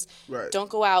space, Right. don't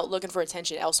go out looking for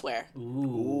attention elsewhere.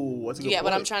 Ooh, what's a good You get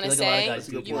what I'm point. trying to Like a lot of say? guys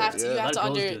do You that. have to, Yeah. you A have lot to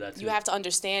of girls do that too. you have to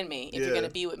understand me if you're Yeah. gonna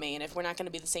be with me, and if we're not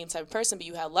gonna be the same type of person, but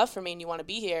you have love for me and you want to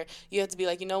be here, you have to be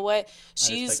like, you know what?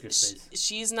 respect your space.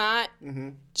 She's not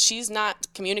she's not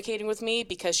communicating with me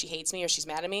because she hates me or she's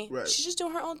mad at me. Right. She's just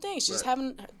doing her own thing. She's just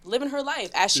Right. living her life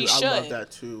as Dude, she should. I love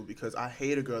that too because I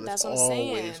hate a girl that's That's what I'm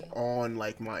always saying. on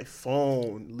like my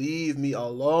phone. Leave me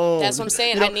alone. That's what I'm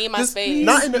saying. I need my just space.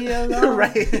 Not in a,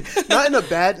 right. Not in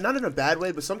a bad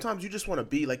way, but sometimes you just want to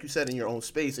be like you said in your own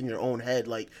space, in your own head.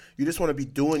 Like you just want to be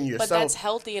doing yourself. But that's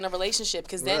healthy in a relationship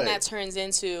because then Right. that turns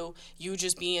into you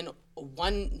just being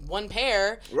one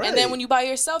pair, Right. and then when you by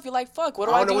yourself, you're like, "Fuck, what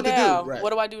do I I don't know do what to do. now? Right.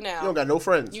 What do I do now?" You don't got no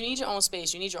friends. You need your own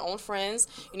space. You need your own friends.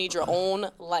 You need your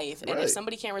own life. And Right. if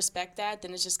somebody can't respect that,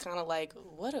 then it's just kind of like,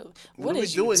 what are is we you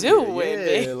doing doing, here?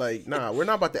 babe? Yeah, like nah, we're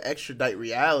not about to extradite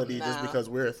reality just Nah. because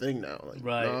we're a thing now. Like,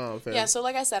 Right. Nah, fam. Yeah, so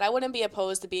like I said, I wouldn't be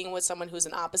opposed to being with someone who's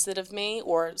an opposite of me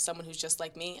or someone who's just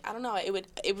like me. I don't know. It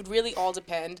would really all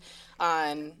depend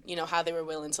on, how they were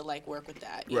willing to like work with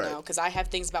that, you Right. know, because I have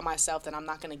things about myself that I'm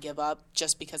not going to give up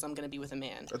just because I'm going to be with a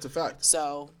man. That's a fact.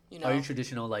 So, Are you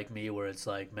traditional like me, where it's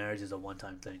like marriage is a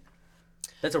one-time thing?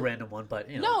 That's a random one, but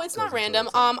No, it's goes not into random.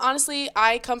 it. Honestly,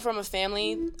 I come from a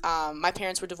family. My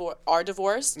parents are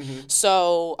divorced, Mm-hmm.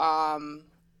 so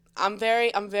I'm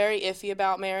very iffy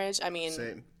about marriage. I mean,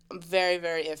 Same. I'm very,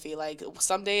 very iffy. Like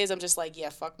some days I'm just like, yeah,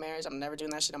 fuck marriage. I'm never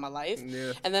doing that shit in my life.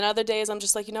 Yeah. And then other days I'm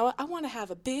just like, you know what? I want to have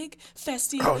a big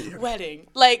festive Oh, yeah. wedding.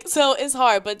 Like, so it's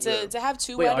hard. But to have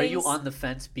two Wait, weddings. are you on the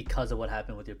fence because of what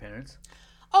happened with your parents?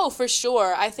 Oh, for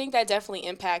sure. I think that definitely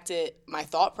impacted my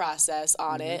thought process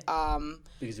on it.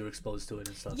 Because you were exposed to it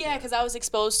and stuff. Yeah, because I was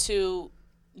exposed to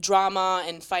drama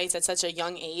and fights at such a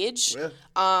young age. Yeah.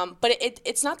 But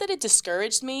it's not that it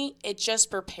discouraged me. It just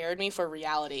prepared me for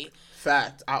reality.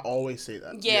 Fact. I always say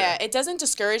that. Yeah, it doesn't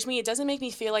discourage me. It doesn't make me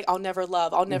feel like I'll never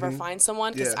love, I'll never find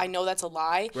someone, because Yeah. I know that's a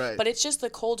lie. Right. But it's just the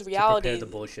cold reality. Prepare the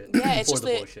bullshit. Yeah, it's for just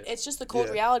the the bullshit. it's just the cold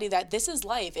Yeah. reality that this is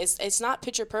life. It's not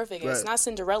picture perfect. It's Right. not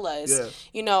Cinderella. It's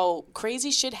Yeah. crazy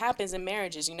shit happens in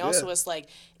marriages. So Yeah. it's like,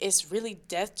 it's really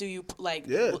death do you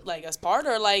Yeah. like us part,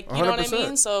 or like, you know what I 100%.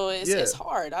 mean? So it's Yeah.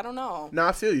 hard. I don't know. No,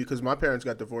 I feel you, because my parents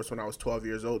got divorced when I was 12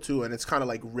 years old too, and it's kind of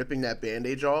like ripping that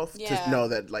bandage off Yeah. to know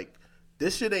that like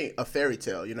this shit ain't a fairy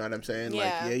tale. You know what I'm saying?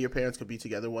 Yeah. Like, yeah, your parents could be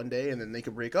together one day and then they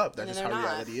could break up. That's And just then how they're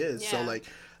not. reality is. So Yeah. like,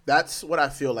 that's what I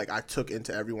feel like I took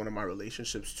into every one of my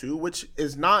relationships too, which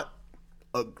is not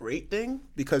a great thing,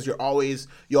 because you always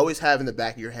have in the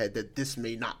back of your head that this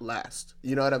may not last.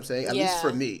 You know what I'm saying? At least Yeah.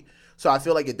 for me. So I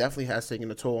feel like it definitely has taken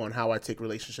a toll on how I take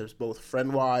relationships, both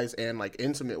friend wise and like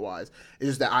intimate wise.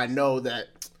 Is that I know that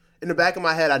in the back of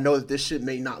my head, I know that this shit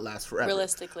may not last forever.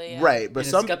 Realistically, yeah. Right? But In a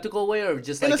some skeptical way, or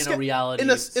just like in a ske- reality? in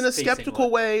a facing skeptical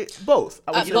way? way, both.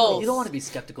 I would You say don't, both. you don't want to be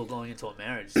skeptical going into a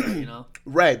marriage, so, you know?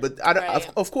 Right, but I don't, Right.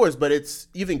 of course, but it's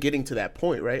even getting to that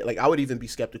point, right? Like I would even be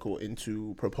skeptical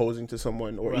into proposing to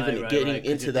someone, or Right, even right, getting right,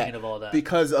 'cause into you're that, thinking of all that.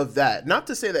 because of that. Not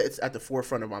to say that it's at the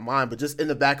forefront of my mind, but just in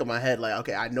the back of my head, like,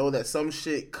 okay, I know that some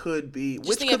shit could be, Just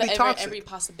which think could of be toxic, every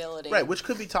possibility. right? Which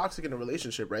could be toxic in a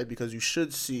relationship, right? Because you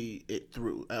should see it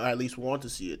through, or at least want to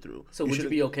see it through. So would you should-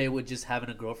 be okay with just having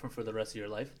a girlfriend for the rest of your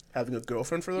life? having a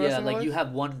girlfriend for the rest Yeah, of my like life? you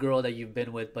have one girl that you've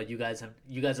been with, but you guys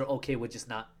are okay with just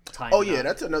not tying. Oh them yeah, up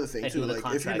that's another thing and too. doing the Like if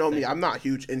you contract know me, thing. I'm not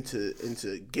huge into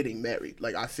getting married.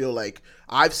 Like I feel like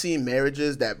I've seen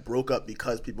marriages that broke up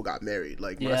because people got married.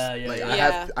 Like Yeah, yeah, like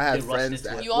yeah. I have They friends rushed into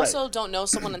that it. You also don't know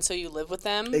someone until you live with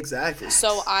them. exactly.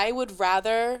 So I would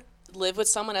rather live with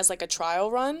someone as like a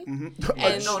trial run.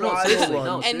 And No, Trial seriously, run.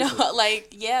 no. And no, seriously.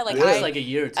 like At least like a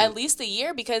year or two. At least a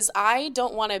year, because I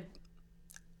don't want to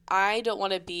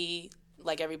be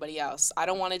like everybody else. I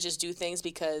don't want to just do things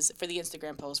because for the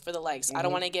Instagram post, for the likes. I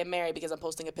don't want to get married because I'm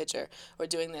posting a picture or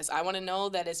doing this. I want to know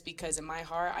that it's because in my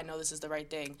heart I know this is the right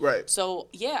thing. Right. So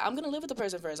yeah, I'm gonna live with the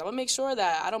person first. I'm gonna make sure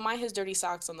that I don't mind his dirty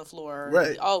socks on the floor.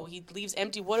 Right. Oh, he leaves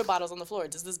empty water bottles on the floor.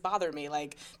 Does this bother me?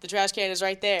 Like the trash can is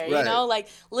right there. Right. You know, like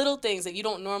little things that you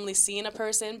don't normally see in a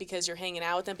person because you're hanging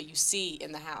out with them, but you see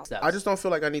in the house. I just don't feel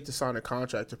like I need to sign a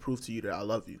contract to prove to you that I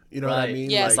love you. You know what I Right.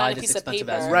 mean? Yeah, like, sign Buy a this piece of expensive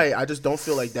paper. ass- right. I just don't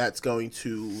feel like that's going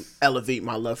to elevate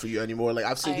my love for you anymore. Like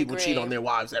I've seen I people cheat agree. on their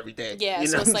wives every day. Yeah, you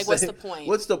so know it's what like, I'm what's saying? the point?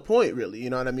 What's the point, really? You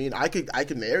know what I mean? I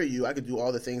could marry you. I could do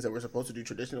all the things that we're supposed to do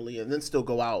traditionally, and then still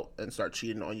go out and start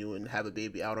cheating on you and have a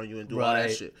baby out on you and do all that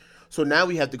Right. shit. So now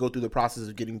we have to go through the process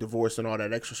of getting divorced and all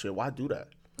that extra shit. Why do that?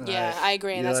 Yeah, I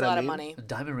agree, and You know that's a what I lot of mean? money.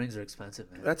 Diamond rings are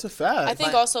expensive, man. That's a fact. I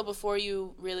think also before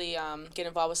you really get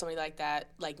involved with somebody like that,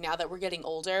 like now that we're getting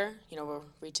older, we're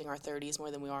reaching our 30s more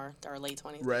than we are our late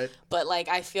 20s. Right. But like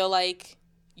I feel like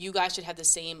you guys should have the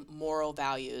same moral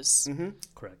values.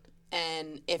 Correct.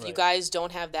 And if you Right. guys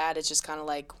don't have that, it's just kind of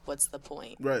like, what's the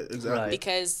point? Right. Exactly. Right.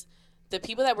 Because the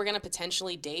people that we're gonna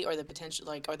potentially date, or the potential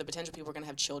people we're gonna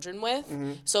have children with.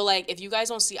 Mm-hmm. So like, if you guys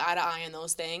don't see eye to eye on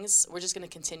those things, we're just gonna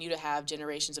continue to have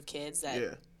generations of kids that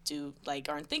Yeah. do like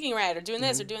aren't thinking right or doing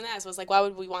this or doing that. So it's like, why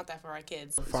would we want that for our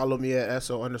kids? Follow me at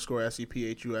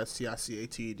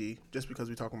SO_SEPHUSTICATED just because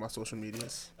we're talking about social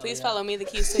medias. Please follow me. The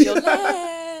keys to your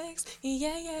legs.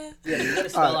 Yeah, yeah. Yeah, you gotta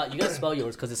spell out. You gotta spell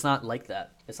yours because it's not like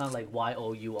that. It's not like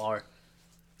YOUR.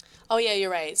 Oh yeah,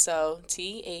 you're right. So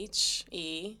it's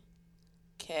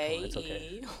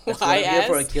okay. That's what I'm here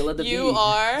for, Akila the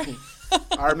THEKEYSUR. Bee.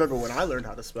 I remember when I learned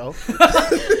how to spell.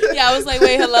 Yeah, I was like,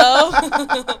 wait, hello.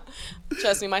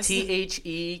 Trust me, my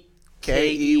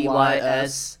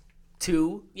THEKEYS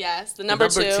 2. yes, the number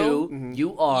two.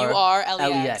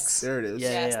 URLEX. There it is. Yeah,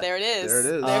 Yes, yeah. there it is. There it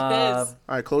is. There it is. All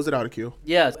right, close it out, Q.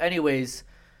 Yeah. Anyways,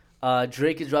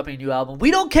 Drake is dropping a new album.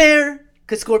 We don't care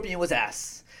because Scorpion was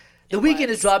ass. The Weeknd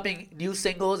is dropping new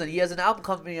singles and he has an album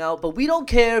coming out, but we don't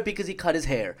care because he cut his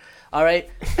hair. All right.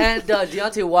 And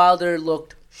Deontay Wilder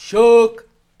looked shook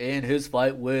in his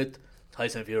fight with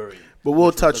Tyson Fury. But we'll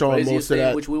which was touch the on craziest most of thing,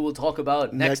 that which we will talk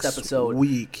about next episode.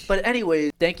 week. But anyway,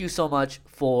 thank you so much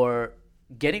for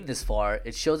getting this far.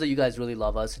 It shows that you guys really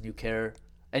love us and you care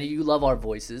and you love our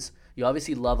voices. You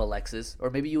obviously love Alexis, or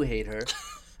maybe you hate her.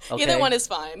 Okay? Either one is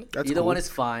fine. That's Either cool. one is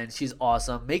fine. She's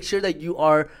awesome. Make sure that you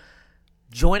are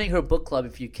joining her book club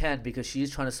if you can, because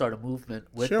she's trying to start a movement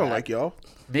with She don't that. like y'all.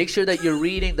 Make sure that you're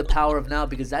reading The Power of Now,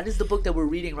 because that is the book that we're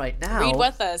reading right now. Read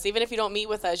with us. Even if you don't meet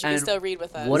with us, you can And still read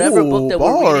with us. whatever book that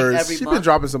we're reading every She month. been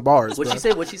dropping some bars. What'd bro. she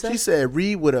say? What'd she say? She said,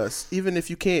 "Read with us, even if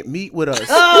you can't meet with us."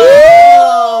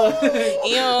 Oh!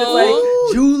 Ew. Like,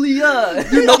 Julia.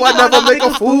 You know I never make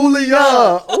a fool of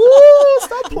y'all. Ooh,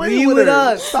 stop playing Read with her. with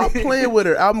us. Stop playing with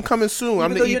her. Album coming soon.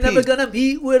 I'm Even the though EP. you're never gonna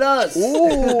meet with us.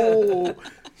 Ooh.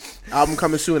 Album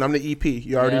coming soon. I'm the EP.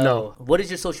 You already Yo, know. What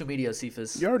is your social media,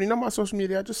 Cephas? You already know my social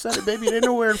media. I just said it, baby. They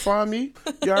know where to find me.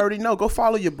 You already know. Go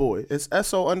follow your boy. It's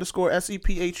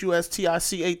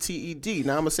SO_SEPHUSTICATED.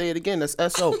 Now I'm gonna say it again. That's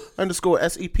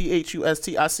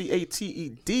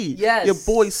SO_SEPHUSTICATED. Yes. Your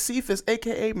boy Cephas,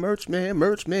 aka Merch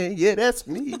Man. Yeah, that's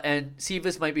me. And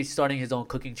Cephas might be starting his own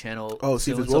cooking channel. Oh,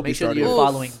 soon, Cephas so will make be sure that starting you're it.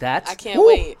 following that. I can't Woo.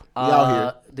 wait. We out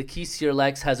here. The Keys to Your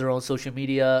Lex has her own social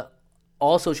media.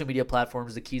 All social media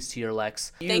platforms, The Keys to Your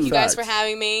Lex. Thank you guys Facts. for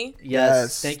having me. Yes,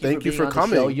 Yes, thank you for being for on the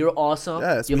coming. show. You're awesome.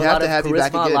 Yes, you we have have a to lot have of you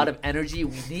back charisma, a again. lot of energy.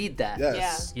 We need that.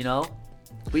 Yes. You know,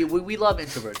 we love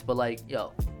introverts, but like,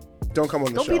 yo, Don't come on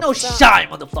the don't show. be no shy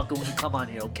motherfucker when you come on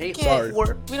here, okay? Sorry.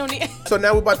 Or- We don't need. So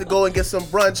now we're about to go and get some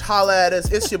brunch. Holla at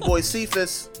us. It's your boy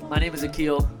Cephas. My name is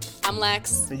Akil. I'm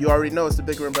Lex. And you already know it's the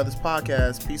Big Rim Brothers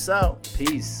podcast. Peace out.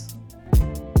 Peace.